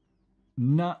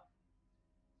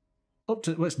up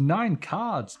to, well, it's 9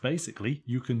 cards basically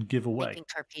you can give away. I think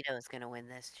Torpedo is going to win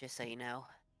this, just so you know.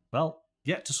 Well,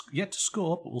 yet to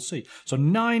score, but we'll see. So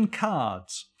 9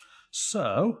 cards.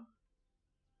 So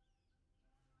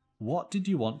what did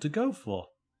you want to go for?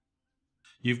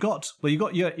 You've got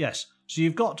your, yes. So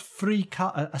you've got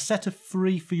a set of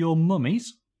 3 for your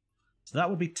mummies. So that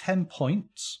would be 10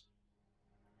 points.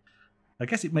 I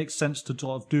guess it makes sense to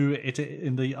sort of do it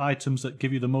in the items that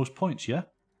give you the most points, yeah?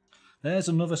 There's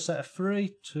another set of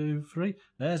 3, 2, 3.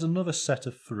 There's another set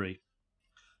of 3.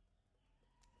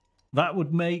 That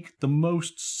would make the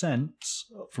most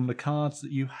sense from the cards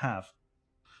that you have.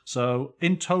 So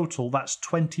in total, that's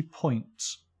 20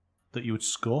 points that you would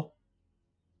score.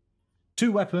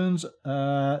 2 weapons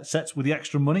sets with the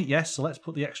extra money. Yes, so let's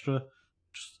put the extra,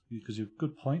 just because you've a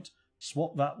good point.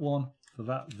 Swap that one for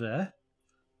that there.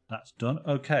 That's done.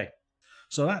 Okay.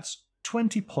 So that's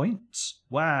 20 points.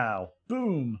 Wow.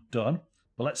 Boom. Done.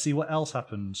 But let's see what else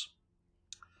happens.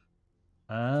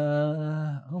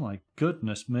 Oh my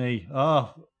goodness me.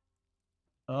 Oh.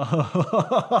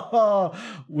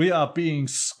 We are being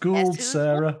schooled,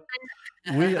 Sarah.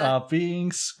 We are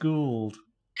being schooled.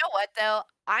 You know what, though?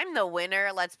 I'm the winner,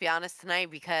 let's be honest, tonight,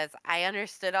 because I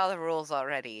understood all the rules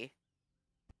already.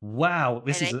 Wow.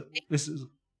 This is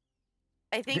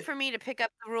I think for me to pick up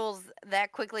the rules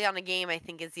that quickly on a game, I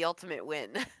think is the ultimate win.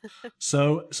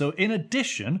 So in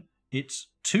addition, it's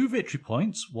 2 victory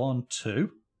points. 1, 2.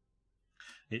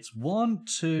 It's 1,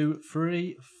 2,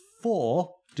 3,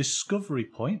 4 discovery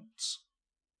points.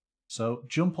 So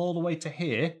jump all the way to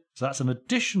here. So that's an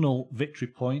additional victory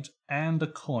point and a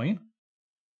coin.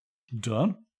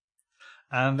 Done.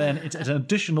 And then it's an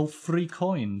additional 3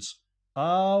 coins.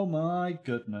 Oh my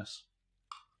goodness.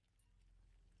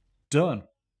 Done.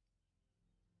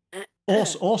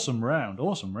 Awesome round.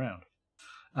 Awesome round.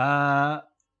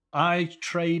 I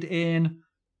trade in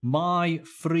my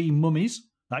 3 mummies.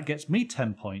 That gets me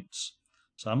 10 points.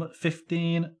 So I'm at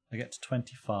 15. I get to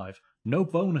 25. No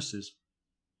bonuses.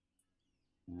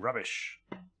 Rubbish.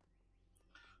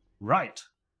 Right.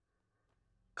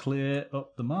 Clear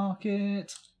up the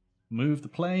market. Move the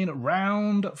plane.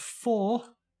 Round 4.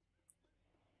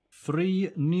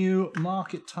 3 new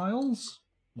market tiles.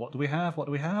 What do we have? What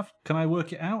do we have? Can I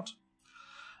work it out?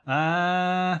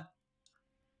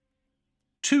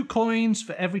 2 coins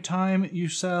for every time you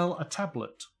sell a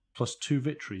tablet, plus 2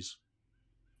 victories.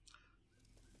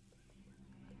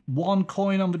 1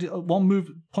 coin on the 1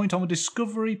 move point on the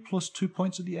discovery, plus 2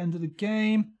 points at the end of the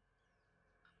game.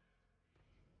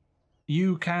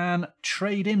 You can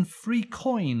trade in 3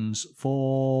 coins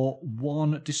for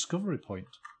 1 discovery point.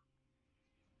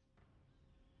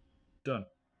 Done.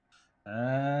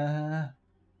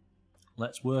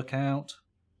 Let's work out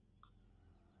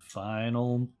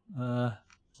final, or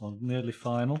nearly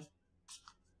final.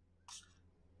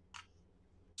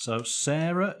 So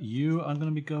Sarah, you are going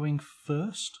to be going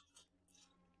first.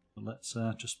 So let's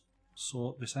just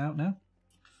sort this out now.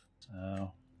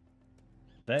 So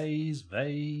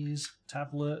vase,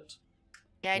 tablet.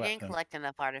 Yeah, I weapon. didn't collect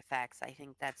enough artifacts. I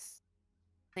think that's.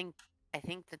 I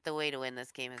think that the way to win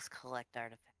this game is collect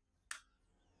artifacts.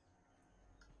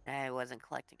 I wasn't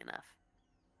collecting enough.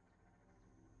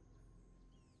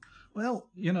 Well,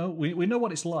 you know, we know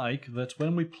what it's like, that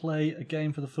when we play a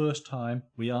game for the first time,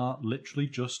 we are literally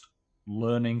just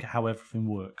learning how everything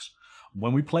works.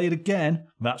 When we play it again,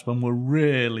 that's when we're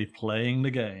really playing the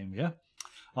game, yeah?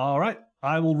 All right,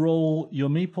 I will roll your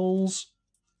meeples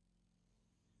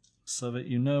so that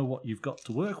you know what you've got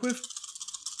to work with.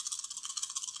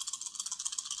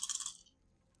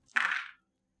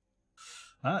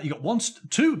 You got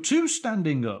two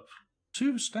standing up.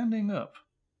 2 standing up.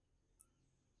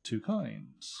 2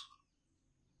 coins.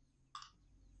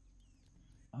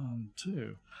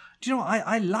 2. Do you know,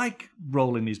 I like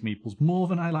rolling these meeples more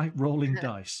than I like rolling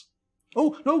dice.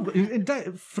 Oh, no,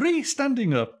 3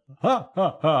 standing up. Ha,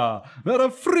 ha, ha. There are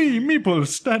 3 meeples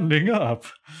standing up.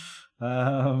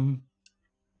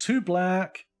 2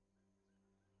 black,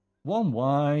 1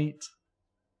 white,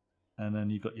 and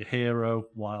then you've got your hero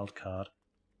wild card.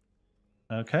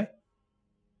 Okay.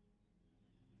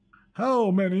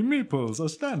 How many meeples are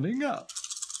standing up?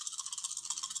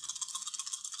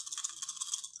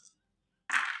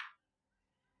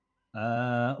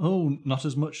 Oh, not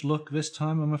as much luck this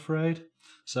time, I'm afraid.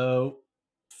 So,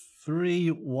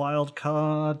 3 wild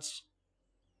cards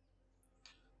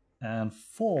and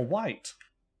 4 white.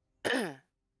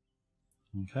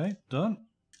 Okay, done.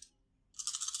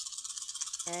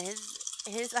 Yeah,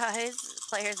 his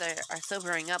players are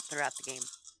sobering up throughout the game.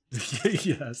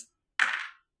 Yes.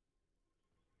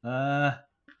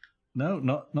 No,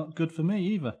 not good for me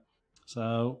either.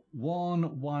 So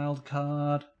 1 wild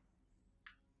card,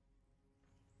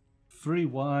 3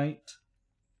 white,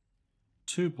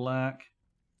 2 black,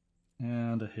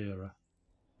 and a hero.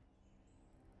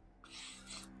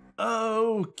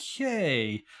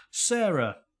 Okay,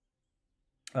 Sarah,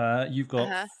 you've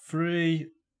got 3.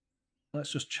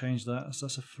 Let's just change that. So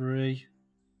that's a 3.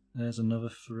 There's another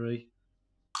 3.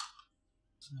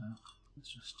 So let's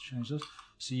just change those.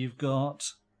 So you've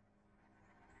got.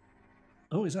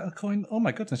 Oh, is that a coin? Oh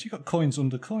my goodness, you've got coins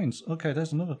under coins. Okay,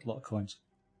 there's another lot of coins.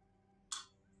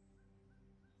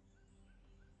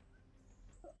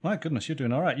 My goodness, you're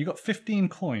doing all right. You got 15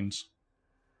 coins.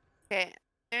 Okay,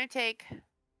 I'm gonna take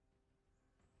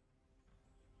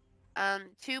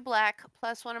 2 black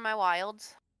plus 1 of my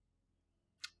wilds.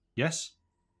 Yes.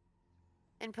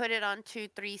 And put it on 2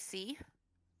 3C.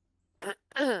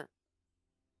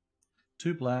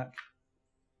 2 black,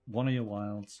 1 of your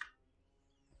wilds.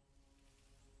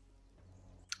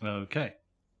 Okay,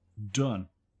 done.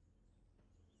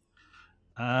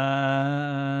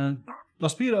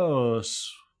 Los Piros.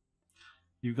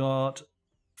 You got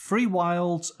 3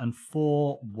 wilds and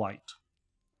 4 white.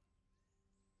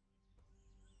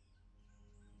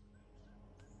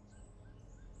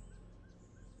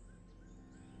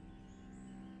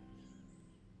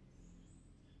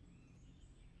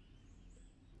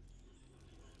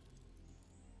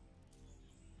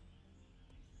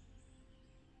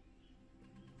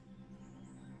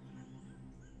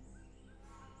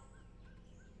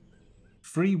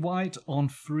 Free white on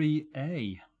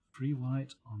 3A. Free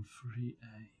white on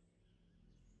 3A.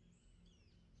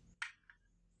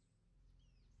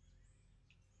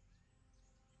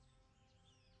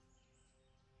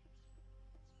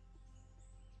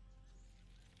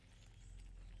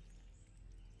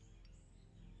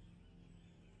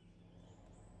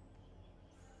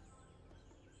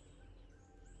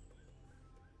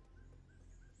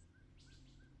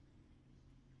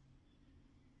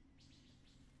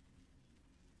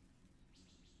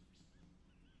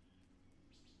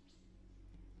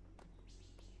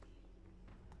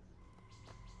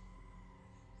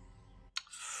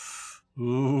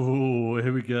 Ooh,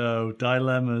 here we go.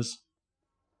 Dilemmas.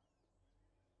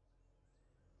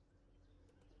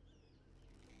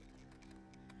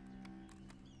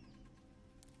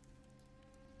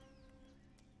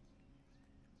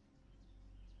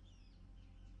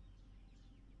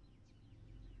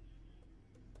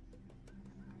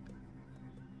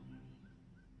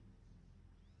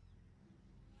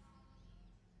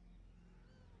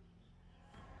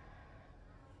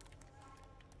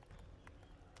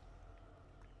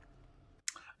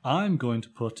 I'm going to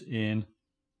put in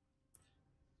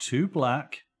 2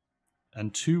 black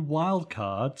and 2 wild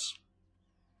cards.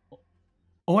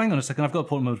 Oh, hang on a second. I've got to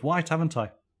put them as white, haven't I?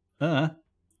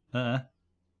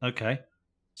 Okay.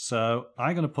 So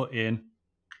I'm going to put in...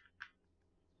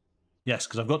 Yes,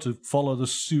 because I've got to follow the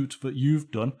suit that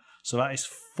you've done. So that is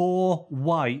 4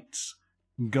 whites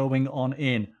going on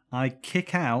in. I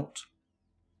kick out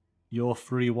your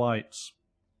 3 whites.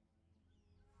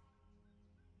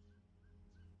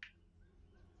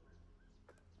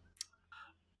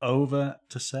 Over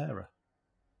to Sarah.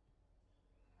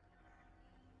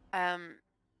 I'm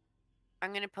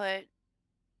gonna put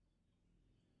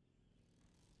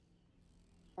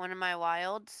one of my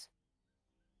wilds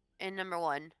in number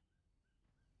 1.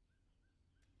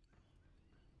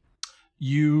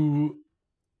 You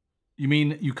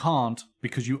mean you can't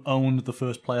because you own the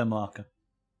first player marker?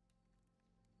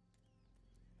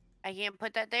 I can't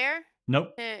put that there?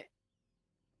 Nope. To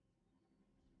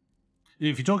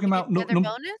If you're talking about get the other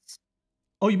bonus?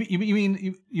 Oh, you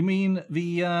mean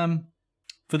the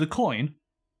for the coin?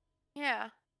 Yeah.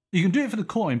 You can do it for the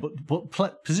coin, but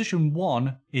position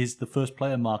 1 is the first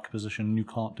player marker position, and you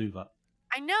can't do that.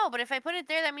 I know, but if I put it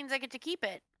there, that means I get to keep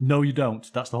it. No, you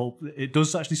don't. That's the whole... It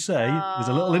does actually say, there's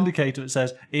a little indicator that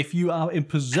says, if you are in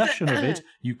possession of it,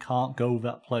 you can't go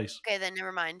that place. Okay, then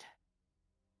never mind.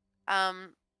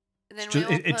 Then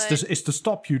it's to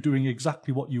stop you doing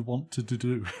exactly what you wanted to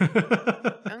do.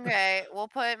 Okay, we'll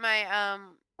put my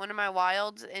one of my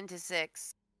wilds into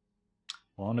 6.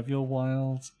 One of your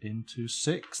wilds into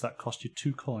 6. That cost you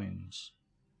 2 coins.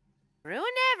 Ruin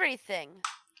everything.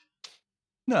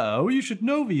 No, you should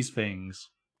know these things.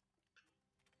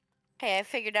 Hey, I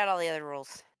figured out all the other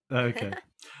rules. Okay.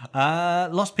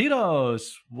 Los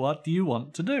Pitos, what do you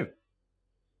want to do?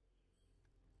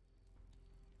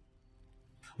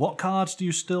 What cards do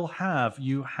you still have?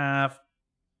 You have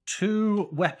 2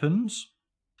 weapons,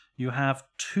 you have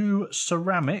 2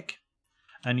 ceramic,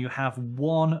 and you have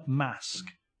 1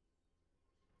 mask.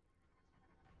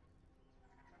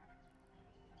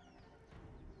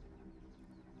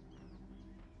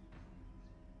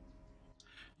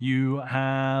 You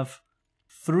have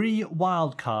 3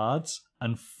 wild cards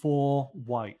and 4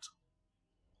 white.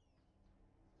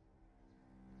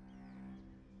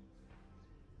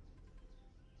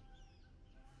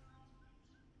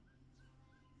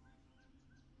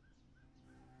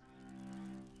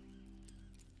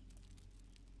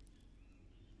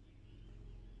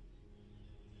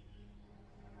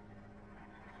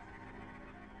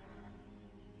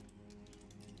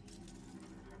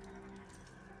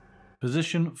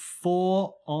 Position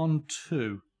 4 on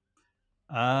 2.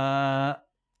 What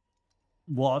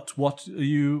are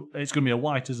you... It's going to be a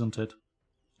white, isn't it?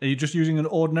 Are you just using an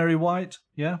ordinary white?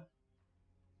 Yeah?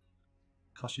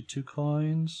 Cost you 2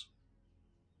 coins.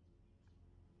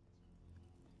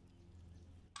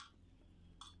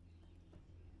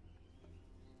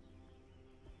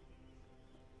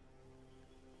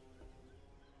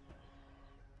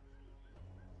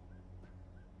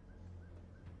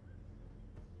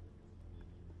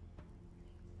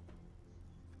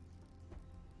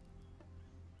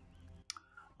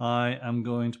 I am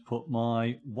going to put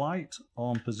my white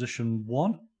on position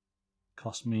 1.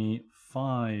 Cost me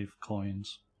 5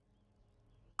 coins.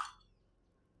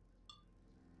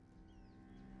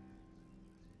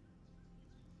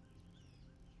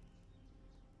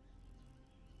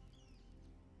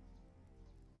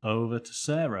 Over to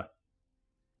Sarah.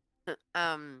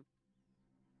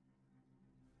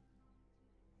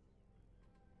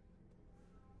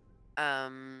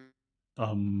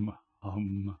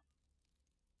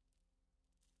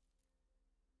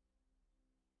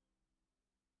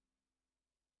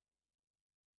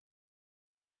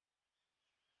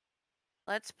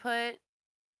 Let's put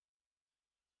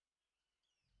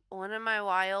one of my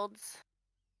wilds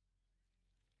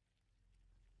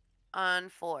on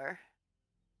 4.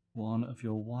 One of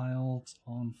your wilds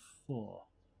on 4.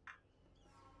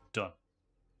 Done.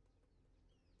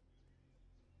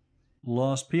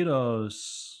 Los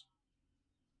Pitos.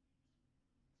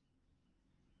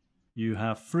 You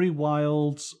have 3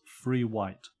 wilds, 3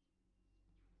 white.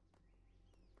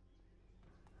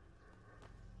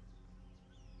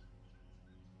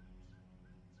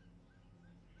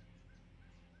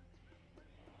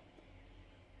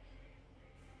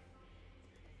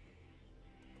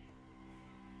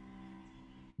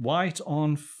 White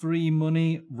on free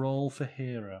money. Roll for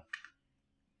hero.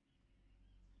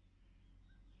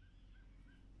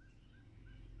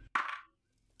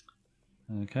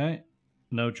 Okay.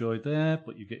 No joy there,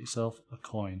 but you get yourself a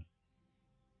coin.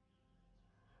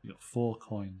 You got 4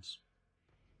 coins.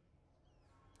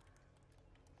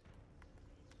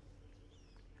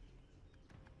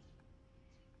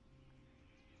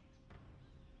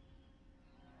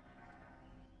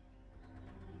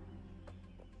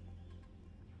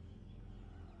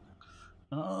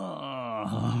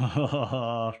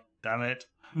 Oh, damn it.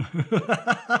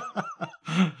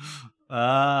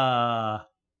 Ah.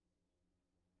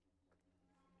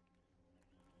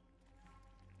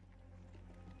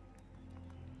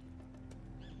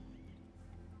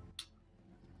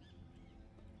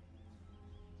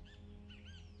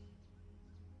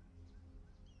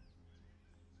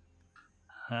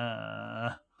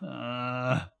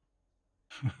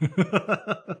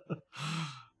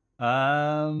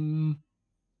 um.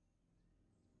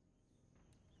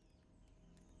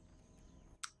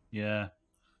 Yeah.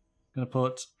 Gonna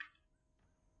put.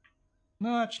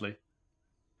 No, actually.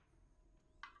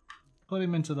 Put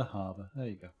him into the harbour. There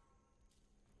you go.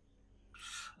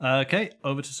 Okay,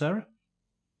 over to Sarah.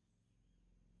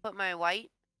 Put my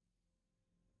white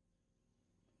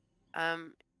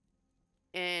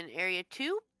in area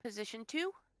 2, position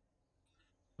 2.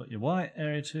 Put your white,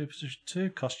 area 2, position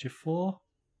 2, cost you 4.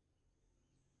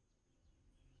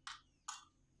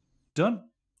 Done.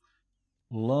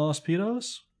 Los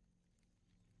Piros.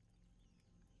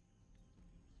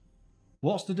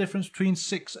 What's the difference between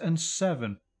 6 and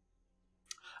 7?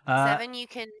 7 you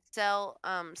can sell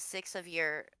 6 of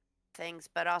your things,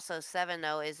 but also 7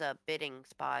 though is a bidding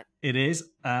spot. It is,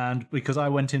 and because I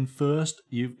went in first,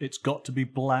 it's got to be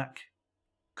black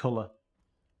colour.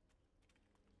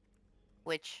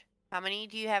 Which, how many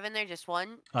do you have in there? Just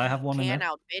 1? I have 1 in there. You can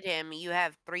outbid him. You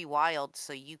have 3 wilds,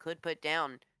 so you could put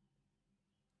down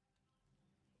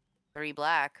 3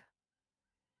 black.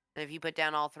 And if you put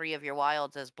down all 3 of your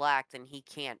wilds as black, then he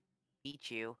can't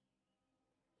beat you.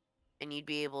 And you'd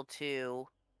be able to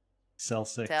sell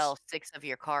 6. Sell 6 of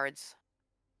your cards.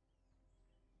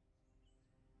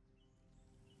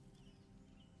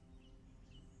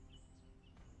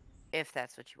 If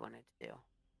that's what you wanted to do.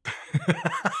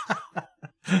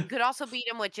 You could also beat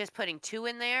him with just putting 2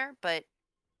 in there, but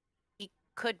he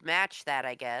could match that,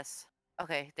 I guess.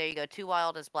 Okay, there you go. 2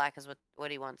 wild as black is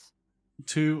what he wants.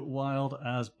 2 wild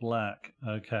as black.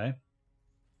 Okay.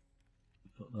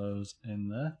 Put those in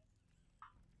there.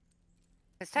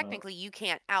 Because technically you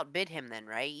can't outbid him then,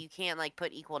 right? You can't like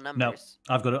put equal numbers.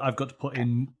 No, I've got to put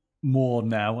in more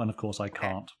now, and of course I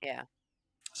can't. Yeah.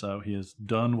 So he has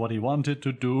done what he wanted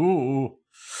to do.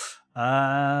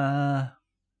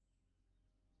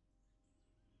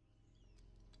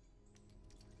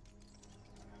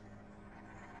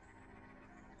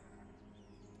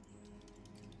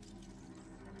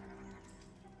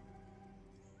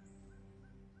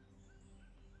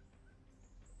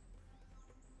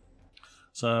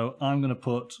 So I'm going to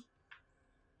put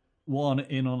 1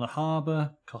 in on the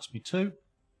harbour. Cost me 2.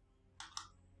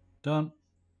 Done.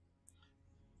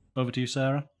 Over to you,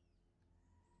 Sarah.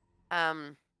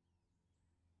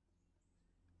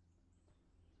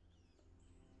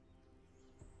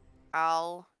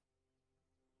 I'll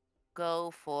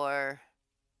go for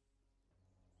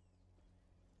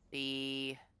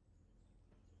the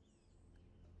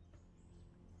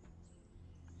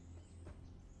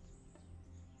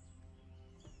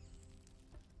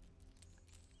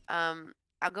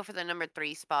I'll go for the number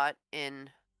 3 spot in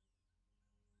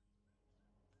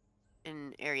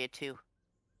area 2.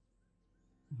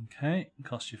 Okay,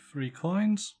 cost you 3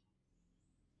 coins.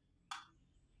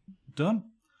 Done.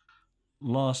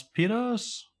 Los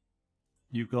Piros.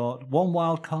 You've got 1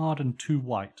 wild card and 2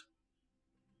 white.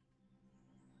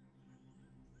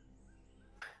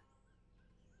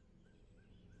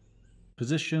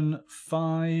 Position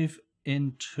 5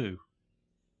 in 2.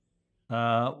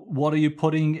 What are you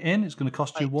putting in? It's going to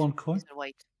cost you 1 coin.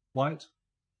 White. White.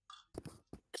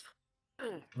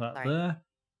 That there.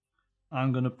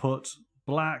 I'm going to put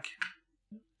black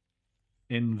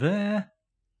in there.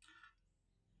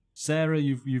 Sarah,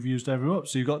 you've used every up,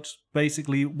 so you've got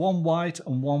basically 1 white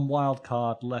and 1 wild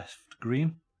card left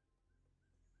green.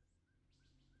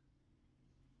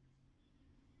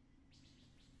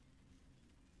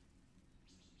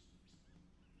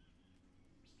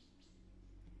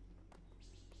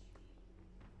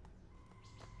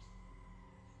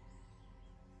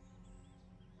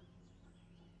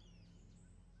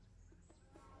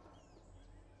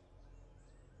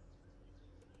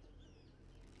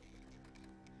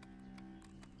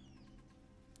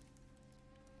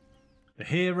 A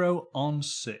hero on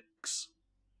 6.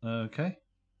 Okay.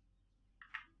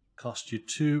 Cost you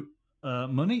 2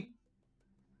 money.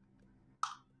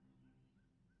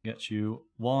 Gets you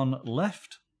 1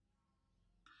 left.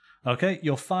 Okay,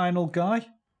 your final guy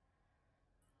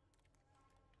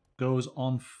goes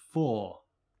on 4.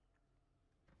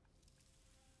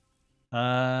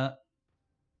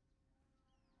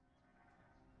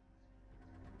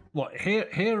 What?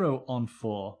 Hero on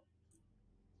 4.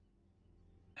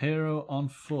 Hero on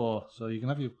 4. So you can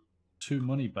have your 2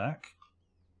 money back.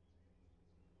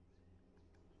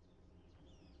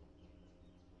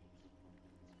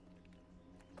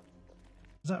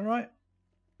 Is that right?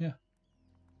 Yeah.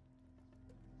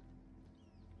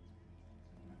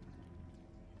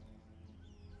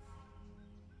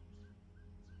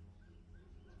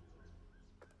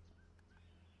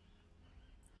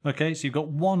 Okay, so you've got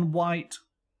 1 white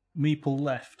meeple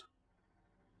left.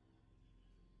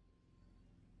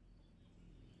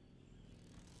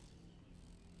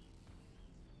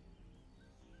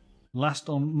 Last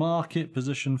on market,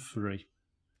 position 3.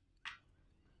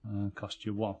 Cost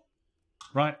you 1.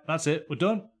 Right, that's it. We're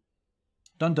done.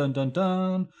 Done, done, done,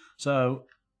 done. So,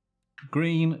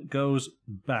 green goes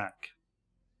back.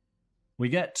 We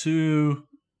get to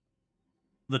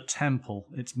the temple.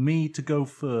 It's me to go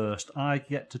first. I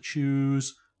get to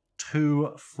choose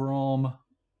 2 from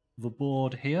the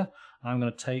board here. I'm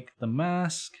going to take the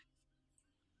mask.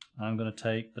 I'm going to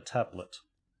take the tablet.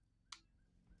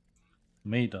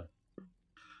 Me done.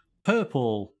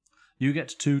 Purple. You get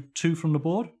to 2 from the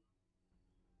board.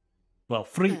 Well,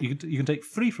 3. You can take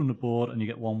 3 from the board and you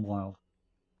get 1 wild.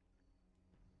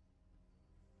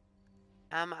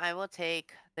 I will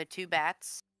take the 2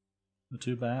 bats. The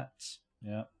 2 bats.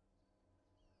 Yeah.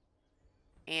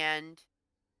 And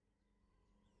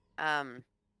I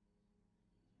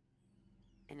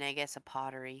guess a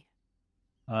pottery.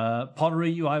 Pottery,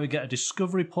 you either get a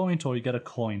discovery point or you get a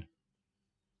coin.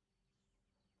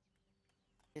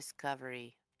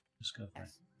 Discovery. Discovery.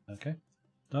 Yes. Okay.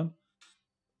 Done.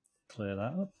 Clear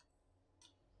that up.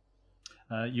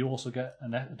 You also get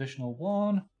an additional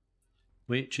 1,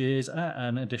 which is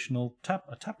an additional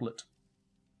tablet.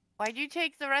 Why'd you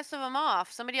take the rest of them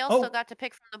off? Somebody else Oh. still got to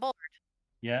pick from the board.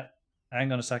 Yeah.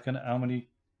 Hang on a second. How many?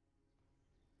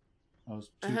 I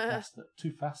was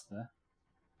too fast there.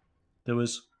 There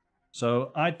was.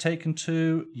 So I'd taken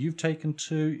 2. You've taken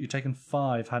 2. You've taken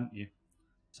 5, hadn't you?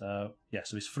 So yeah.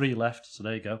 So there's 3 left. So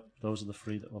there you go. Those are the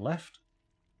 3 that were left.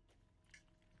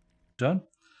 Done.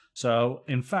 So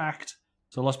in fact,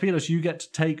 Los Pilos, you get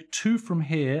to take 2 from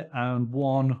here and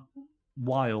 1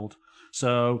 wild.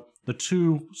 So the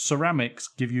 2 ceramics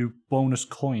give you bonus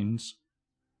coins.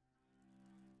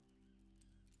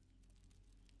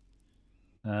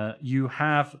 You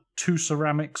have 2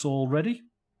 ceramics already.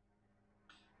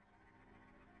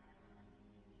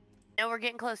 No, we're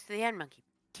getting close to the end, Monkey.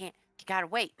 You gotta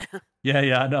wait.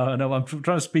 Yeah, I know. I'm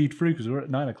trying to speed through because we're at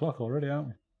 9 o'clock already, aren't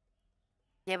we?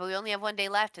 Yeah, but we only have 1 day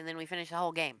left, and then we finish the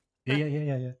whole game.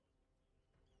 Yeah.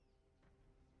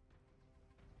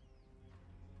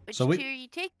 Which So 2 are you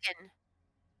taking?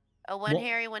 Oh, 1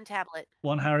 Harry, 1 tablet.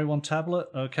 1 Harry, 1 tablet.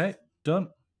 Okay, done.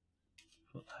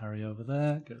 Put Harry over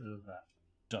there. Get rid of that.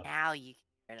 Done. Now you can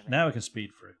get rid of it. Now we can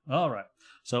speed through. All right.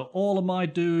 So all of my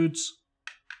dudes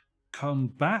come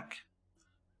back.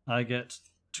 I get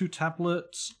 2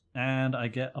 tablets and I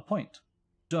get a point.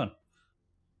 Done.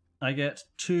 I get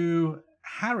 2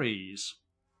 Harrys.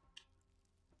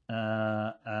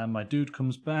 And my dude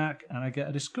comes back and I get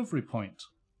a discovery point.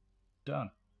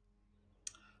 Done.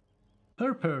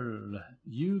 Purple.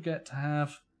 You get to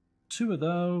have 2 of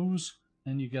those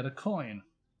and you get a coin.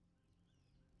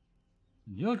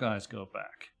 And your guys go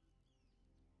back.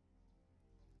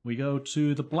 We go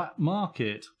to the black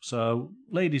market. So,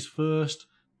 ladies first,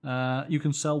 you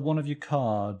can sell 1 of your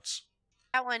cards.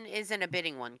 That one isn't a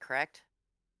bidding one, correct?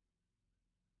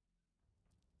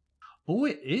 Oh,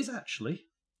 it is actually.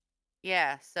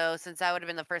 Yeah, so since I would have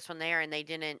been the first one there and they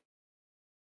didn't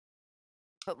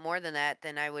put more than that,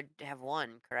 then I would have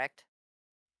won, correct?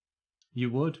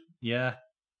 You would, yeah.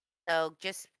 So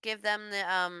just give them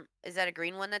the is that a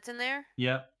green one that's in there?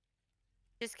 Yeah.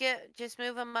 Just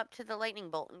move them up to the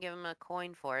lightning bolt and give them a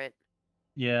coin for it.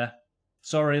 Yeah.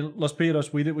 Sorry, Los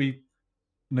Piros, we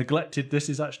neglected. This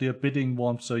is actually a bidding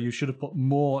one, so you should have put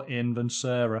more in than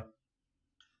Sarah.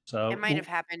 So it might have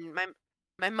happened.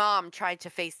 My mom tried to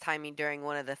FaceTime me during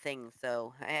one of the things,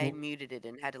 so I muted it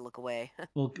and had to look away.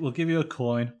 we'll give you a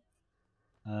coin.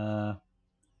 I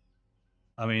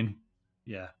mean,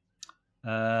 yeah.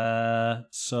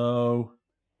 So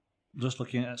just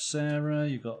looking at Sarah,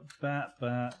 you got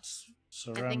bats,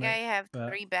 ceramic. I think I have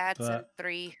 3 bats and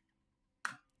 3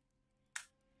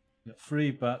 You got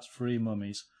 3 bats, 3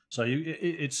 mummies. So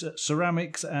it's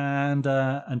ceramics and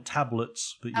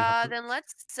tablets that you have. Then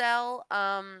let's sell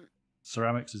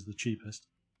Ceramics is the cheapest.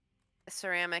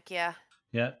 ceramic, yeah.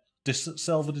 Yeah.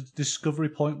 Sell the discovery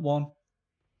point one.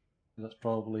 That's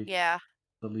probably the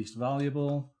least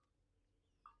valuable.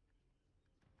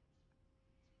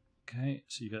 Okay,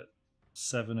 so you got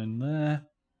 7 in there.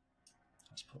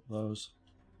 Let's put those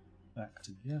back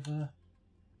together.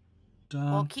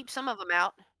 Done. Well, keep some of them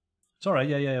out. It's all right.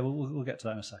 Yeah. We'll get to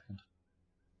that in a second.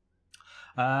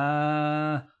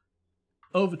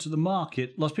 Over to the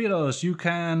market. Los Piros, you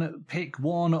can pick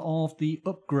one of the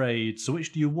upgrades. So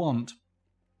which do you want?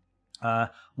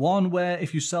 One where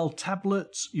if you sell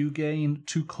tablets, you gain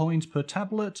 2 coins per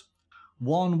tablet.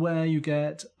 One where you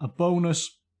get a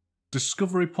bonus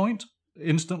discovery point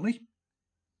instantly.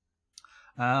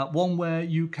 One where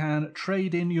you can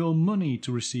trade in your money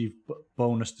to receive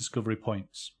bonus discovery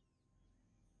points.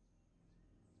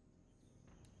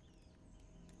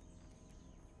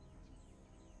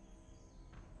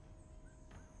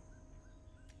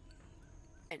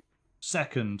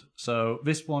 Second, so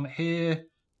this one here,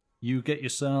 you get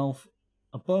yourself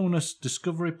a bonus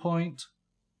discovery point.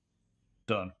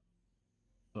 Done.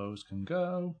 Those can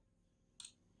go.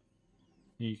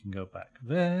 You can go back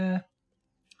there.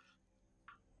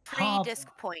 Free disc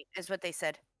point is what they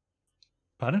said.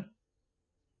 Pardon?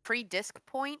 Free disc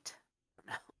point?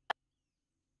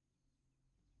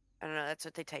 I don't know. That's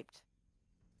what they typed.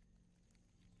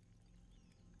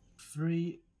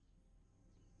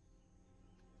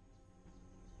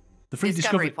 The free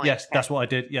discovery point. Yes, that's what I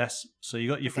did. Yes. So you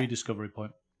got your free discovery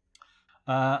point.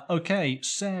 Okay,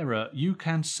 Sarah, you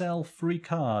can sell free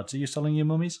cards. Are you selling your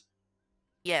mummies?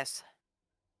 Yes.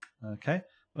 Okay.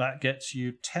 That gets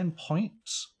you 10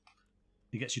 points.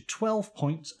 It gets you 12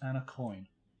 points and a coin.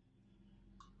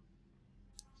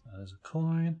 There's a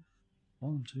coin.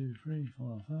 1, 2, 3,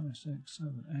 4, 5, 6,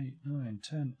 7, 8, 9,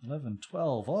 10, 11,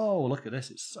 12. Oh, look at this.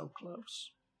 It's so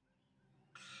close.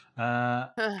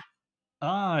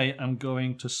 I am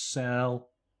going to sell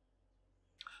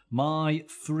my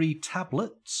 3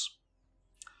 tablets,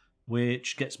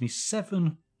 which gets me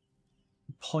 7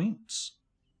 points.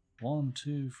 1,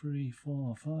 2, 3,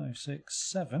 4, 5,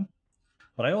 6, 7.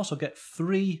 But I also get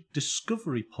 3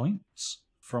 discovery points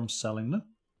from selling them.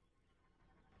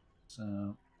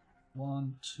 So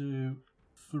 1, 2,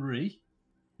 3,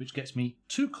 which gets me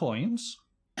 2 coins.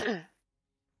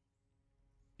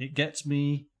 It gets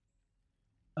me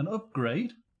an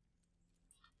upgrade,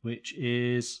 which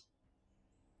is,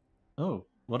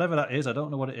 whatever that is. I don't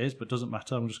know what it is, but it doesn't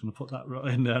matter. I'm just going to put that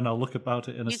right in there, and I'll look about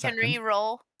it in a second. You can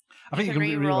re-roll. I think you can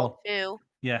re-roll 2.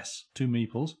 Yes, 2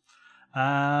 meeples.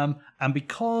 And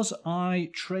because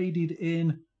I traded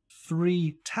in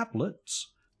 3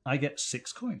 tablets, I get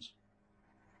 6 coins.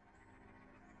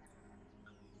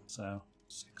 So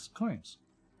 6 coins.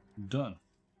 Done.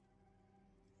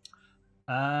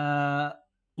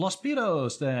 Los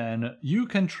Piros, then. You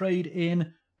can trade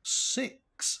in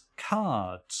 6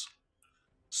 cards.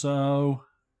 So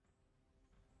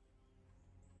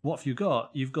what have you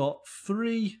got? You've got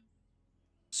 3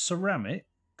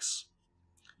 ceramics.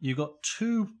 You've got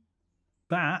 2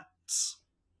 bats.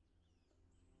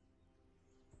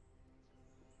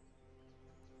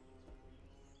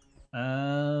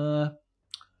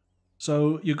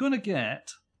 So you're going to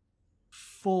get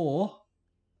 4,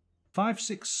 5,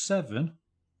 6, 7,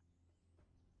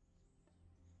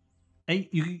 8.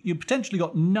 You potentially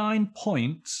got 9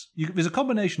 points. There's a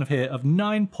combination of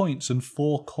 9 points and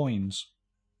 4 coins.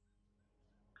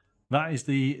 That is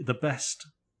the best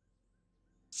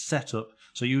setup.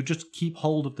 So you just keep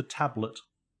hold of the tablet.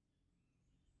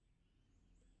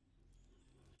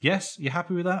 Yes, you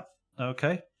happy with that?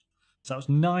 Okay. So that was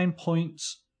 9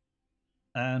 points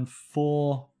and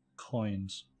 4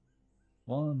 coins.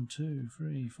 1, 2,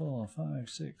 3, 4, 5,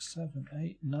 6, 7,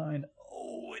 8, 9.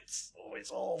 Oh, it's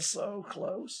all so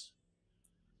close.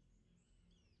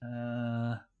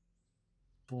 4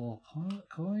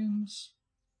 coins.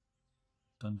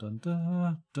 Dun dun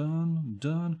dun dun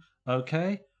dun.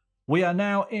 Okay, we are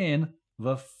now in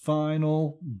the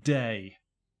final day.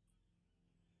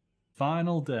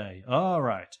 Final day. All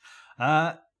right.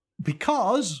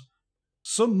 Because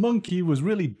some monkey was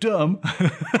really dumb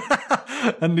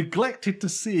and neglected to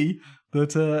see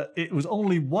that it was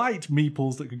only white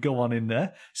meeples that could go on in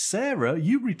there. Sarah,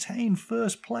 you retain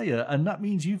first player, and that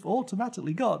means you've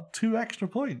automatically got 2 extra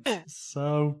points.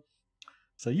 So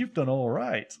you've done all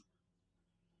right.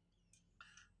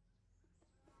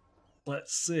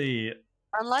 Let's see.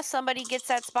 Unless somebody gets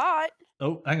that spot.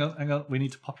 Oh, hang on. We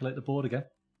need to populate the board again.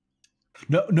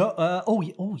 No, no.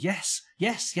 Oh, yes.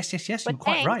 You're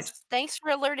quite right. Thanks for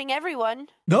alerting everyone.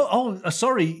 No,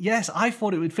 sorry. Yes, I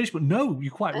thought it would finish, but no,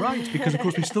 you're quite right because of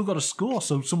course we've still got a score.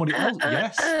 So somebody else.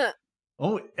 Yes.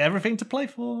 Oh, everything to play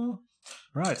for.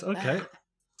 Right. Okay.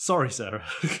 Sorry, Sarah.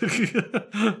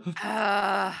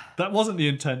 That wasn't the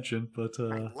intention, but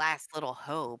my last little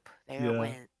hope. There it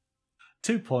went.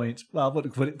 2 points. Well,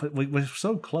 but we're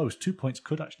so close. 2 points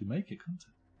could actually make it, couldn't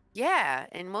it? Yeah,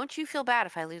 and won't you feel bad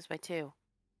if I lose by 2?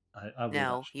 I would.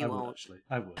 No, actually, you I would won't. actually.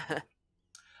 I would.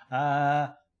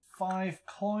 5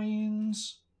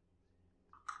 coins.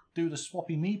 Do the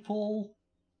swappy meeple.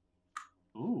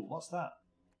 Ooh, what's that?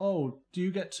 Oh, do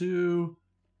you get to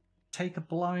take a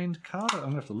blind card? I'm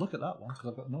going to have to look at that one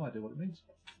because I've got no idea what it means.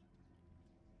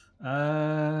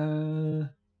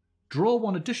 Draw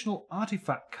 1 additional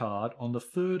artifact card on the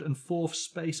 3rd and 4th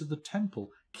space of the temple.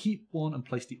 Keep 1 and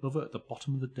place the other at the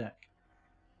bottom of the deck.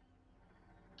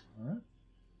 Alright.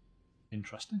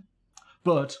 Interesting.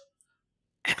 But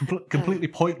completely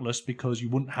pointless because you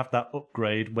wouldn't have that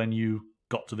upgrade when you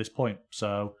got to this point.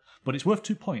 So, but it's worth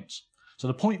 2 points. So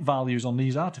the point values on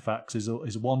these artifacts is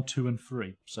 1, 2, and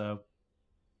 3. So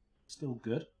still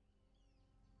good.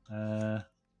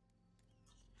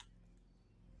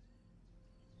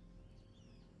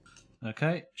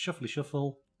 Okay, shuffly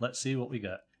shuffle. Let's see what we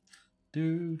get.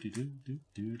 Do do do do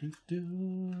do do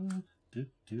do do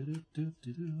do do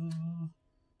do.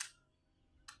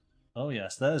 Oh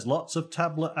yes, there's lots of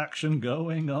tablet action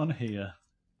going on here.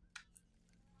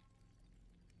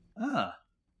 Ah.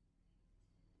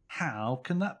 How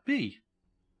can that be?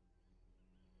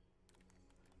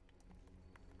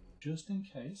 Just in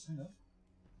case, hang on.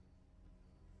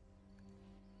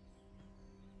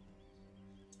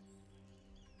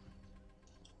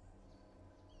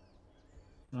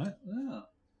 Right, there.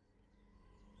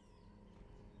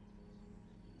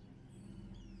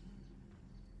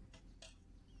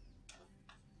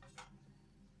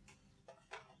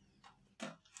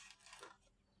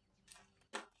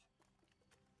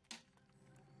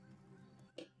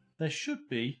 There should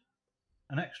be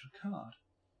an extra card.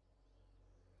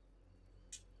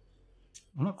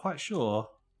 I'm not quite sure.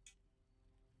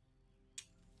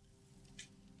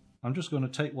 I'm just going to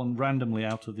take one randomly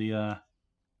out of the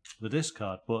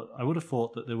discard, but I would have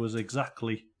thought that there was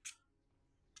exactly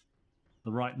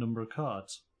the right number of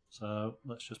cards. So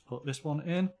let's just put this one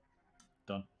in.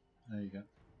 Done. There you go.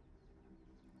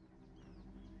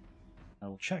 I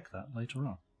will check that later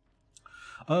on.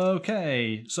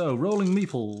 Okay, so rolling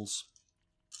meeples.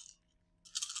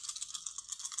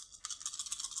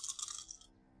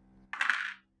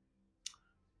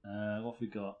 What have we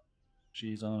got?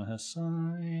 She's on her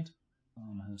side.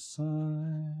 On her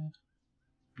side.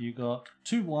 You got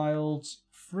 2 wilds,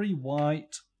 3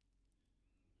 white,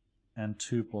 and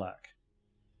 2 black.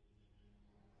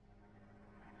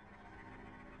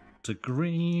 To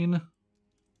green.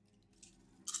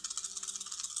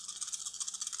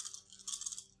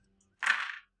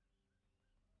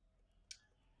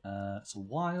 It's a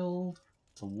wild.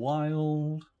 It's a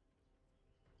wild.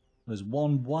 There's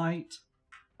 1 white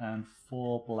and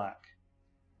 4 black.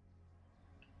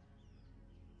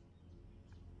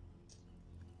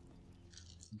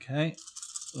 Okay,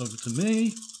 over to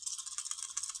me.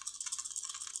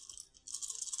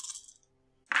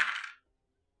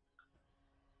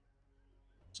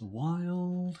 It's a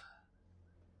wild.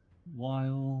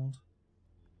 Wild.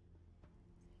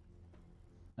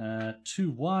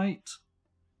 2 white.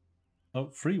 Oh,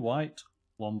 3 white,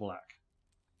 1 black.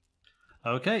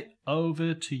 Okay,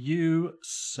 over to you,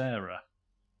 Sarah.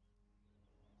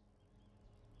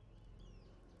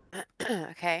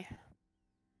 Okay.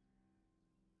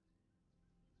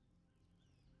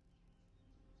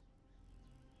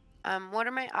 What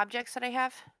are my objects that I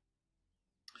have?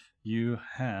 You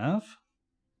have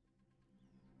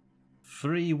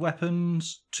 3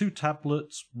 weapons, 2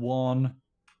 tablets, 1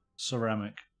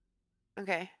 ceramic.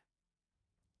 Okay.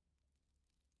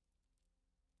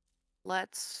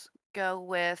 Let's go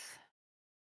with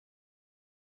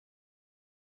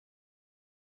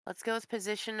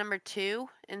position number 2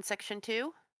 in section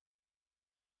 2.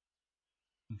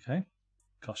 Okay.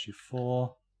 Cost you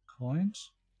 4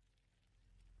 coins.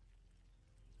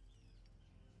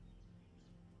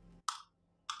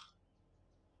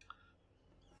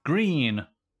 Green.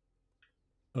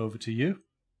 Over to you.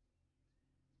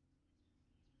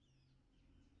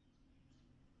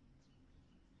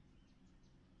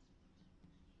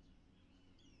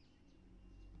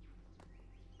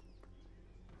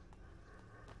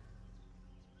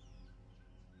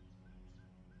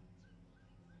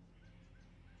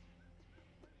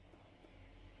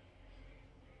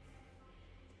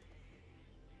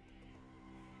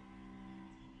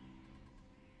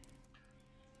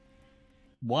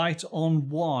 white on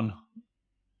 1.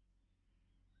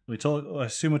 I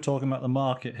assume we're talking about the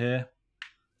market here.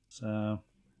 So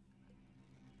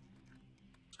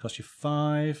it's cost you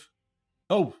 5.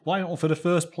 Oh, white on for the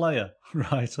first player.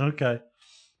 Right, okay.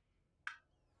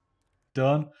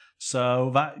 Done.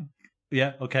 So that,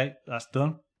 yeah, okay, that's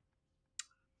done.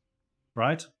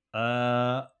 Right.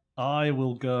 I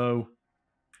will go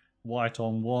white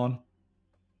on 1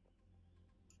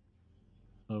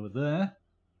 over there.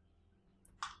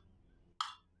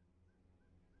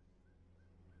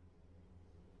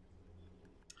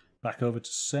 Back over to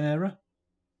Sarah.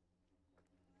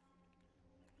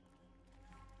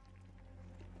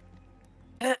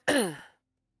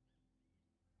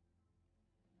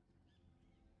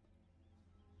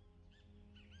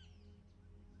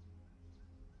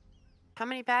 How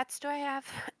many bats do I have?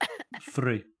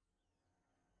 3.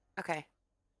 Okay.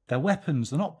 They're weapons,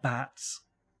 they're not bats.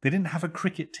 They didn't have a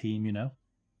cricket team, you know.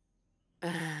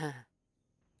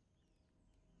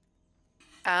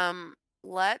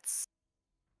 Let's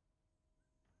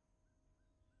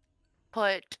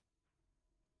put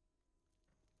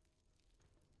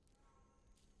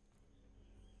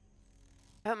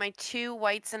my 2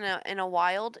 whites in a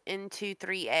wild into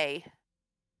 3A.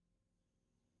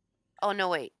 Oh no,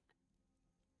 wait.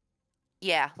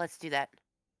 Yeah, let's do that.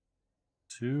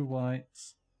 2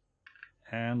 whites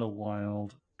and a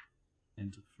wild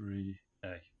into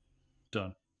 3A.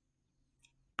 Done.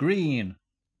 Green.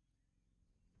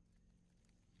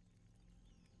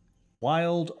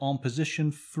 Wild on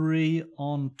position 3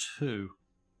 on 2.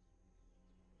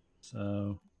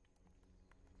 So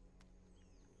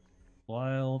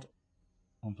wild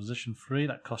on position 3,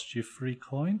 that costs you 3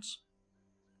 coins.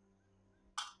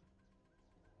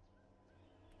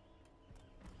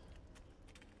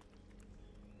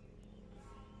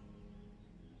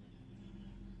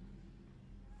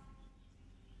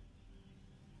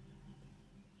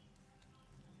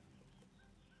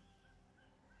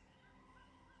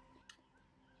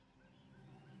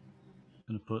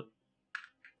 Going to put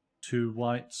 2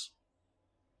 whites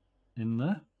in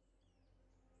there.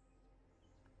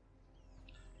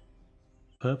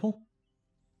 Purple.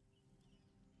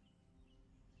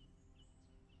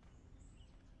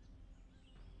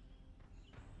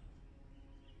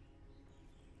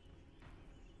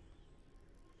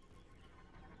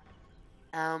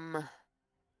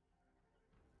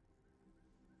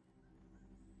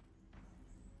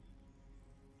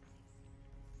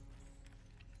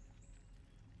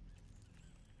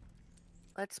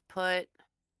 Let's put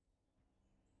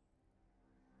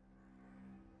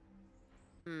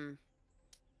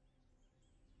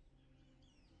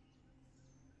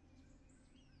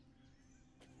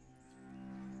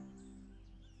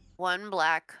 1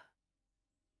 black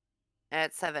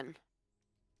at 7.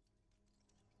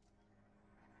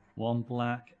 1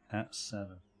 black at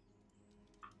 7.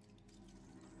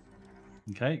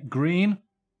 Okay, green.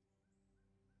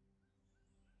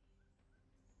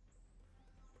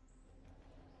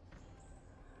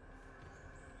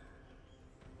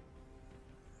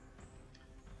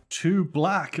 Two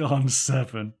black on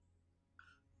 7.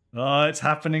 Oh, it's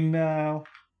happening now.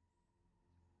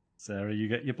 Sarah, you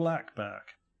get your black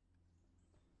back.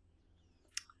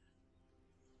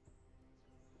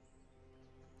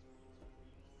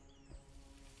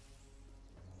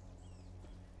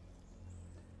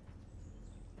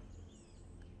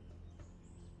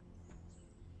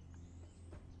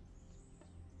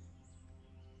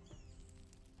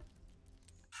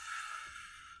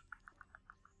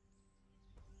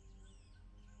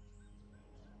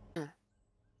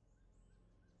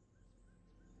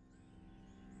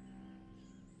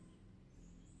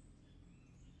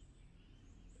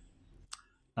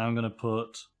 I'm going to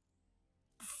put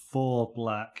 4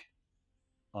 black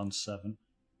on 7.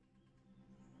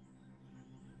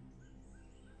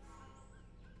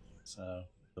 So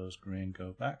those green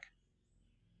go back.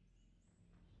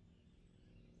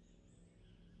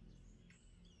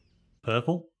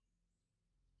 Purple.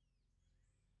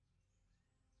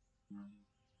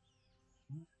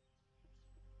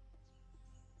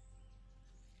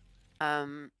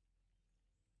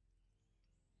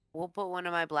 We'll put one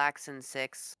of my blacks in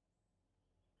 6.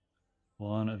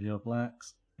 1 of your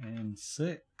blacks in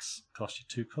 6. Cost you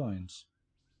 2 coins.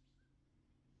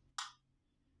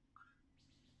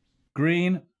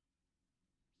 Green.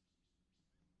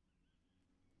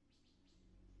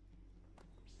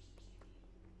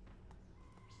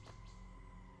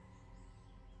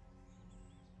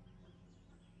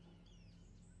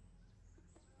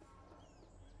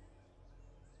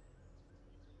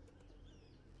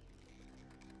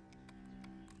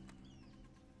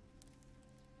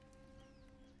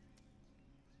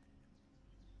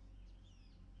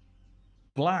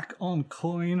 black on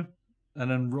coin,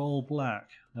 and then roll black.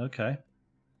 Okay.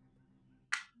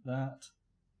 That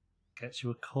gets you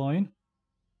a coin.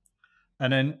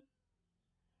 And then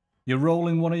you're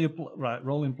rolling one of your... right,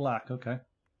 rolling black. Okay.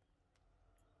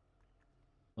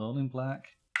 Rolling black.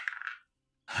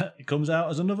 It comes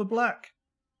out as another black.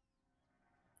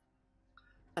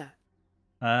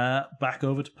 Back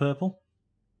over to purple.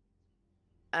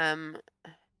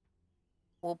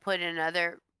 We'll put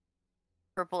another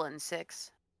purple in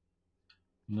 6.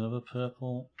 Another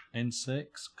purple in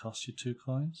 6. Costs you 2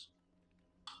 coins.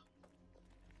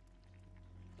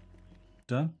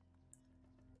 Done.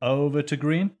 Over to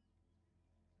green.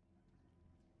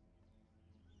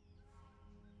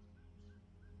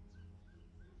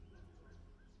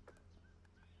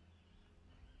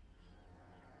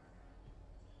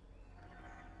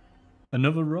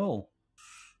 Another roll.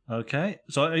 Okay,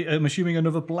 so I'm assuming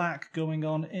another black going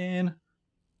on in.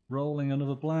 Rolling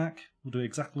another black. We'll do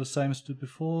exactly the same as we did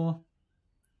before.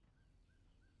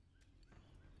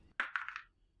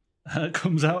 It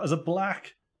comes out as a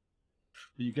black.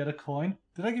 But you get a coin.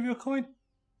 Did I give you a coin?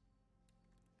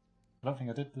 I don't think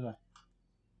I did I? There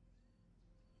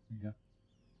you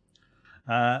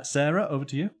go. Sarah, over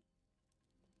to you.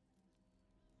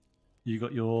 You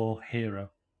got your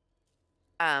hero.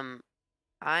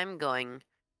 I'm going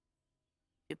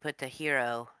to put the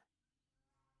hero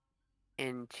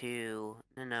into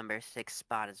the number 6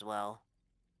 spot as well.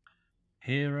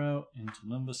 Hero into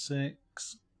number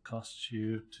 6. Costs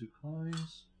you 2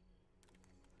 coins.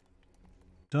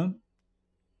 Done.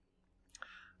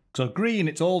 So green,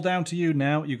 it's all down to you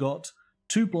now. You got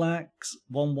 2 blacks,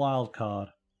 1 wild card.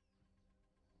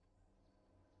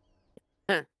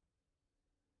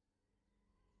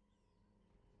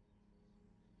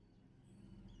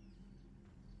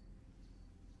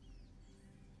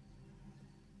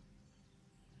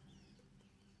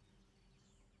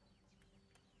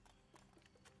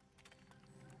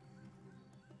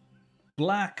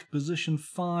 Black, position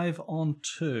 5 on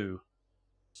 2.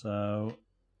 So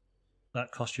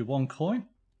that costs you 1 coin.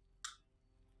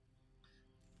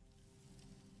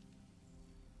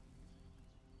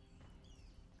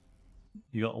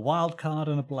 You got a wild card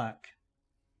and a black.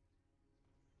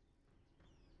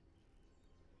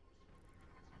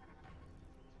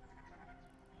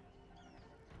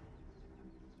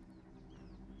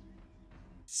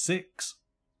 Six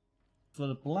for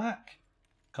the black.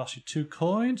 Costs you 2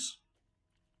 coins.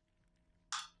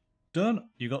 Done.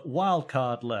 You got wild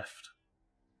card left.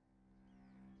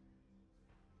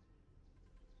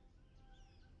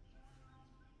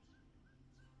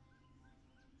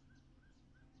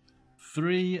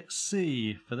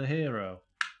 $3C for the hero.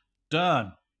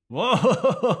 Done.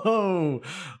 Whoa!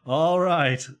 All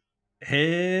right.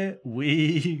 Here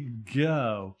we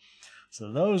go.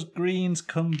 So those greens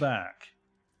come back.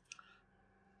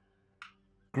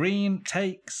 Green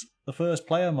takes the first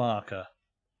player marker.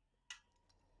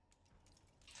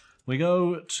 We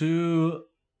go to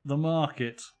the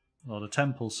market, or the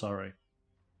temple, sorry.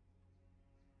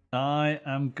 I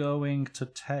am going to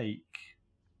take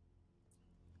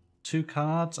 2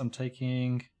 cards. I'm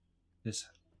taking this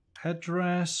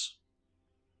headdress,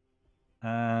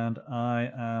 and I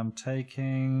am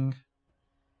taking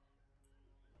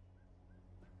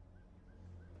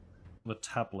the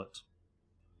tablet.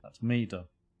 That's me done.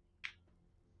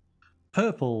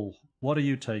 Purple, what are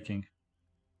you taking?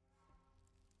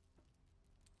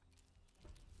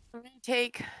 I'm going to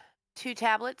take 2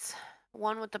 tablets,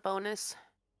 1 with the bonus.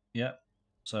 Yep.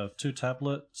 So 2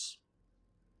 tablets.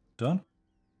 Done.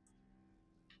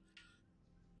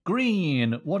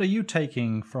 Green, what are you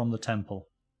taking from the temple?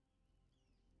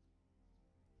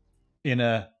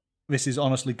 This is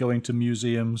honestly going to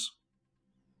museums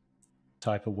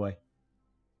type of way.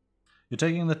 You're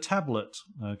taking the tablet.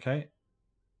 Okay.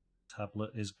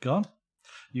 Tablet is gone.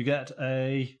 You get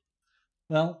a...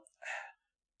 Well,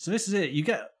 so this is it. You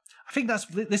get... I think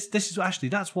this is actually...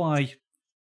 That's why...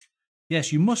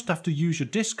 Yes, you must have to use your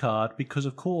discard because,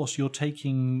 of course, you're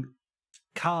taking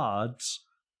cards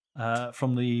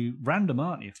from the random,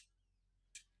 aren't you?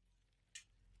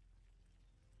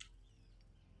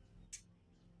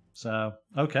 So,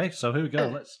 okay, so here we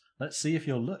go. Let's see if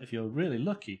you're really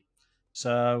lucky.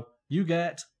 So, you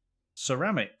get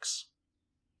ceramics.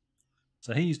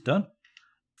 So he's done.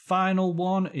 Final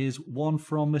one is 1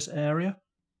 from this area.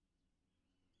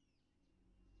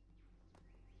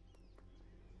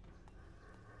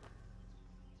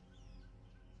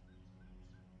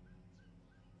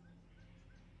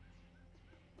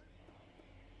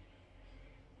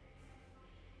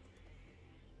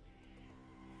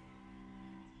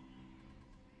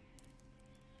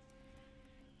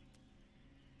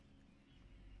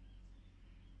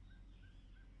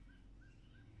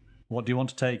 What do you want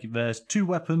to take? There's 2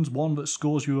 weapons, one that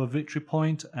scores you a victory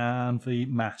point, and the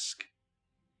mask.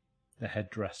 The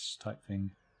headdress type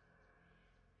thing.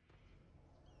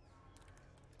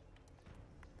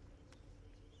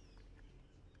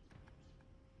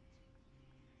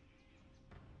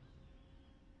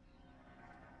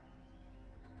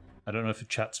 I don't know if the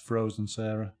chat's frozen,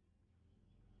 Sarah.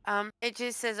 It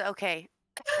just says okay.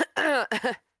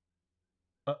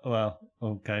 Well,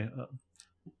 okay.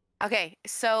 Okay,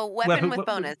 so weapon with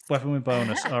bonus. Weapon with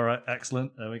bonus. All right,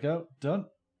 excellent. There we go. Done.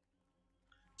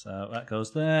 So that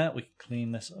goes there. We can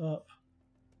clean this up.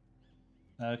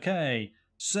 Okay,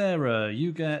 Sarah,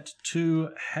 you get 2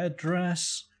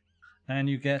 headdress, and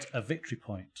you get a victory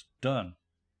point. Done.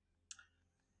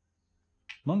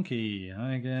 Monkey,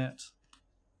 I get...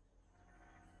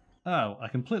 Oh, I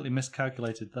completely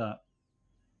miscalculated that.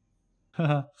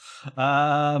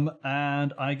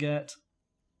 And I get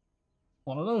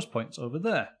one of those points over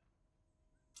there.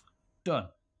 Done.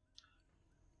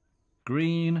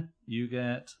 Green, you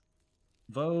get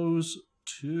those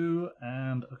 2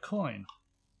 and a coin.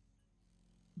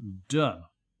 Done.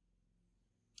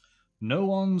 No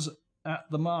one's at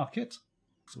the market,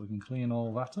 so we can clean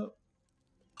all that up.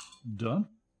 Done.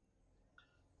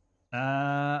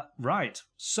 Right,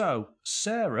 so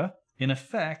Sarah, in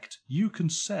effect, you can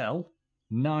sell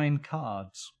 9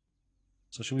 cards.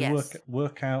 So shall we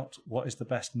work out what is the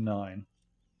best 9?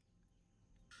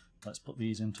 Let's put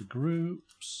these into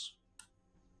groups.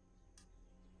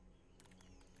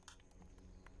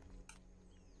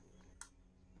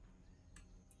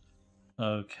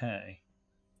 Okay.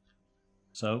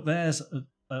 So there's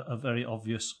a very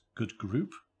obvious good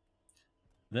group.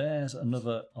 There's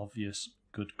another obvious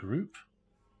good group.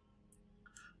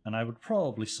 And I would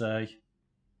probably say,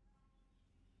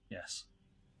 yes,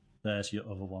 there's your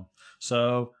other one.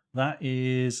 So that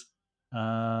is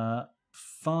 5,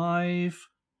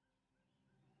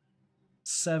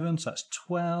 7, so that's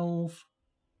 12.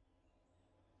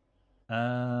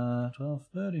 12,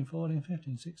 13, 14,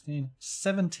 15, 16,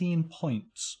 17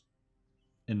 points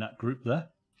in that group there.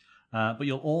 But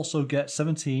you'll also get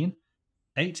 17,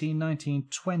 18, 19,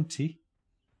 20,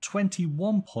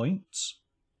 21 points,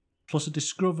 plus a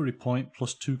discovery point,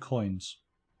 plus 2 coins.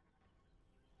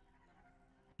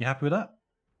 You happy with that?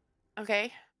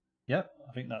 Okay. Yep,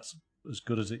 I think that's as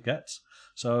good as it gets.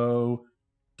 So,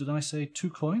 did I say 2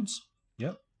 coins?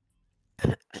 Yep.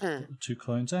 Put the 2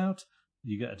 coins out.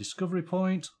 You get a discovery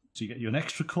point, so you get you an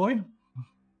extra coin.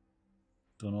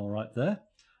 Done all right there.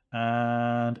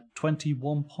 And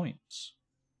 21 points.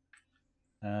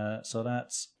 So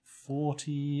that's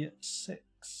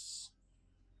 46.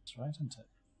 That's right, isn't it?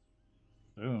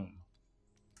 Boom.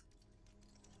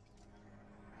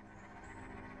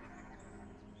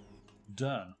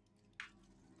 Done.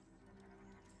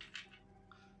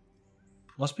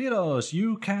 Los Piros,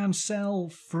 you can sell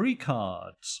 3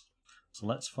 cards. So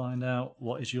let's find out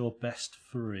what is your best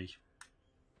 3.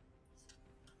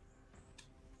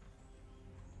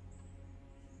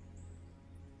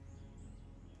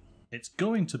 It's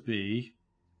going to be...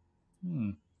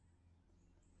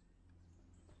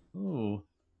 Oh,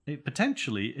 it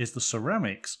potentially is the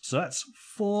ceramics. So that's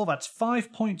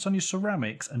 5 points on your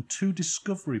ceramics and 2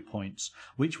 discovery points,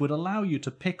 which would allow you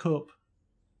to pick up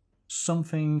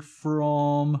something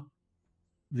from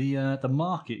the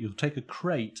market. You'll take a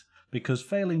crate, because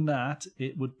failing that,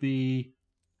 it would be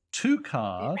 2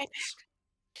 cards.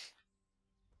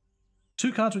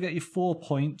 2 cards would get you 4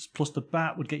 points, plus the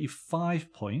bat would get you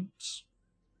 5 points.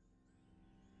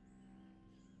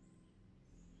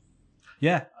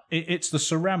 Yeah, it's the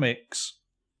ceramics.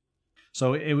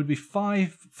 So it would be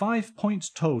 5 points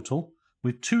total,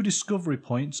 with 2 discovery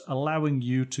points, allowing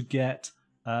you to get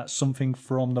something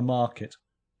from the market,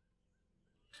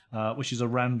 which is a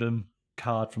random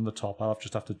card from the top. I'll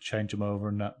just have to change them over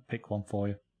and pick one for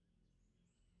you.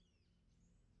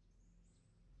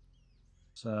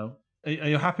 So, are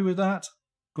you happy with that?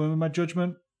 Going with my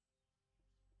judgment?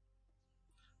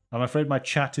 I'm afraid my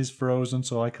chat is frozen,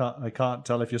 so I can't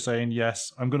tell if you're saying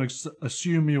yes. I'm going to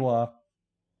assume you are.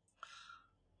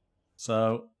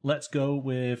 So let's go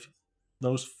with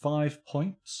those 5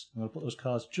 points. I'm going to put those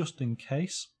cards just in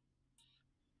case.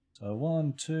 So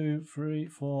 1, 2, 3,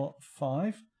 4,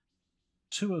 5.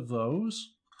 2 of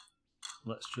those.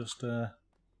 Let's just because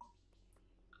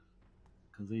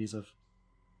these have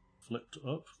flipped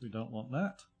up. We don't want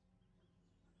that.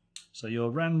 So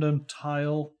your random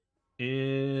tile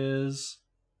is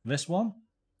this one.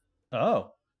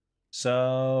 Oh,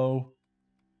 so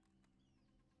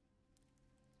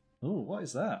what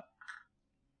is that?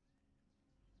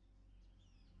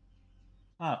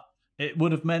 It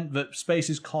would have meant that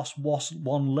spaces cost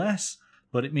one less,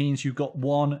 but it means you've got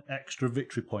one extra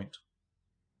victory point.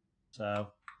 So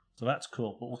that's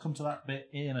cool. But we'll come to that bit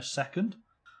in a second.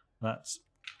 That's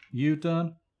you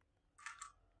done.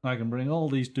 I can bring all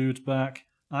these dudes back.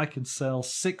 I can sell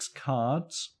 6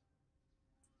 cards.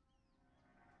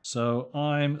 So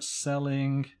I'm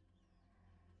selling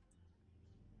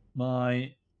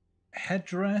my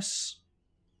headdress,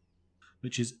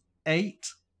 which is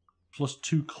 8 plus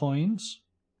 2 coins.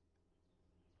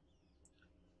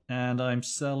 And I'm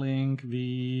selling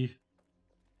the...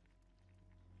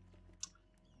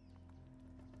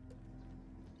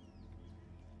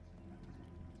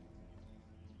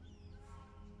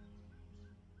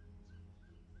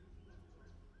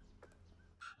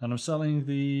 And I'm selling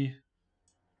the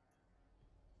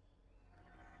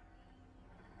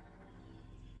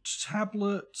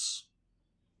tablets.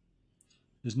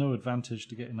 There's no advantage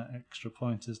to getting that extra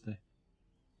point, is there?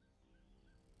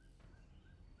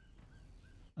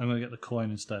 I'm going to get the coin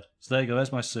instead. So there you go,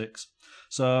 there's my 6.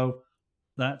 So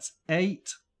that's 8,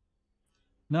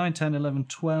 9, 10, 11,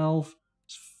 12.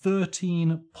 It's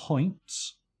 13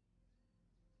 points.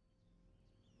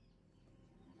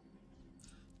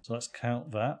 So let's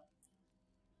count that.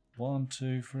 1,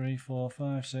 2, 3, 4,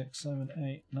 5, 6, 7,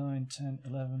 8, 9, 10,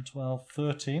 11, 12,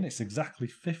 13. It's exactly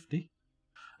 50.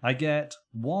 I get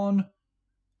 1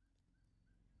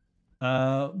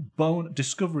 bone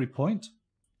discovery point.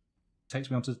 Takes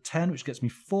me on to 10, which gets me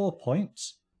 4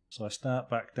 points. So I start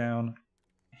back down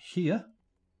here.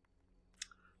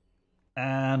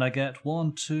 And I get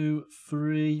 1, 2,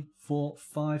 3, 4,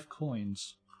 5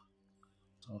 coins.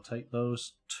 So I'll take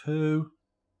those 2.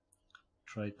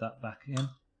 Trade that back in.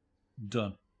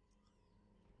 Done.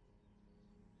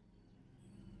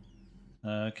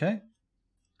 Okay.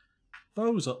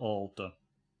 Those are all done.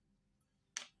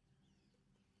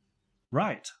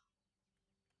 Right.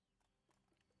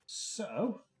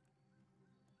 So,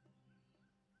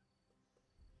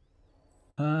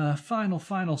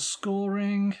 final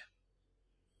scoring.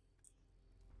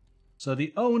 So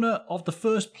the owner of the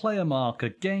first player marker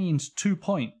gains 2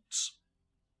 points.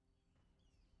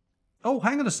 Oh,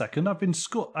 hang on a second.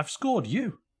 I've scored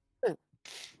you.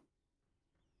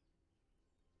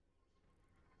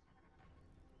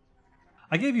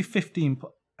 I gave you 15.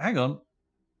 Hang on.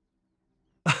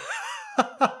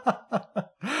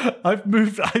 I've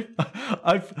moved.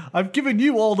 I've given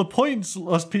you all the points,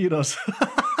 Los Pinos.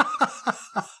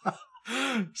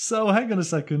 So hang on a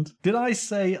second. Did I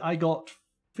say I got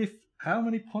 50? How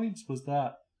many points was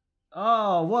that?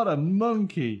 Oh, what a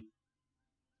monkey!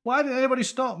 Why didn't anybody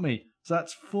stop me? So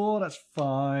that's 4, that's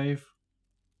 5.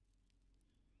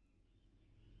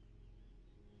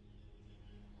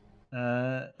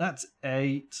 That's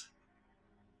 8.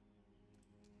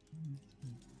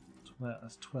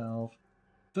 That's 12.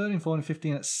 13, 14,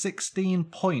 15, that's 16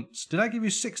 points. Did I give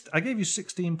you 6? I gave you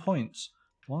 16 points.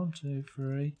 1, 2,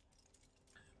 3,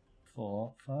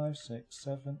 4, 5, 6,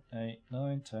 7, 8,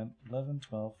 9, 10, 11,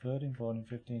 12, 13, 14,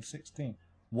 15, 16.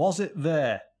 Was it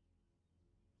there?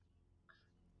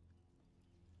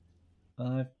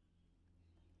 5.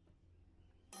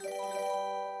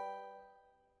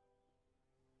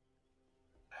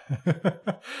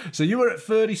 So you were at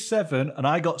 37 and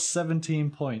I got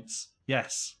 17 points.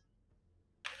 Yes.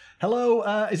 Hello,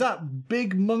 is that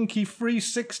Big Monkey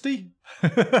 360?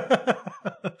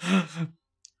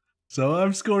 So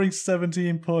I'm scoring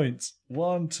 17 points.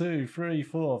 1, 2, 3,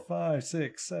 4, 5,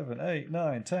 6, 7, 8,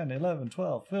 9, 10, 11,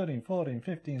 12, 13, 14,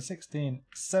 15, 16,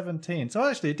 17. So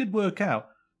actually it did work out.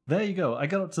 There you go. I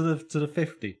got up to the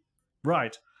 50.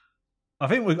 Right. I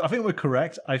think we're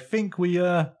correct. I think we've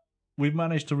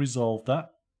managed to resolve that.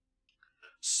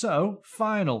 So,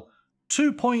 final.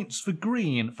 2 points for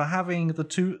green for having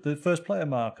the first player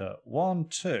marker. 1,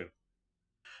 2.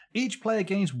 Each player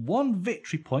gains 1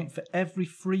 victory point for every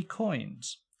 3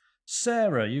 coins.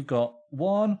 Sarah, you've got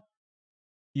 1.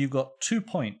 You've got 2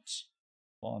 points.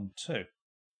 1, 2.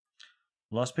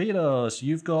 Los Pinos,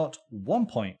 you've got 1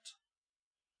 point.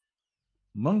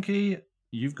 Monkey,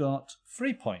 you've got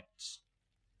 3 points.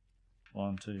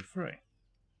 1, 2, 3.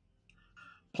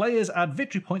 Players add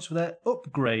victory points for their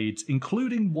upgrades,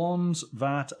 including ones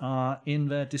that are in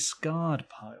their discard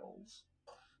piles.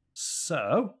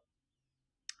 So,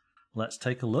 let's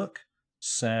take a look.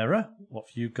 Sarah, what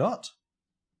have you got?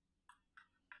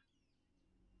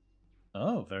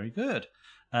 Oh, very good.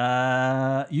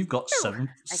 You've got seven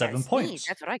points.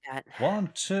 That's what I got. 1,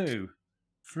 2,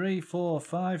 3, 4,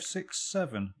 5, 6,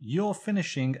 7. You're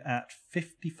finishing at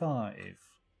 55.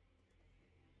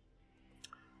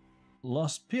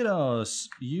 Los Pinos,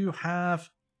 you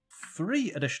have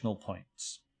 3 additional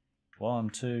points.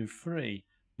 1, 2, 3.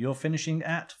 You're finishing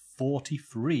at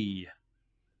 43.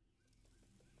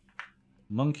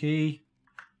 Monkey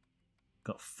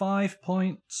got 5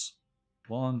 points.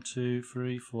 1, 2,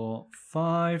 3, 4,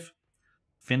 5.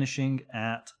 Finishing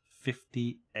at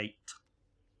 58.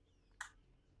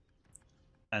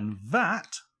 And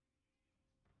that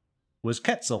was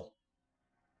Quetzal.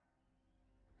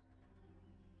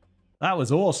 That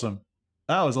was awesome.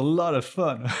 That was a lot of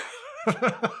fun.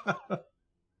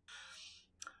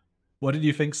 What did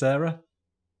you think, Sarah?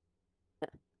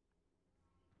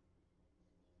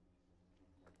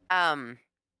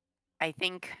 I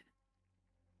think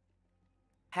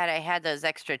had I had those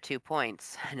extra 2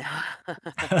 points.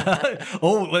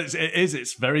 Oh, it is.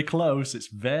 It's very close. It's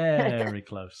very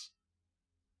close.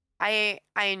 I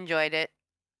enjoyed it.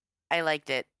 I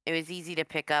liked it. It was easy to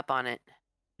pick up on it.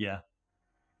 Yeah.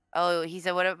 Oh, he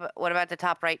said, what about the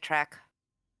top right track?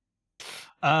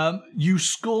 You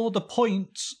score the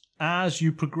points as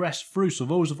you progress through, so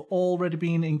those have already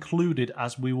been included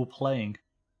as we were playing.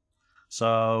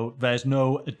 So there's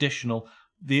no additional.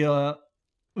 There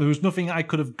was nothing I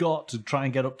could have got to try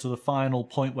and get up to the final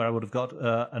point where I would have got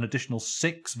an additional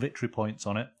 6 victory points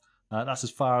on it. That's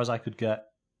as far as I could get.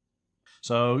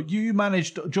 So you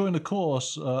managed during the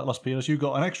course, Los Pinos, you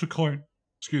got an extra coin.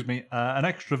 Excuse me, an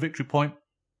extra victory point,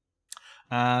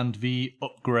 and the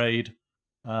upgrade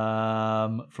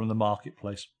from the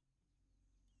marketplace.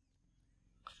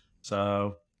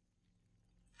 So,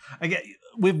 again,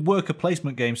 with worker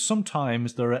placement games,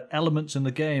 sometimes there are elements in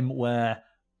the game where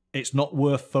it's not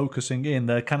worth focusing in.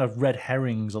 They're kind of red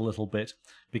herrings a little bit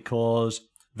because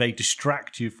they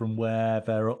distract you from where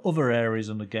there are other areas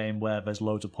in the game where there's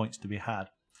loads of points to be had.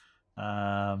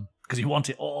 Because you want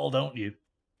it all, don't you?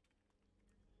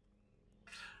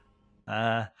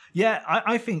 Yeah,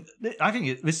 I think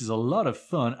this is a lot of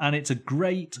fun, and it's a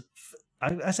great.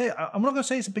 I'm not going to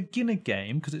say it's a beginner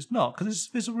game because it's not,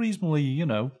 because it's a reasonably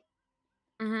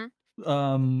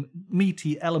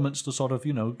meaty elements to sort of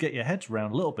get your heads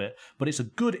around a little bit, but it's a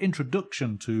good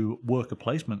introduction to worker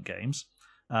placement games.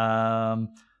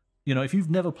 If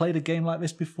you've never played a game like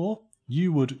this before,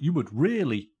 you would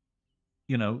really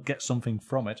get something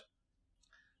from it.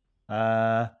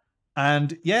 And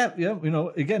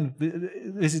again,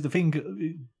 this is the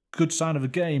thing. Good sign of a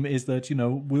game is that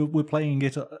we're playing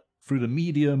it through the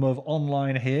medium of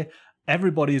online here.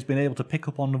 Everybody has been able to pick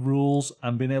up on the rules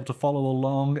and been able to follow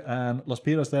along, and Los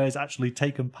Pinos there has actually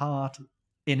taken part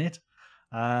in it.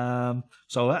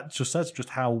 So that just says just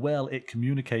how well it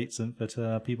communicates, and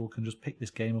that people can just pick this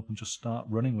game up and just start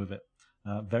running with it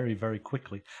very, very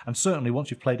quickly. And certainly once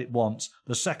you've played it once,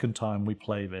 the second time we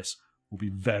play this will be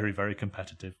very, very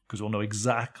competitive because we'll know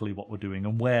exactly what we're doing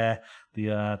and where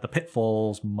the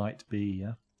pitfalls might be.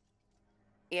 Yeah.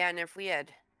 Yeah, and if we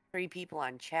had 3 people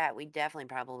on chat, we'd definitely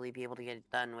probably be able to get it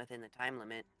done within the time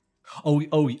limit. Oh,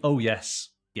 yes.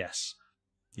 That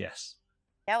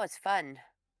was fun.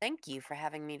 Thank you for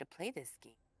having me to play this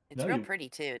game. It's real pretty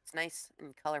too. It's nice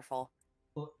and colorful.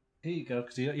 Well, here you go,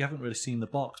 because you haven't really seen the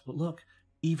box, but look,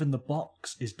 even the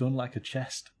box is done like a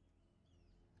chest.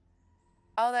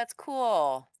 Oh, that's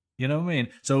cool. You know what I mean?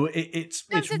 So it's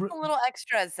the little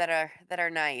extras that are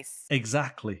nice.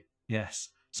 Exactly. Yes.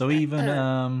 So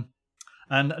even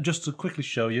and just to quickly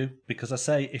show you, because I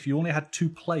say if you only had 2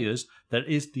 players, there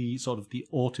is the sort of the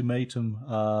ultimatum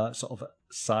sort of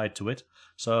side to it.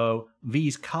 So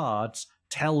these cards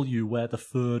tell you where the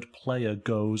third player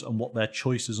goes and what their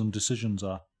choices and decisions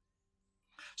are.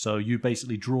 So you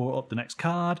basically draw up the next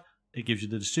card. It gives you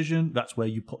the decision. That's where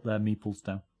you put their meeples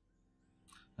down.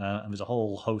 And there's a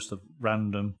whole host of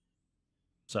random.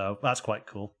 So that's quite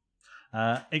cool.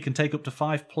 It can take up to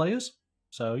 5 players.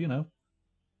 So,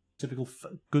 typical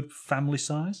good family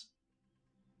size.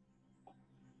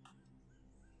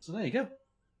 So there you go.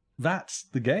 That's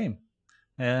the game.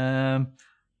 And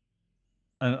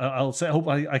I'll say, I hope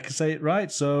I can say it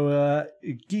right. So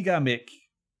Gigamic.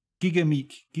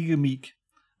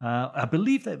 I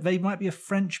believe that they might be a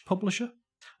French publisher.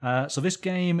 So this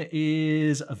game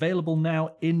is available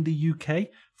now in the UK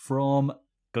from,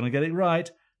 gonna get it right,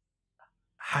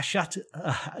 Hachette.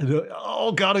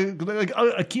 Oh god,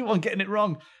 I keep on getting it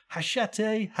wrong. Hachette.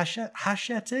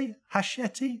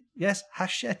 Yes,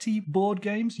 Hachette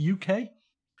Boardgames UK.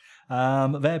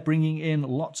 They're bringing in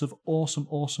lots of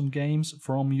awesome games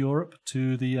from Europe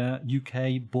to the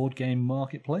UK board game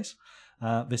marketplace.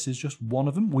 This is just one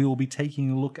of them. We will be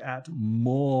taking a look at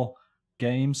more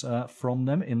games from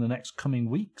them in the next coming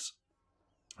weeks.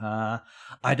 I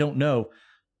don't know.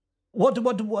 What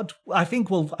I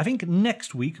think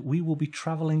next week we will be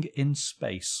traveling in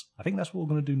space. I think that's what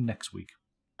we're going to do next week.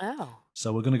 Oh.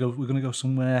 So we're gonna go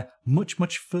somewhere much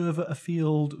further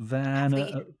afield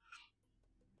than.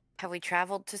 Have we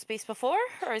traveled to space before,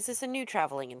 or is this a new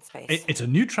traveling in space? It's a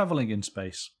new traveling in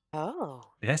space. Oh.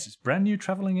 Yes, it's brand new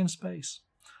traveling in space.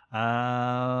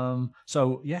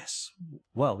 So yes,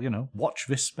 well, watch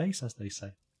this space, as they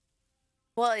say.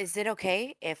 Well, is it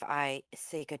okay if I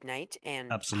say goodnight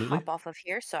and Absolutely. hop off of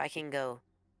here so I can go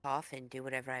off and do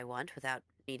whatever I want without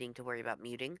needing to worry about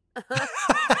muting?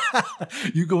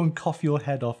 You go and cough your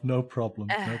head off, no problem.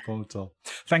 No problem at all.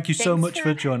 Thank you so much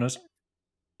for joining us.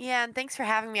 Yeah, and thanks for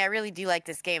having me. I really do like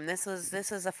this game. This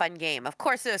was a fun game. Of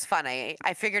course it was fun. I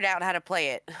figured out how to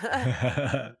play it.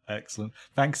 Excellent.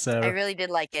 Thanks, Sarah. I really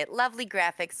did like it. Lovely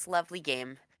graphics, lovely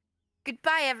game.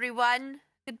 Goodbye, everyone.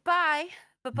 Goodbye.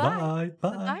 Bye-bye. Bye. Bye.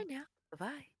 Bye-bye now.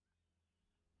 Bye-bye.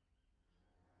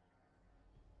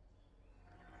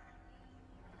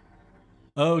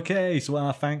 Okay, so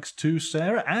our thanks to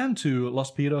Sarah and to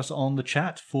Los Piros on the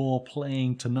chat for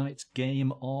playing tonight's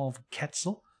game of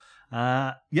Quetzal.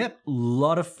 Yep, a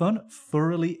lot of fun.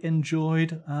 Thoroughly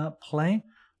enjoyed playing.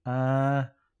 I'm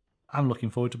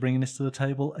looking forward to bringing this to the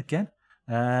table again.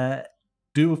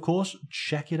 Do, of course,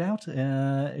 check it out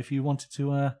if you wanted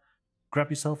to grab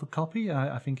yourself a copy.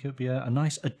 I think it would be a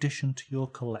nice addition to your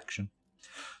collection.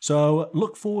 So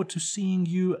look forward to seeing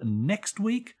you next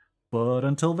week. But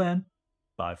until then,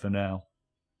 bye for now.